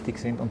wirklich wichtig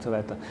sind und so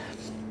weiter.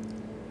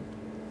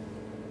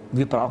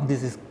 Wir brauchen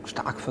dieses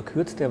stark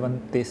verkürzte, aber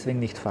deswegen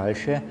nicht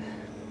falsche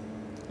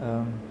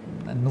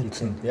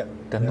Nutzen.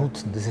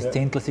 Nutzen. Das ist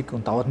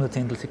Zehntelsekunde, dauert nur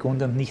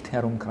Zehntelsekunde und nicht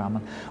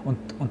herumkramen. Und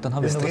dann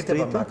habe ich noch was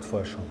Drittes.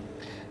 Marktforschung.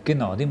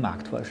 Genau, die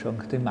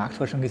Marktforschung. Die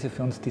Marktforschung ist ja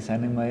für uns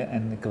Designer immer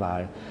eine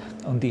Qual.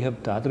 Und ich habe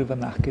darüber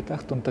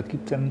nachgedacht und da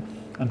gibt es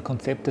ein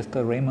Konzept, das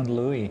der Raymond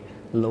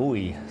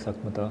Loewy,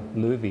 sagt man da,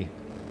 Loewy,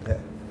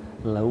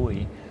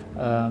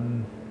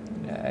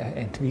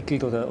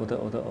 entwickelt oder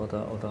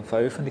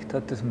veröffentlicht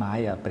hat, das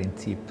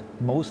Maya-Prinzip.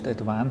 Most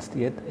advanced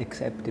yet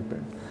acceptable.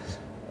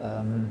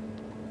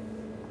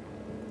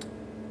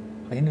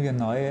 Wenn wir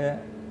neue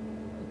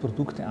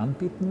Produkte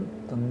anbieten,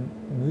 dann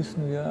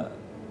müssen wir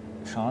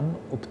schauen,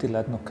 ob die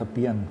Leute noch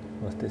kapieren,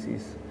 was das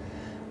ist.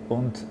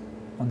 Und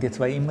jetzt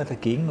war ich immer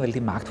dagegen, weil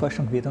die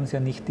Marktforschung wird uns ja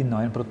nicht die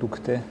neuen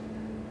Produkte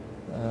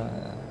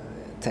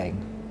zeigen.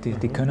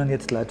 Die können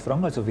jetzt Leute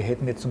fragen, also wir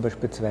hätten jetzt zum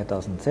Beispiel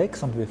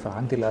 2006 und wir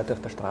fragen die Leute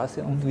auf der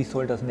Straße, und wie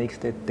soll das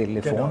nächste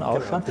Telefon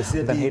ausschauen? Das ist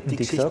ja und dann die hätten die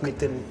Geschichte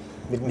gesagt,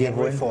 mit dem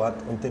Henry Ford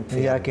und den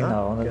Pferden. Ja,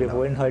 genau. Und wir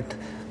wollen halt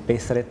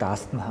bessere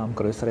Tasten haben,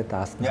 größere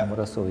Tasten haben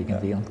oder so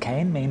irgendwie. Ja. Und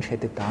kein Mensch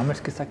hätte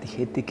damals gesagt, ich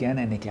hätte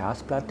gerne eine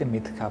Glasplatte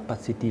mit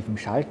kapazitiven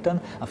Schaltern,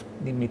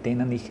 mit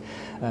denen ich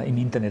im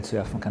Internet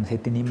surfen kann. Das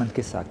hätte niemand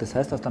gesagt. Das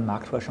heißt, aus der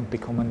Marktforschung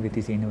bekommen wir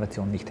diese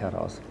Innovation nicht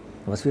heraus.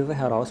 Was wir aber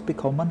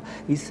herausbekommen,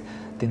 ist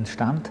den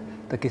Stand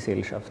der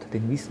Gesellschaft,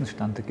 den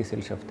Wissensstand der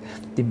Gesellschaft.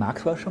 Die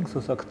Marktforschung, so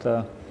sagt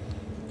der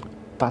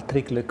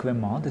Patrick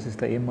Lequemant, das ist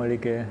der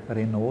ehemalige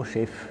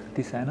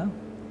Renault-Chefdesigner,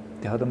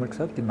 der hat einmal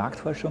gesagt, die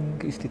Marktforschung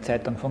ist die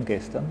Zeitung von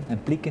gestern, ein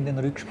Blick in den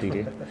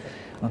Rückspiegel.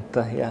 Und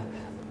daher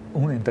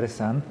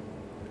uninteressant,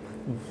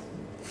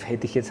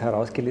 hätte ich jetzt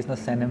herausgelesen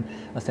aus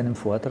seinem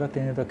Vortrag,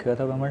 den ich da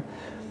gehört habe einmal,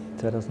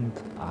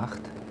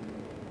 2008.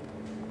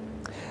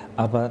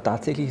 Aber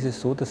tatsächlich ist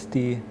es so, dass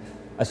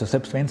also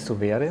selbst wenn es so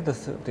wäre,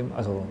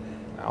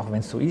 auch wenn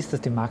es so ist,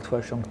 dass die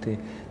Marktforschung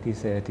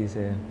diese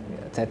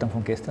Zeitung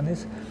von gestern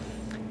ist,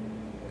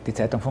 die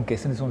Zeitung von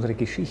gestern ist unsere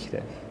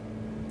Geschichte.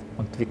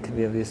 Und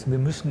wir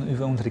müssen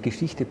über unsere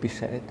Geschichte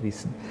Bescheid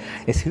wissen.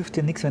 Es hilft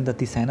ja nichts, wenn der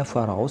Designer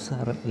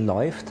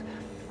vorausläuft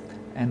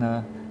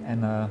einer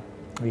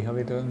wie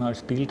habe ich da mal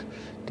als Bild,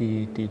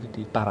 die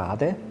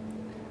Parade,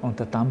 und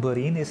der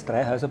Tambourin ist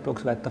 3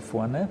 Häuserblocks weiter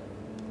vorne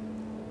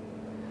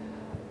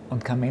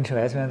und kein Mensch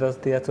weiß, wenn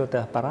der zu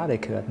der Parade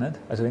gehört. Nicht?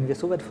 Also wenn wir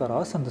so weit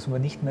voraus sind, dass wir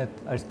nicht mehr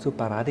als zur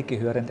Parade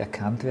gehörend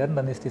erkannt werden,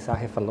 dann ist die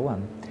Sache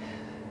verloren.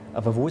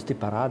 Aber wo ist die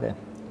Parade?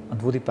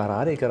 Und wo die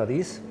Parade gerade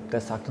ist,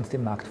 das sagt uns die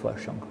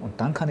Marktforschung. Und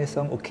dann kann ich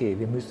sagen, okay,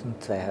 wir müssen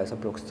 2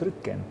 Häuserblocks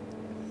zurückgehen.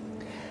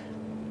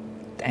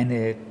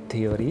 Eine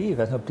Theorie, ich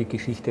weiß nicht, ob die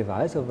Geschichte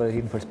wahr ist, aber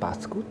jedenfalls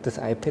passt es gut. Das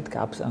iPad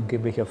gab es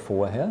angeblich ja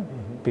vorher,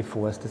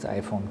 bevor es das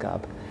iPhone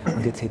gab.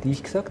 Und jetzt hätte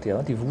ich gesagt,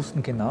 ja, die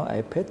wussten genau,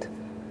 iPad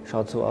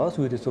schaut so aus,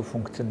 würde so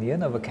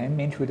funktionieren, aber kein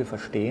Mensch würde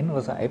verstehen,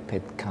 was ein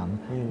iPad kann.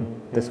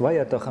 Das war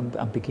ja doch am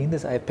Beginn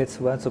des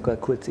iPads war sogar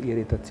eine kurze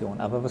Irritation.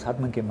 Aber was hat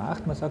man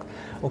gemacht? Man sagt,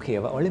 okay,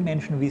 aber alle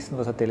Menschen wissen,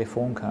 was ein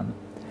Telefon kann.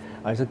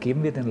 Also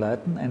geben wir den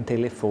Leuten ein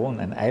Telefon,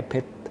 ein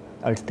iPad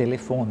als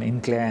Telefon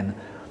in klein.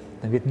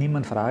 Dann wird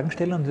niemand Fragen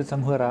stellen und wird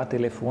sagen, hurra,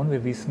 Telefon,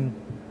 wir wissen,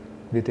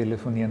 wir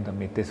telefonieren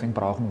damit, deswegen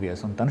brauchen wir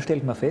es. Und dann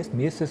stellt man fest,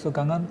 mir ist es so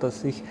gegangen,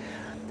 dass ich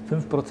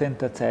 5%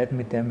 der Zeit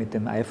mit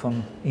dem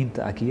iPhone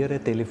interagiere,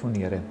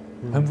 telefoniere.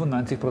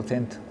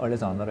 95%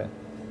 alles andere.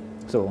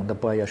 So, und ein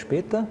paar Jahre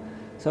später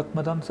sagt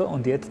man dann so,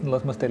 und jetzt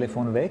lassen wir das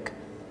Telefon weg,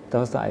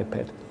 da ist der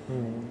iPad.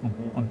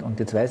 Und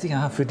jetzt weiß ich,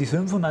 aha, für die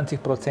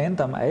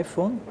 95% am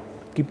iPhone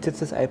gibt es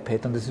jetzt das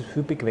iPad und das ist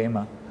viel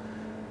bequemer.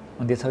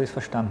 Und jetzt habe ich es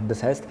verstanden.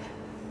 Das heißt,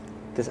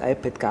 das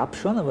iPad gab es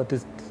schon, aber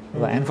das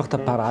war einfach der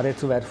Parade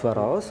zu weit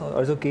voraus.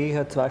 Also gehe ich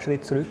halt 2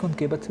 Schritte zurück und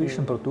gebe ein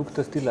Zwischenprodukt,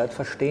 das die Leute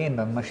verstehen.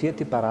 Dann marschiert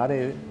die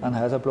Parade einen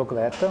Häuserblock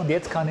weiter und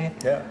jetzt kann ich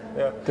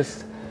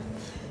das.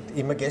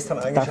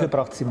 Dafür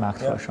braucht es die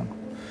Marktforschung.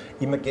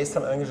 Ich habe mir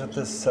gestern angeschaut,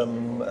 das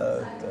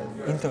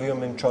Interview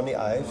mit Johnny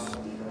Ive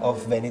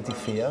auf Vanity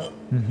Fair.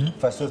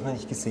 Falls du es noch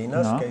nicht gesehen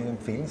hast, kann ich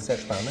empfehlen, sehr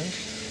spannend.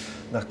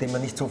 nachdem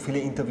man nicht so viele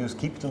Interviews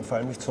gibt und vor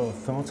allem nicht so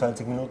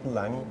 25 Minuten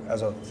lang,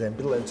 also das ist ein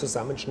bisschen ein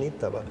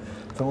Zusammenschnitt, aber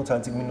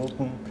 25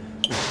 Minuten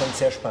ist schon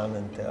sehr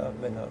spannend, ja,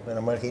 wenn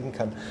er mal reden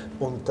kann.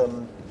 Und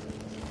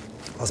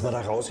was man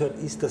da raushört,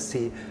 ist, dass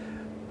sie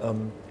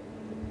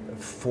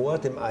vor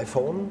dem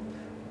iPhone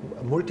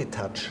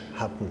Multitouch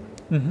hatten.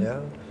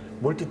 Ja?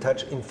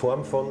 Multitouch in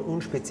Form von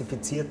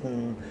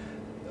unspezifizierten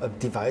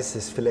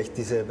Devices, vielleicht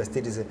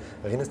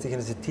erinnerst du dich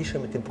an diese Tische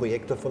mit dem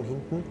Projektor von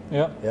hinten?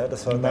 Ja. Ja,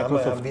 das war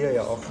damals, haben wir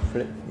ja auch.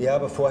 Ja,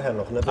 aber vorher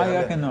noch. Ne?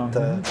 Genau.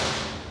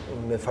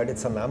 Mir fällt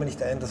jetzt der Name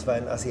nicht ein, das war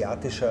ein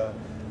asiatischer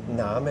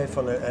Name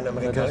von einem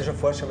amerikanischen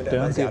Forscher mit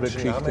einem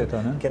asiatischen Namen.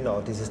 Da, ne? Genau,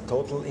 dieses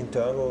Total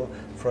Internal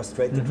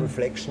Frustrated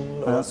Reflection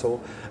oder so.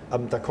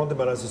 Da konnte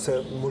man also so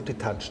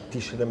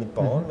Multitouch-Tische damit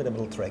bauen, mit ein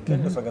bisschen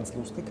Tracking. Das war ganz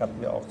lustig,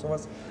 hatten wir auch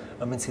sowas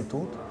am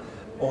Institut.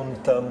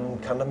 Und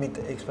kann damit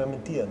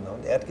experimentieren.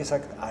 Und er hat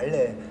gesagt,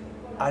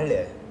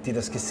 alle, die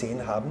das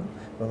gesehen haben,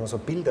 wenn man so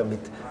Bilder mit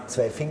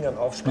 2 Fingern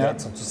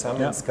aufspreizt und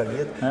zusammen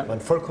skaliert, waren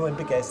vollkommen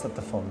begeistert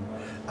davon.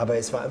 Aber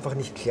es war einfach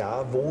nicht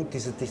klar, wo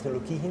diese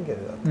Technologie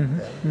hingehört.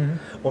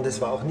 Und es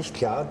war auch nicht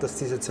klar, dass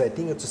diese 2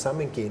 Dinge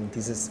zusammengehen.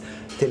 Dieses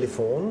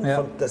Telefon,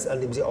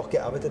 an dem sie auch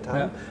gearbeitet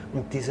haben,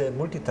 und diese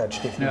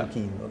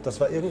Multitouch-Technologien. Und das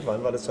war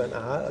irgendwann so ein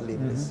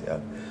Aha-Erlebnis,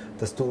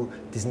 dass du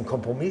diesen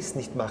Kompromiss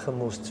nicht machen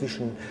musst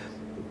zwischen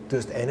du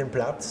hast einen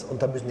Platz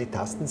und da müssen die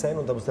Tasten sein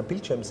und da muss der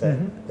Bildschirm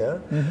sein. Ja?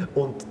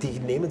 Und die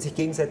nehmen sich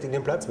gegenseitig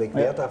den Platz weg.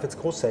 Wer darf jetzt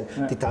groß sein?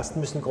 Die Tasten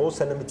müssen groß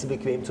sein, damit sie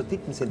bequem zu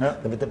tippen sind.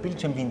 Dann wird der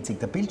Bildschirm winzig.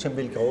 Der Bildschirm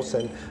will groß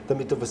sein,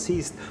 damit du was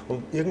siehst.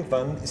 Und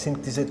irgendwann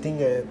sind diese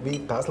Dinge wie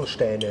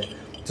Puzzlesteine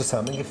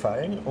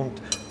zusammengefallen. Und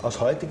aus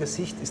heutiger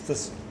Sicht ist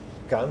das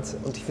ganz,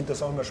 und ich finde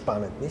das auch immer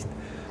spannend, nicht?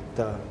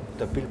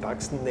 Der Bill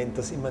Paxton nennt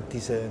das immer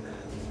diese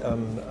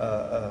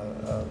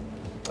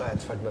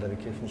jetzt fällt mir der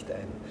Begriff nicht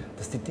ein,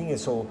 dass die Dinge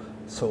so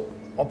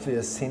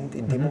obvious sind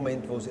in dem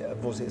Moment, wo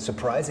sie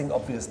surprising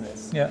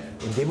obviousness. Ja.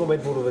 In dem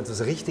Moment, wo du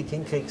etwas richtig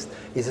hinkriegst,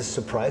 ist es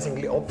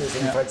surprisingly obvious.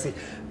 Und du fragst dich,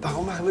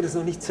 warum machen wir das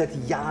noch nicht seit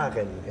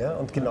Jahren? Ja?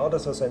 Und genau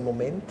das war so ein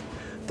Moment,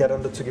 der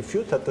dann dazu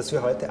geführt hat, dass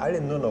wir heute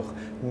alle nur noch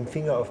mit dem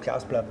Finger auf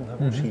Glasplatten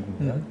herumschieben.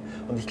 Ja?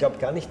 Und ich glaube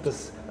gar nicht,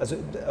 dass,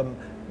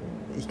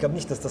 ich glaube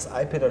nicht, dass das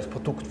iPad als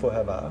Produkt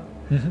vorher war,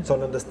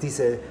 sondern dass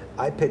diese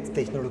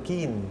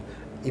iPad-Technologien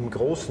im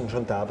Großen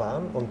schon da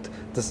waren und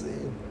das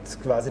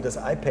quasi das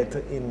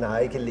iPad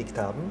nahegelegt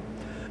haben,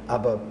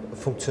 aber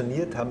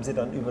funktioniert haben sie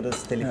dann über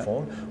das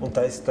Telefon und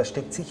da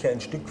steckt sicher ein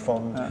Stück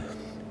von,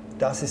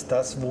 das ist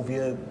das, wo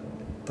wir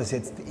das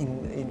jetzt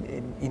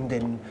in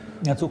den,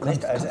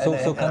 nicht als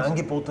ein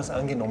Angebot, das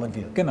angenommen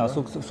wird. Genau,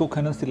 so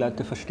können es die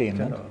Leute verstehen.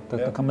 Genau.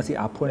 Da kann man sie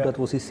abholen, dort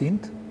wo sie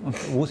sind und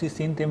wo sie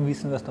sind, eben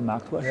wissen wir aus der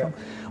Marktforschung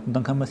und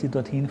dann kann man sie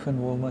dorthin führen,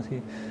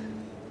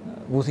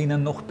 wo es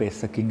ihnen noch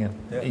besser ginge,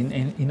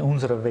 in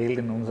unserer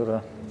Welt,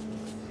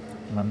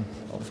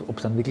 ob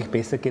es dann wirklich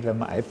besser geht, wenn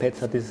man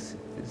iPads hat,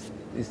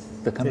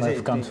 da kann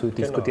man ganz viel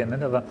diskutieren.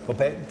 Nicht?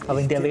 Aber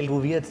in der Welt,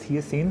 wo wir jetzt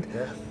hier sind,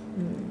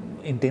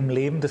 in dem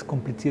Leben, das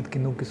kompliziert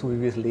genug ist, so wie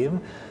wir es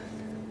leben,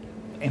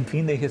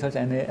 empfinde ich es als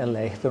eine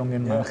Erleichterung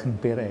in manchen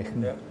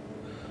Bereichen. Ja.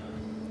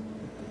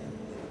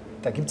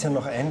 Da gibt es ja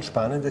noch ein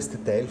spannendes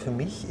Detail für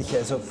mich.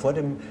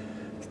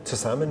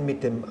 Zusammen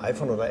mit dem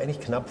iPhone oder eigentlich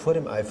knapp vor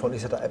dem iPhone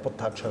ist ja der iPod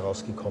Touch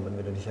herausgekommen,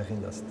 wenn du dich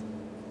erinnerst.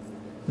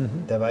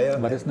 Der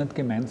war das nicht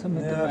gemeinsam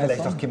mit dem iPhone?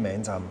 Vielleicht auch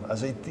gemeinsam.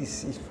 Also ich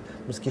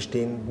muss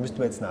gestehen, müssten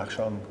wir jetzt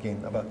nachschauen gehen.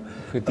 Aber,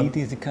 für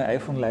die sich kein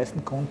iPhone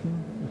leisten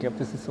konnten, ich glaube,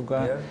 das ist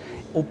sogar,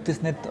 ob der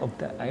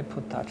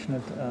iPod Touch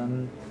nicht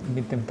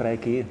mit dem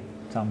 3G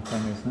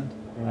zusammengekommen ist, nicht?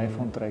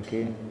 iPhone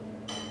 3G.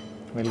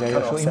 Weil der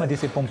ja schon immer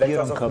diese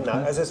Pompierung gehabt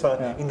hat. Also es war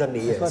in der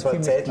Nähe, es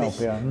war zeitlich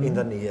knapp, in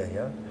der Nähe.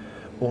 Ja.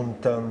 Und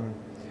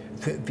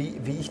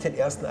wie ich den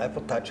ersten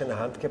iPod Touch in der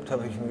Hand gehabt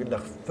habe, habe ich mir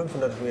nach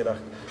 500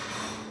 gedacht,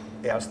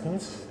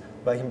 erstens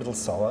war ich ein bisschen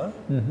sauer,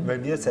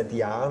 weil wir seit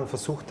Jahren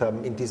versucht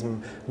haben, in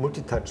diesem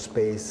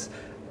Multitouch-Space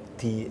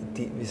die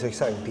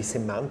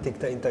Semantik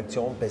der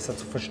Interaktion besser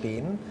zu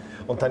verstehen.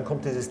 Und dann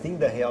kommt dieses Ding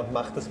daher und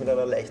macht das mit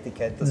einer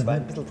Leichtigkeit. Das war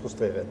ein bisschen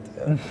frustrierend.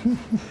 Ja.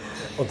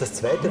 Und das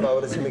Zweite war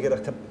aber, dass ich mir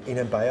gedacht habe, in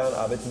ein paar Jahren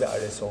arbeiten wir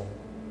alle so.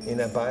 In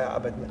ein paar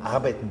Jahren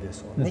arbeiten wir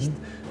so. Nicht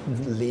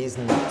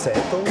lesen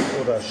Zeitung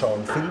oder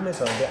schauen Filme,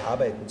 sondern wir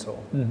arbeiten so.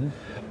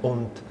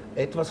 Und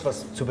etwas,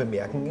 was zu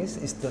bemerken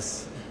ist,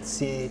 dass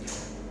sie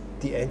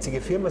die einzige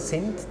Firma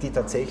sind, die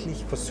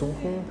tatsächlich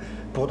versuchen,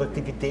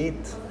 Produktivität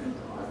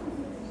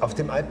auf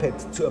dem iPad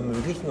zu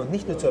ermöglichen und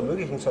nicht nur zu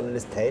ermöglichen, sondern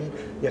es Teil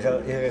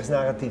ihres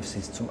Narrativs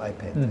ist zum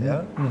iPad.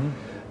 Ja?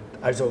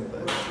 Also,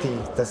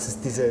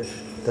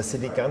 dass sie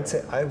die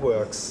ganze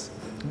iWorks,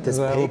 das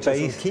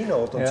Pages und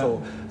Keynote und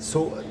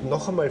so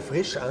noch einmal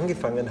frisch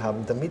angefangen haben,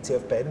 damit sie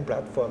auf beiden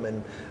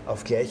Plattformen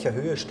auf gleicher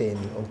Höhe stehen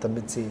und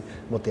damit sie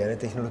moderne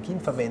Technologien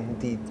verwenden,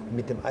 die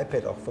mit dem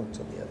iPad auch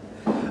funktionieren.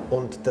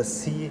 Und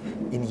dass sie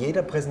in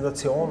jeder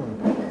Präsentation,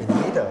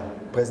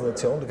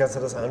 du kannst dir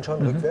das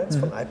anschauen, rückwärts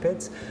von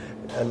iPads,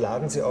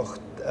 laden sie auch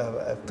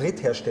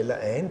Dritthersteller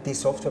ein, die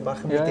Software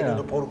machen, mit denen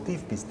du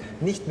produktiv bist.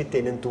 Nicht mit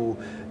denen du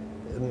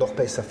noch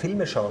besser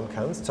Filme schauen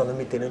kannst, sondern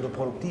mit denen du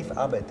produktiv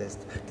arbeitest.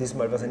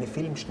 Diesmal war es eine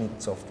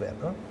Filmschnittsoftware.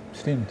 Ne?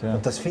 Stimmt, ja.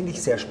 Und das finde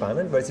ich sehr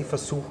spannend, weil sie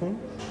versuchen,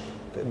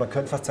 man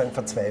könnte fast sagen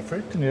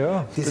verzweifelt,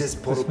 Ja, dieses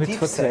mit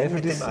Produktivsein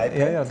mit dem ist, iPad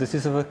ja, das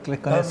ist aber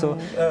gar nicht so,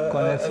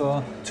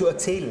 zu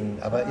erzählen.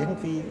 Aber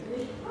irgendwie,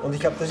 und ich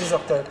glaube, das ist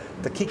auch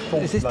der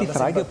Kickpunkt. Es ist die wann das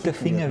Frage, ob der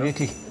kicken Finger wird, ne?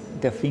 wirklich,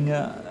 der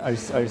Finger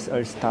als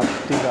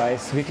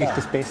Touch-Device wirklich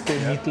das beste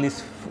Mittel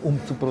ist, um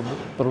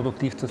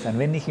produktiv zu sein.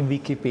 Wenn ich in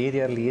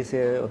Wikipedia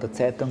lese oder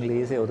Zeitung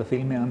lese oder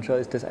Filme anschaue,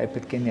 ist das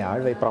iPad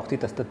genial, weil ich brauche die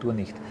Tastatur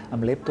nicht.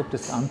 Am Laptop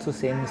das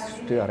anzusehen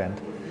ist störend.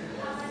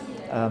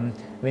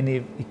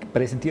 Ich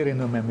präsentiere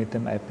nur mehr mit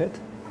dem iPad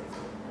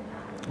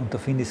und da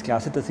finde ich es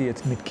klasse, dass ich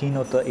jetzt mit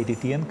Keynote da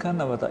editieren kann,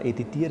 aber da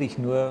editiere ich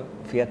nur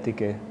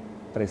fertige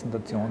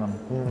Präsentationen.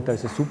 Und da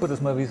ist es super, dass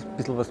man ein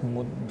bisschen was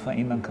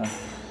verändern kann.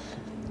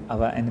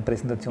 Aber eine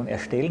Präsentation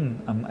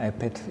erstellen am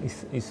iPad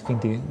ist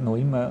finde ich, noch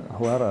immer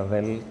Horror,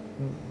 weil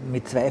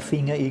mit 2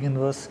 Fingern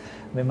irgendwas,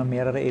 wenn man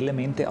mehrere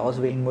Elemente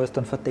auswählen muss,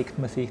 dann verdeckt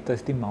man sich, da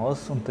ist die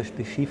Maus und da ist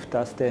die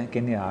Shift-Taste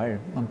genial.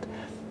 Und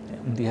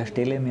ich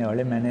erstelle mir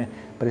alle meine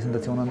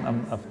Präsentationen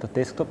auf der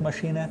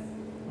Desktop-Maschine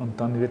und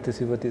dann wird das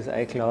über das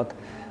iCloud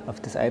auf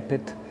das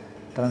iPad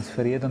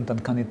transferiert und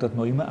dann kann ich dort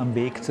noch immer am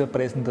Weg zur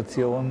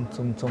Präsentation,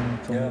 zum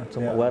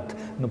Ort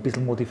noch ein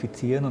bisschen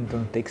modifizieren und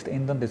dann Text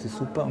ändern, das ist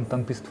super und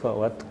dann bist du vor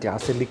Ort.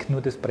 Klasse, liegt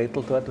nur das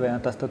Brettel dort, weil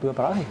eine Tastatur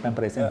brauche ich beim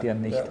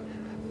Präsentieren nicht.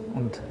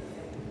 Und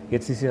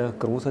jetzt ist ja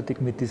großartig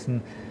mit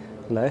diesem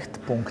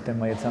Leuchtpunkt, den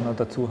man jetzt auch noch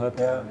dazu hat,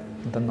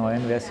 in der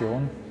neuen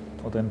Version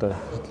oder in der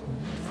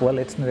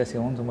vorletzten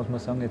Version, so muss man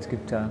sagen, jetzt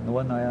gibt es ja noch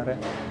eine neuere.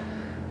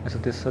 Also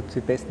das hat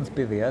sich bestens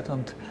bewährt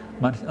und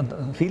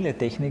viele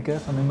Techniker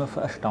sind immer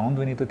erstaunt,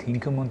 wenn ich dort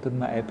hinkomme und dann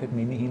mein iPad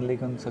Mini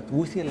hinlege und sage,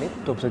 wo ist Ihr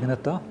Laptop? Sag ich,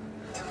 nicht da.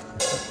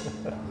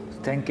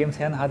 Dann geben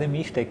Sie einen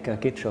HDMI-Stecker,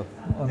 geht schon.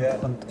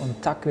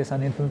 Und zack, wir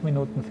sind in 5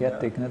 Minuten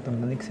fertig, nicht?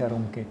 Und nichts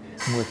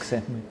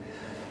herumgemurkse.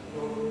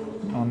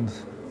 Und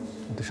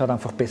das schaut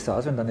einfach besser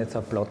aus, wenn dann jetzt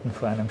ein Platten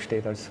vor einem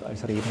steht als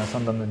Redner,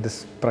 sondern wenn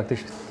das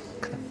praktisch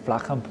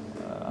flach am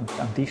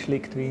Tisch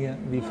liegt, wie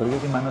früher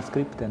die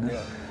Manuskripte. Ne?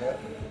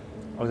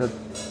 Also,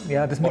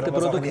 ja, das mit der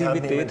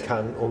Produktivität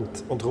kann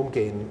und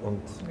rumgehen.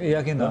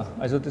 Ja, genau.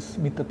 Also das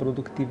mit der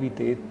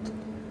Produktivität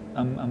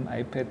am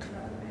iPad,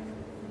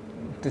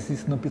 das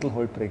ist noch ein bisschen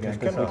holprig.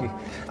 Genau.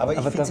 Aber ich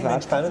finde es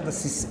immer spannend,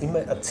 dass Sie es immer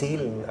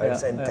erzählen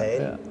als ein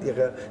Teil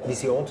Ihrer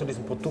Vision zu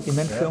diesem Produkt. Ich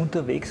meine, für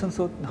unterwegs und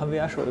so habe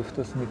ich auch schon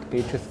öfters mit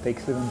Pages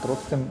textet und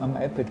trotzdem am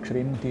iPad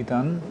geschrieben, die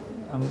dann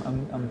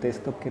am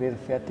Desktop-Gerät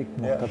fertig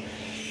gemacht habe.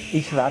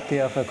 Ich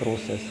warte auf ein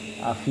großes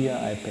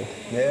A4-iPad.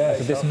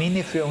 Also das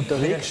Mini für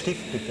unterwegs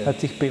Stift, bitte.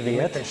 Hat sich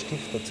bewährt. Mit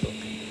Stift dazu.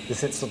 Das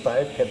ist jetzt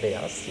total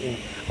pervers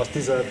aus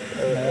dieser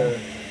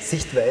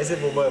Sichtweise,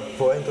 wo wir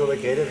vorhin darüber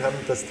geredet haben,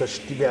 dass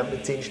wir haben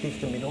 10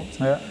 Stifte mit uns.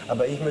 Ja.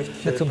 Aber ich möchte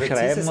für zum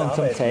Schreiben und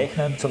zum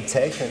Zeichnen. Zum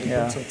Zeichnen. Ich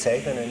will zum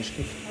Zeichnen einen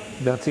Stift.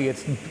 Da hat sich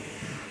jetzt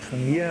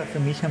für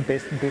mich am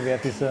besten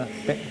bewährt dieser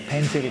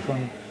Pencil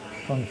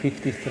von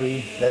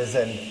 53.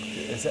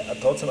 Das ist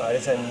trotzdem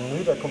alles ein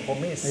müder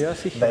Kompromiss,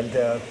 weil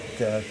der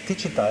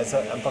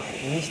Digitizer einfach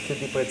nicht für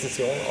die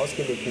Präzision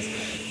ausgelegt ist.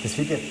 Das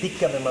wird ja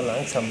dicker, wenn man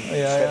langsam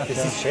schreibt.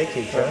 Das ist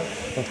schrecklich. Ja.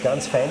 Und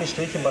ganz feine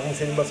Striche machen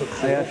sie immer so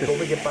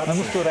klobige Batzen. Da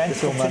musst du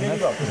reinzoomen.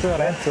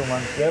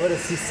 Ja, aber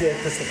das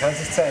kann es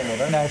nicht sein,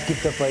 oder? Nein, es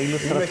gibt ein paar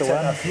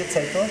Illustratoren. Ich möchte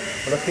A4-Zettel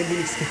und auf dem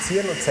will ich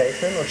skizzieren und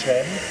zeichnen und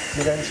schreiben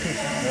mit einem Stift.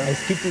 Ja.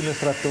 Es gibt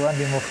Illustratoren,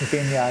 die machen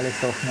geniale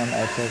Sachen am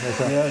iPad.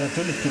 Also ja,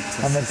 natürlich gibt es.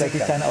 Haben wir bei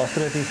Design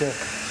Austria diese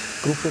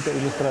Gruppe der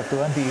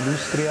Illustratoren, die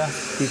Illustria,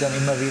 die dann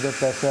immer wieder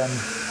bei so einem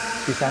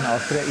Design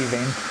Austria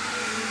Event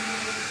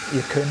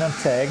ihr Können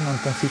zeigen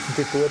und dann sitzen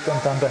die dort und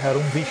dann da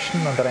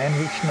herumwischen und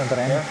reinwischen und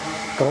rein. Ja.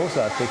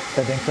 Großartig.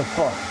 Da denkst du,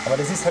 boah. Aber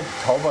das ist halt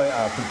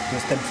Cowboy-artig. Du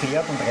hast dein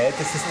Pferd und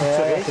reitest es nicht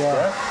zurecht.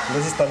 Ja. Und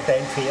das ist dann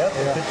dein Pferd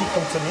und für dich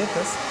funktioniert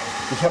das.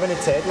 Ich habe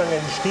eine Zeit lang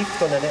einen Stift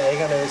und eine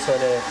eigene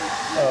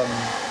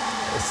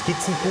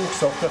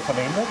Skizzenbuch-Software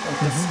verwendet und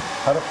das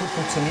hat auch gut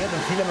funktioniert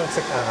und viele haben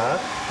gesagt,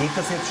 aha, geht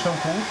das jetzt schon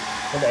gut?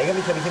 Und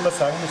eigentlich habe ich immer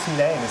sagen müssen,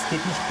 nein, es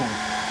geht nicht gut.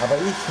 Aber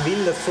ich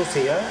will das so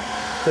sehr,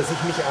 dass ich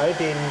mich all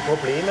den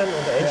Problemen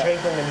und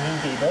Einschränkungen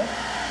hingebe,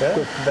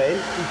 weil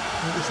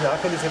ich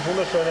nachher diese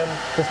wunderschönen...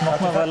 Das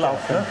machen wir aber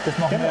laufen. Das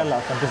machen wir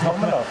laufen. Das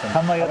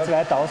haben wir ja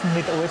 2000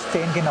 mit OS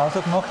 10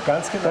 genauso gemacht,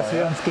 ganz genau, dass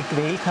wir uns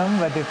gequält haben,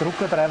 weil die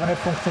Druckertreiber nicht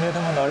funktioniert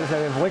haben und alles.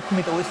 Aber wir wollten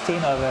mit OS 10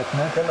 arbeiten.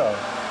 Ne? Genau.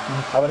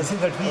 Aber das sind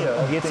halt wir.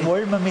 Und jetzt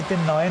wollen wir mit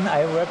dem neuen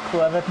iWork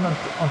arbeiten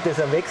und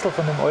dieser Wechsel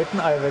von dem alten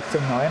iWork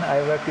zum neuen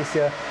iWork ist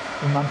ja,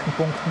 in manchen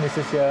Punkten ist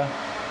es ja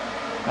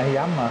ein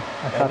Jammer,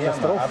 eine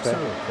Katastrophe. Jammer,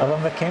 absolut,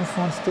 aber wir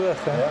kämpfen uns durch,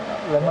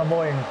 wenn wir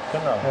wollen.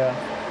 Genau. Ja.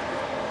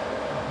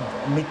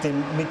 Mit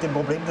dem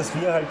Problem, dass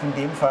wir halt in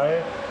dem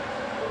Fall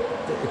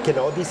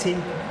genau die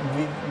sind,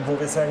 wo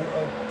wir sagen,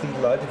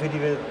 die Leute, für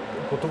die wir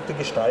Produkte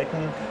gestalten,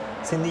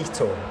 sind nicht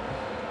so.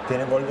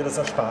 Denen wollen wir das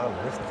ersparen,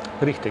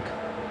 nicht? Richtig.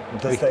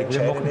 Und das Richtig.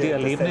 Wir machen die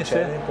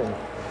Erlebnisse.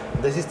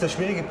 Das ist der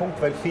schwierige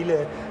Punkt, weil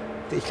viele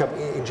ich glaube,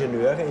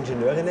 Ingenieure,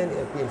 Ingenieurinnen,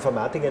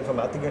 Informatiker,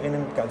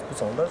 Informatikerinnen ganz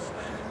besonders,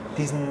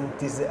 diesen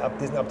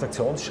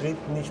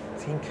Abstraktionsschritt nicht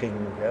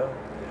hinkriegen. Ja?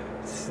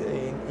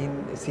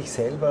 In sich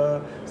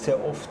selber sehr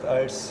oft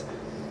als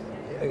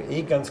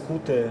ganz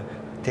gute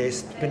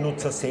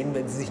Testbenutzer sehen,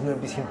 wenn sie sich nur ein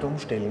bisschen dumm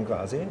stellen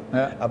quasi,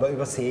 aber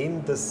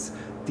übersehen, dass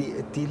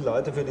die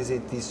Leute, für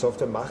die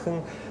Software machen,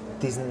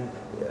 diesen,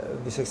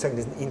 wie soll ich sagen,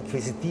 diesen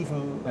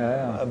inquisitiven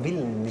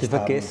Willen nicht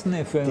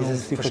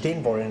Sie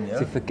verstehen wollen. Ja?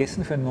 Sie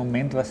vergessen für einen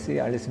Moment, was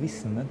sie alles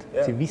wissen. Nicht?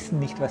 Ja. Sie wissen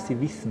nicht, was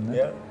sie wissen. Nicht?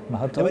 Ja. Man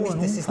hat aber das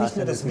ist nicht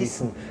nur das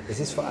Wissen, es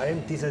ist vor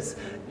allem dieses,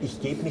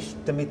 ich gebe mich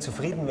damit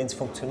zufrieden, wenn es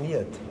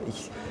funktioniert.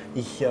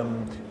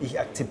 Ich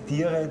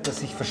akzeptiere,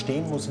 dass ich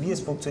verstehen muss, wie es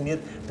funktioniert,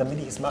 damit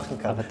ich es machen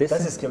kann. Aber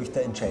das ist, glaube ich,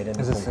 der entscheidende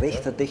Punkt. Das ist das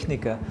Recht der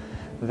Techniker,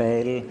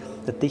 weil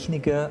der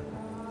Techniker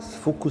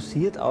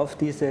fokussiert auf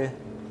diese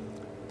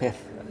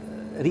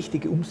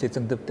richtige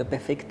Umsetzung, der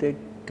perfekte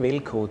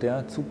Quellcode,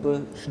 ja,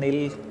 super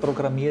schnell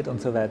programmiert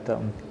und so weiter.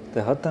 Und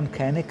der hat dann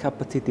keine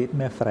Kapazität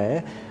mehr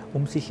frei,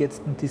 um sich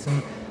jetzt in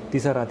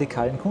dieser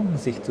radikalen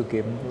Kundensicht zu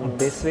geben.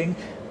 Und deswegen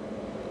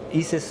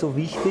ist es so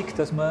wichtig,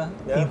 dass man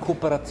in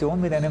Kooperation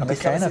mit einem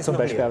Designer zum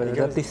Beispiel arbeitet.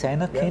 Der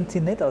Designer kennt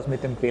sich nicht aus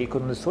mit dem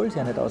Quellcode und es soll sich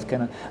ja nicht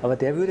auskennen. Aber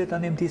der würde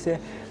dann eben diese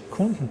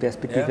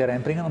Kundenperspektive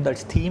reinbringen und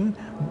als Team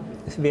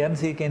wären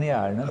sie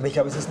genial. Ne? Aber ich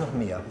glaube, es ist noch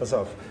mehr. Pass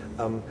auf.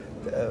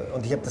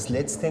 Und ich habe das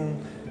letzte,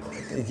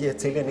 ich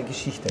erzähle eine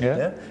Geschichte. Ja.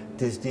 Ne?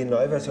 Die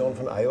neue Version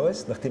von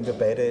iOS, nachdem wir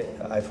beide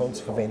iPhones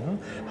verwenden,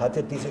 hat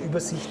ja diese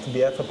Übersicht,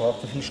 wer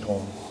verbraucht wie viel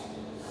Strom.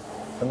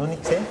 Haben wir noch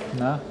nicht gesehen?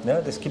 Nein.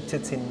 Ja, das gibt es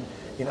jetzt in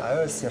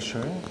iOS sehr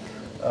schön.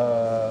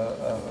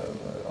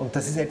 Und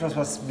das ist etwas,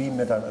 was, wie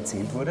mir dann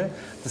erzählt wurde,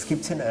 das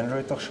gibt es in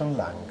Android doch schon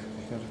lang.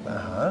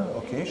 Aha,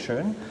 okay,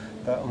 schön.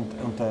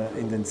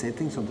 In den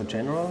Settings unter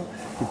General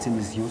gibt es eben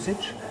das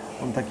Usage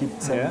und da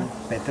gibt es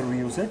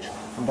Battery Usage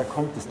und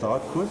das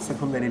dauert kurz, da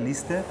kommt eine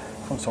Liste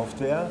von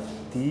Software,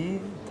 die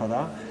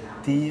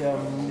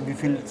wie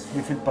viel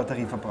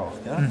Batterie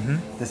verbraucht. Ja?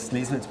 Das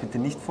lesen wir jetzt bitte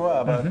nicht vor,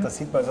 aber da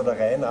sieht man also der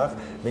Reihe nach,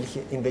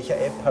 in welcher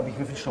App habe ich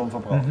wie viel Strom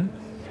verbraucht.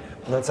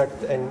 Und dann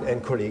sagt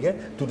ein Kollege,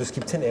 du, das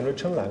gibt es in Android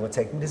schon lange und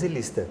zeigt mir diese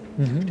Liste.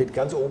 Steht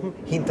ganz oben,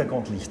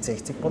 Hintergrundlicht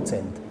 60%.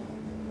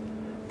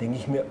 Denke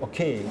ich mir,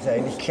 okay, ist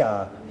eigentlich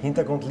klar,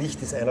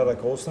 Hintergrundlicht ist einer der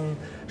großen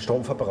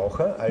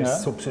Stromverbraucher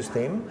als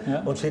Subsystem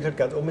und steht halt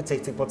ganz oben mit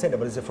 60%,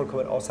 aber das ist ja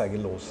vollkommen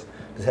aussagelos.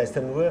 Das heißt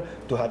ja nur,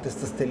 du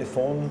hattest das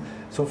Telefon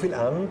so viel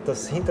an,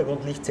 dass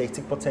Hintergrundlicht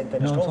 60%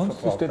 deines Stroms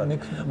verbraucht hat.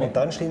 Und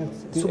dann stehen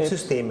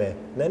Subsysteme,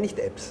 nein, nicht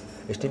Apps,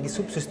 es stehen die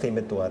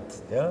Subsysteme dort.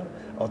 Ja?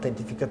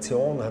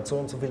 Authentifikation hat so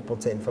und so viel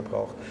Prozent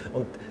verbraucht.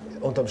 Und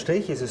unterm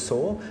Strich ist es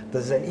so,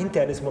 dass es ein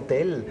internes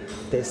Modell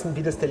dessen,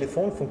 wie das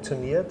Telefon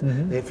funktioniert,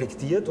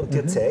 reflektiert und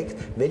dir zeigt,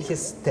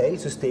 welches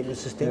Teilsystem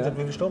des Systems hat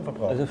wie viel Strom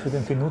verbraucht. Also für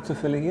den Benutzer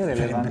völlig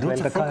irrelevant, weil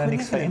da kann ja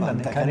nichts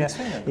verändern.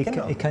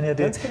 Ich kann ja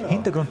die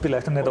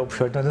Hintergrundbeleuchtung nicht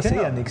abschalten, weil da sehe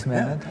ich ja nichts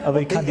mehr. Nicht?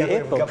 Aber ich kann die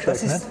App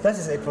abschalten. Das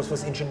ist etwas,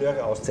 was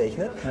Ingenieure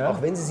auszeichnet,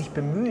 auch wenn sie sich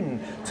bemühen,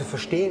 zu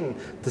verstehen,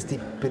 dass die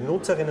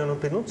Benutzerinnen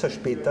und Benutzer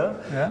später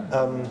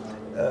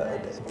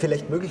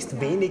vielleicht möglichst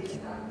wenig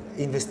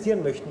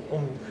investieren möchten,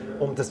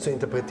 um das zu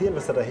interpretieren,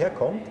 was da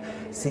daherkommt,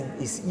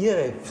 ist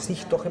ihre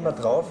Sicht doch immer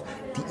drauf,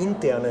 die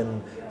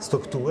internen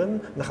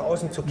Strukturen nach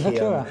außen zu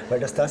kehren, weil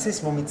das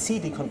ist, womit sie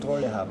die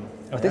Kontrolle haben.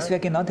 Aber das wäre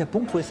genau der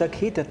Punkt, wo ich sage,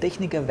 hey, der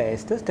Techniker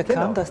weiß das, der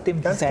kann das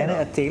dem Designer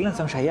erzählen und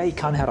sagen, schau her, ich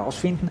kann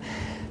herausfinden,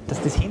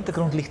 dass das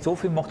Hintergrundlicht so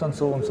viel macht und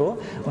so und so.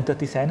 Und der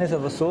Designer ist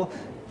aber so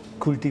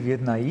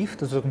kultiviert naiv,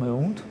 da sagt man,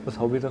 und, was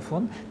habe ich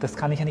davon? Das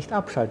kann ich ja nicht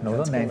abschalten,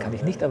 oder? Nein, kann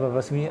ich nicht,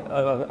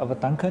 aber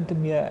dann könnte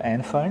mir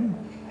einfallen,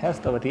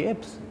 heißt aber die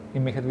Apps. Ich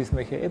möchte halt wissen,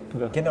 welche App.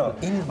 Genau,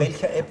 in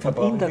welcher App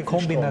verbrauchen. Und in der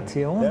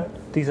Kombination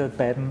dieser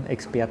beiden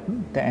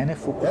Experten, der eine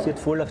fokussiert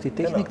voll auf die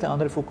Technik, der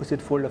andere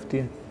fokussiert voll auf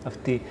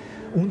die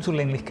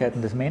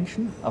Unzulänglichkeiten des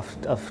Menschen,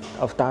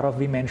 auf darauf,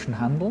 wie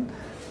Menschen handeln.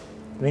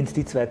 Wenn du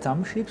die zwei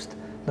zusammenschiebst,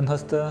 dann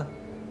hast du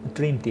ein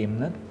Dream Team.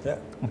 Nicht? Ja.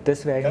 Und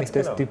das wäre eigentlich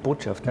die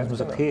Botschaft. Dass man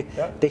sagt, hey,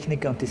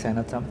 Techniker und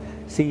Designer zusammen,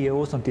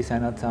 CEOs und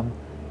Designer zusammen,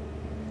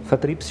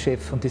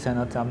 Vertriebschef und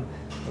Designer zusammen,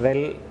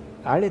 weil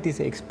alle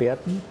diese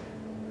Experten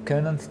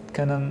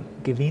können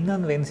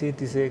gewinnen, wenn sie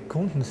diese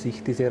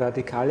Kundensicht, diese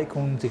radikale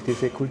Kundensicht,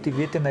 diese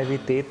kultivierte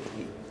Naivität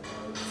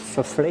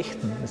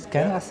verflechten. Das ist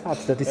kein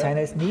Ersatz. Der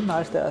Designer ist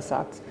niemals der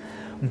Ersatz.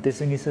 Und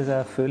deswegen ist es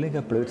ein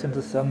völliger Blödsinn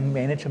zu sagen,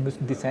 Manager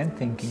müssen Design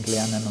Thinking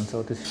lernen und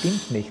so. Das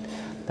stimmt nicht.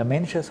 Der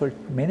Manager soll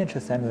Manager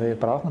sein, weil wir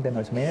brauchen den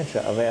als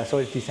Manager, aber er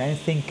soll Design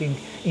Thinking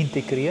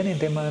integrieren,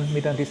 indem man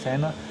mit einem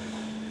Designer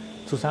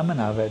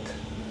zusammenarbeitet,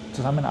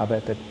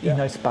 ihn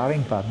als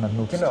Sparringpartner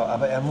nutzt. Genau,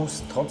 aber er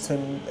muss trotzdem,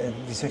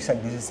 wie soll ich sagen,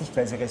 diese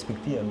Sichtweise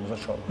respektieren, muss er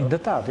schon. In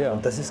der Tat, ja.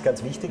 Und das ist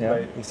ganz wichtig,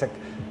 weil ich sage...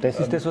 Das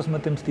ist das, was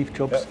man dem Steve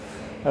Jobs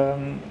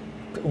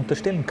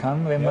unterstellen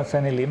kann, wenn man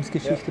seine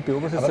Lebensgeschichte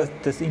beobachtet, dass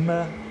das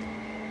immer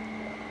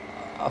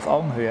auf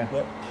Augenhöhe.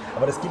 Ja.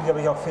 Aber das gilt,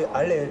 glaube ich, auch für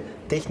alle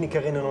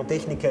Technikerinnen und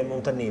Techniker im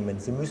Unternehmen.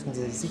 Sie müssen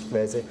diese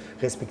Sichtweise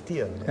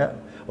respektieren. Ja.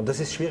 Und das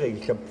ist schwierig.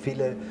 Ich glaube,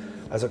 viele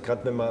Also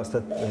gerade wenn man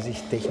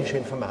technische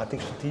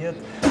Informatik studiert,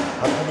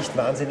 hat man nicht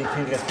wahnsinnig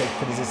viel Respekt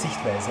für diese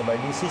Sichtweise, weil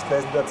die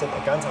Sichtweisen dort sind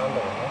eine ganz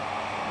andere. Ne?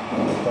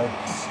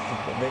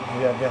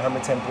 Wir haben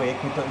jetzt ein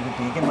Projekt mit der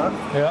ÖBB gemacht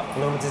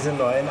und haben uns diese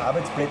neuen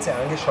Arbeitsplätze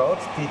angeschaut,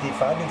 die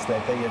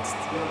Fahrdienstleiter jetzt,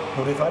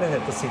 wo die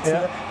Fahrdienstleiter sitzen.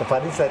 Ja. Der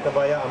Fahrdienstleiter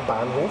war ja am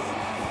Bahnhof,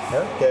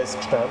 ja, der ist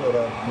gestanden,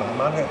 oder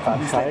manche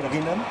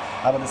Fahrdienstleiterinnen,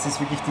 aber das ist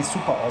wirklich die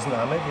super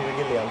Ausnahme, wie wir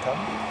gelernt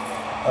haben.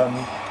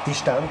 Die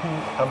standen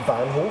am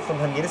Bahnhof und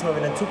haben jedes Mal,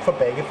 wenn ein Zug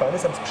vorbeigefahren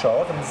ist, haben sie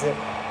geschaut, haben diese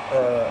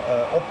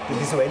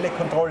visuelle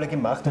Kontrolle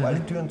gemacht, ob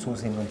alle Türen zu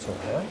sind und so.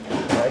 Ja.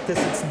 Heute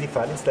sitzen die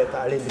Fahrdienstleiter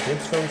alle in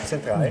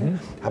Betriebsführungszentralen,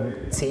 haben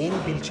 10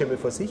 Bildschirme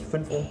vor sich,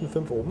 5 unten,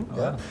 5 oben,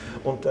 ja,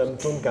 und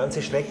tun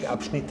ganze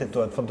Streckenabschnitte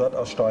von dort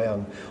aus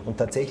steuern. Und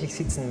tatsächlich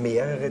sitzen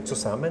mehrere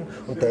zusammen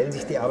und teilen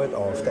sich die Arbeit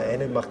auf. Der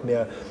eine macht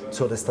mehr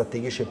so das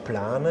strategische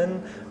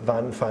Planen,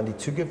 wann fahren die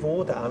Züge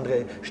wo, der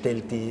andere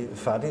stellt die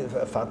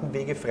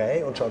Fahrtenwege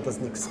frei und schaut,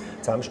 dass nichts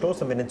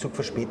zusammenstößt. Und wenn ein Zug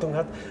Verspätung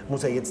hat,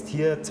 muss er jetzt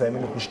hier 2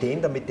 Minuten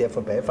stehen, damit der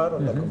vorbeifährt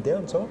und dann kommt der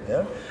und so.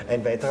 Ja.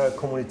 Ein weiterer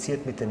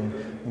kommuniziert mit den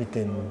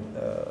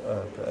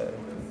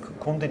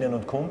Kundinnen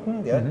und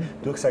Kunden. Ja.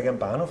 Durchsage am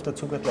Bahnhof, der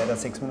Zug hat leider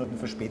 6 Minuten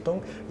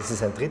Verspätung. Das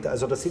ist ein dritter.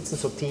 Also da sitzen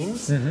so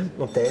Teams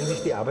und teilen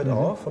sich die Arbeit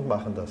auf und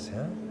machen das.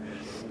 Ja.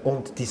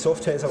 Und die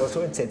Software ist aber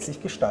so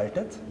entsetzlich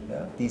gestaltet,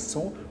 ja, die ist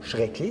so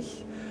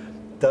schrecklich,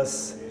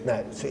 dass,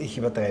 nein, ich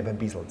übertreibe ein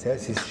bisschen, ja,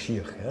 es ist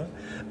schier. Ja.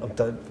 Und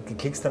da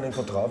klickst du dann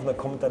irgendwo drauf und dann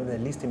kommt dann eine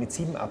Liste mit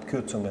 7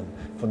 Abkürzungen,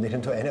 von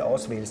denen du eine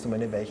auswählst, um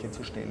eine Weiche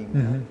zu stellen.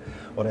 Ja.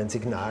 Oder ein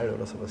Signal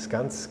oder sowas,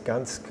 ganz,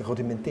 ganz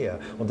rudimentär.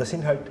 Und das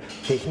sind halt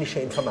technische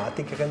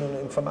Informatikerinnen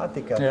und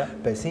Informatiker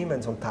bei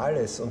Siemens und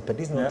Thales und bei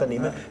diesen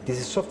Unternehmen, die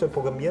diese Software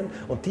programmieren,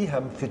 und die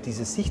haben für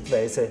diese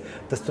Sichtweise,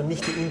 dass du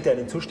nicht die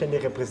internen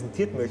Zustände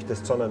repräsentiert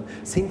möchtest, sondern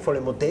sinnvolle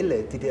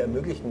Modelle, die dir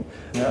ermöglichen,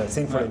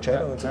 sinnvolle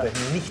Entscheidungen zu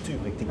treffen, nichts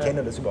übrig. Die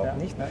kennen das überhaupt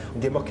nicht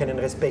und die haben auch keinen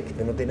Respekt.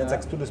 Wenn du denen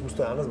sagst, du, das musst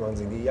du anders machen,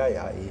 sagen die,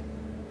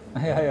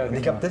 und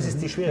ich glaube, das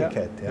ist die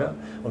Schwierigkeit. Ja.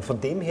 Und von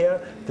dem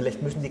her,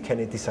 vielleicht müssen die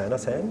keine Designer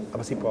sein,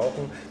 aber sie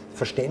brauchen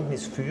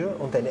Verständnis für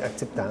und eine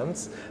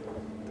Akzeptanz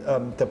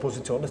der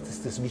Position, dass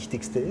das das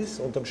Wichtigste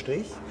ist, unterm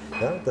Strich,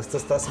 ja, dass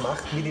das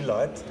macht, wie die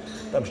Leute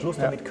am Schluss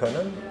damit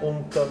können.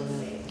 Und,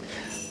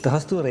 da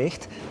hast du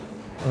recht.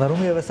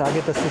 Warum ich aber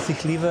sage, dass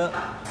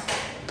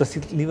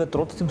sie lieber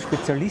trotzdem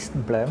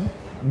Spezialisten bleiben,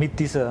 mit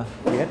dieser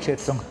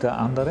Wertschätzung der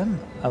anderen,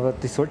 aber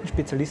die sollten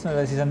Spezialisten,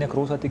 weil sie sind ja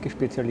großartige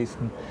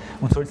Spezialisten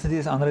und sollten sie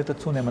das andere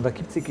dazu nehmen. Da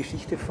gibt es die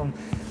Geschichte vom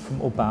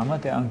Obama,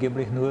 der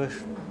angeblich nur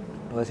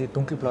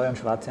dunkelblaue und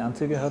schwarze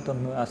Anzüge hat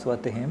und nur eine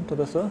Sorte Hemd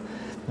oder so,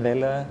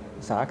 weil er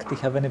sagt,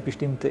 ich habe eine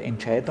bestimmte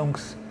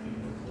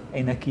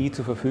Entscheidungsenergie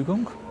zur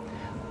Verfügung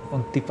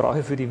und die brauche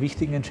ich für die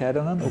wichtigen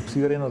Entscheidungen, ob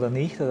Syrien oder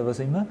nicht oder was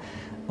immer.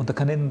 Und da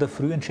kann ich in der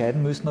Früh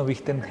entscheiden müssen, ob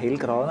ich den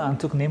hellgrauen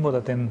Anzug nehme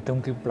oder den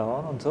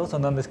dunkelblauen und so,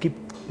 sondern es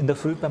gibt in der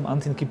Früh beim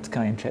Anziehen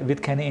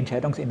wird keine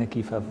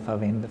Entscheidungsenergie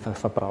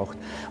verbraucht.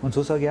 Und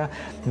so sage ich ja,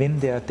 wenn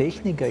der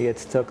Techniker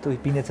jetzt sagt, ich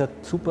bin jetzt ein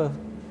super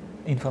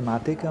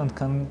Informatiker und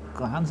kann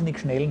wahnsinnig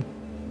schnell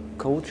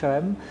Code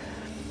schreiben,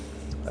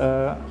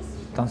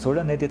 dann soll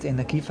er nicht jetzt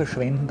Energie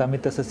verschwenden,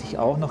 damit dass er sich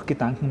auch noch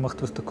Gedanken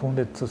macht, was der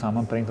Kunde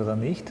zusammenbringt oder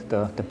nicht,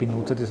 der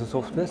Benutzer dieser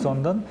Software,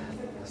 sondern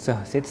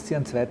setzt sie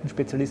einen zweiten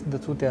Spezialisten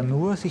dazu, der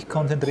nur sich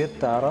konzentriert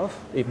darauf,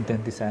 eben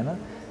den Designer,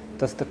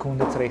 dass der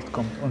Kunde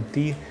zurechtkommt. Und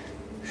die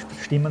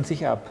stimmen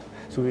sich ab.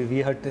 So wie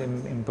wir halt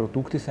im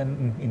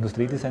Produktdesign, im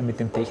Industriedesign mit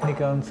dem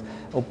Techniker uns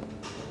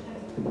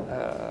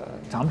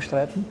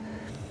zusammenstreiten.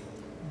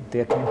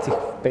 Der kennt sich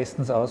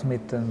bestens aus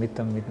mit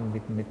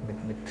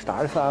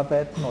Stahl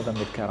verarbeiten oder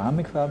mit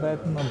Keramik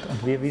verarbeiten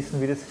und wir wissen,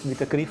 wie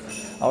der Griff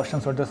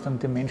ausschauen soll, dass dann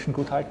den Menschen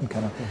gut halten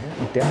können.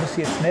 Und der muss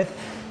jetzt nicht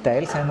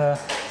Teil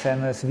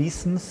seines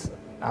Wissens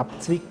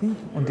abzwicken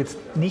und jetzt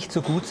nicht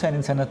so gut sein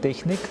in seiner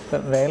Technik,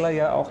 weil er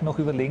ja auch noch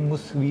überlegen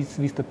muss, wie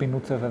es der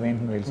Benutzer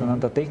verwenden will, sondern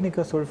der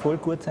Techniker soll voll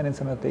gut sein in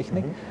seiner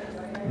Technik.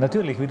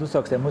 Natürlich, wie du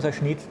sagst, er muss ein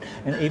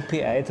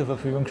API zur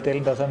Verfügung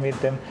stellen, dass er mit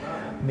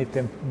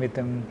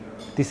dem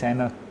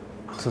Designer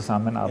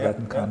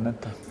zusammenarbeiten kann. Nicht?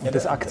 Und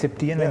das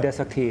akzeptieren, wenn der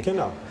sagt, hey,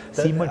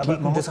 siebenmal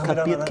klicken, das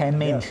kapiert kein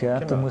Mensch. Ja?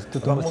 Genau.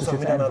 Man muss auch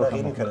miteinander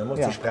reden können, man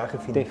muss die Sprache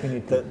finden.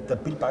 Definitiv. Der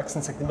Bill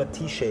Paxton sagt immer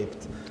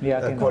T-shaped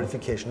genau.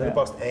 Qualification. Du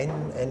brauchst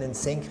einen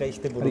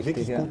Senkrechte, wo du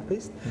wirklich gut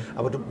bist,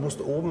 aber du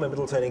musst oben ein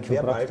bisschen so einen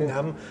Querbalken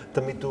haben,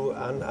 damit du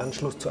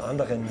Anschluss zu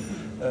anderen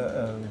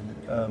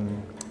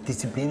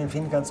Disziplinen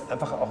finden kannst,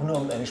 einfach auch nur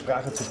um eine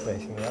Sprache zu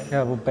sprechen.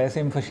 Ja, wobei es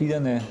eben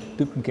verschiedene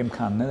Typen geben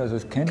kann. Nicht? Also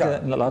es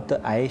könnte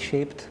lauter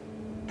I-shaped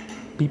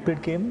People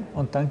geben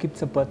und dann gibt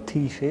es ein paar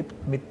T-shaped,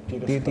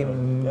 die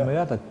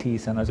Mörder-T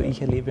sind. Also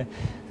ich erlebe,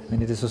 wenn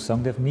ich das so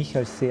sagen darf, mich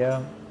als sehr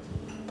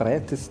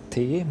breites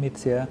T mit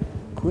sehr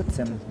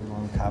kurzem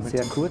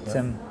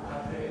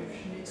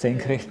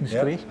senkrechten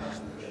Strich,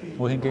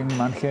 wohingegen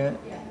manche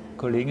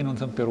Kollegen in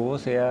unserem Büro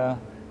sehr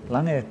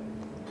lange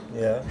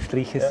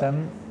Striche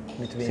sind,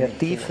 sehr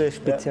tiefe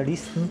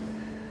Spezialisten.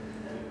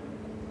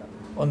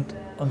 Und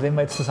wenn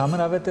man jetzt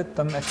zusammenarbeitet,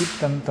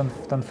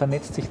 dann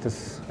vernetzt sich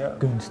das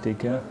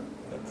günstig. Ja.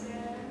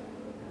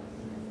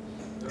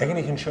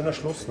 Eigentlich ein schöner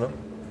Schluss, ne?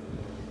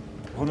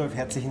 Rudolf,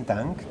 herzlichen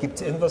Dank. Gibt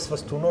es irgendwas,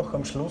 was du noch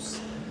am Schluss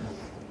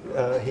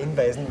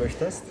hinweisen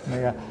möchtest?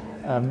 Naja,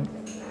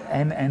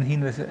 ein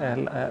Hinweis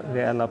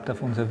wäre erlaubt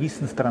auf unser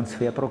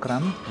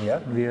Wissenstransferprogramm.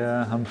 Ja.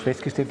 Wir haben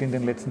festgestellt, in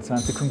den letzten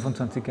 20,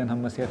 25 Jahren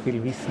haben wir sehr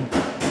viel Wissen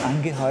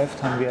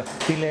angehäuft, haben wir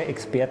viele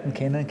Experten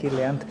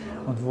kennengelernt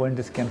und wollen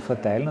das gern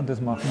verteilen. Und das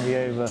machen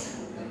wir über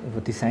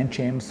Design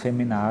Jams,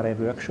 Seminare,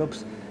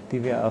 Workshops,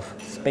 die wir auf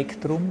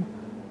Spektrum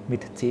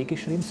mit C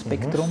geschrieben,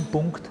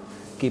 spektrum.gp.co.at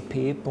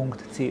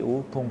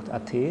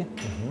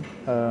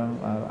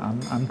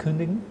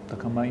ankündigen. Da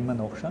kann man immer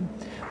nachschauen.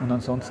 Und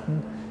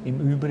ansonsten im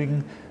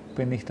Übrigen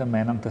bin ich der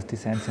Meinung, dass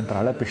Design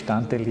zentraler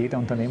Bestandteil jeder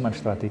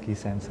Unternehmensstrategie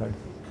sein soll.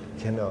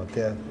 Genau.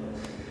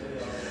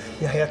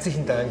 Ja,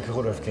 herzlichen Dank,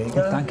 Rudolf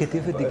Greger. Und danke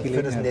dir für die Gelegenheit.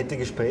 Für das nette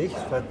Gespräch.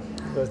 Es war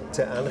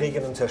sehr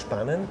anregend und sehr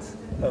spannend.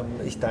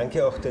 Ich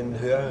danke auch den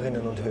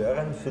Hörerinnen und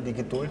Hörern für die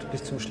Geduld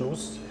bis zum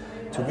Schluss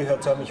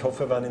zugehört zu haben. Ich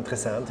hoffe, wir waren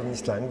interessant und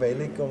nicht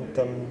langweilig. Und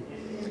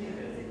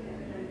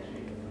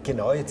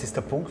genau, jetzt ist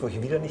der Punkt, wo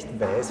ich wieder nicht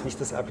weiß, wie ich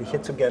das abgehe. Ich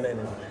hätte so gerne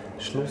einen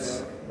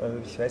Schluss,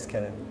 ich weiß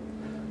keinen.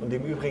 Und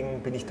im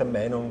Übrigen bin ich der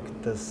Meinung,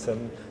 dass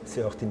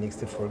Sie auch die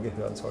nächste Folge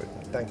hören sollten.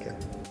 Danke.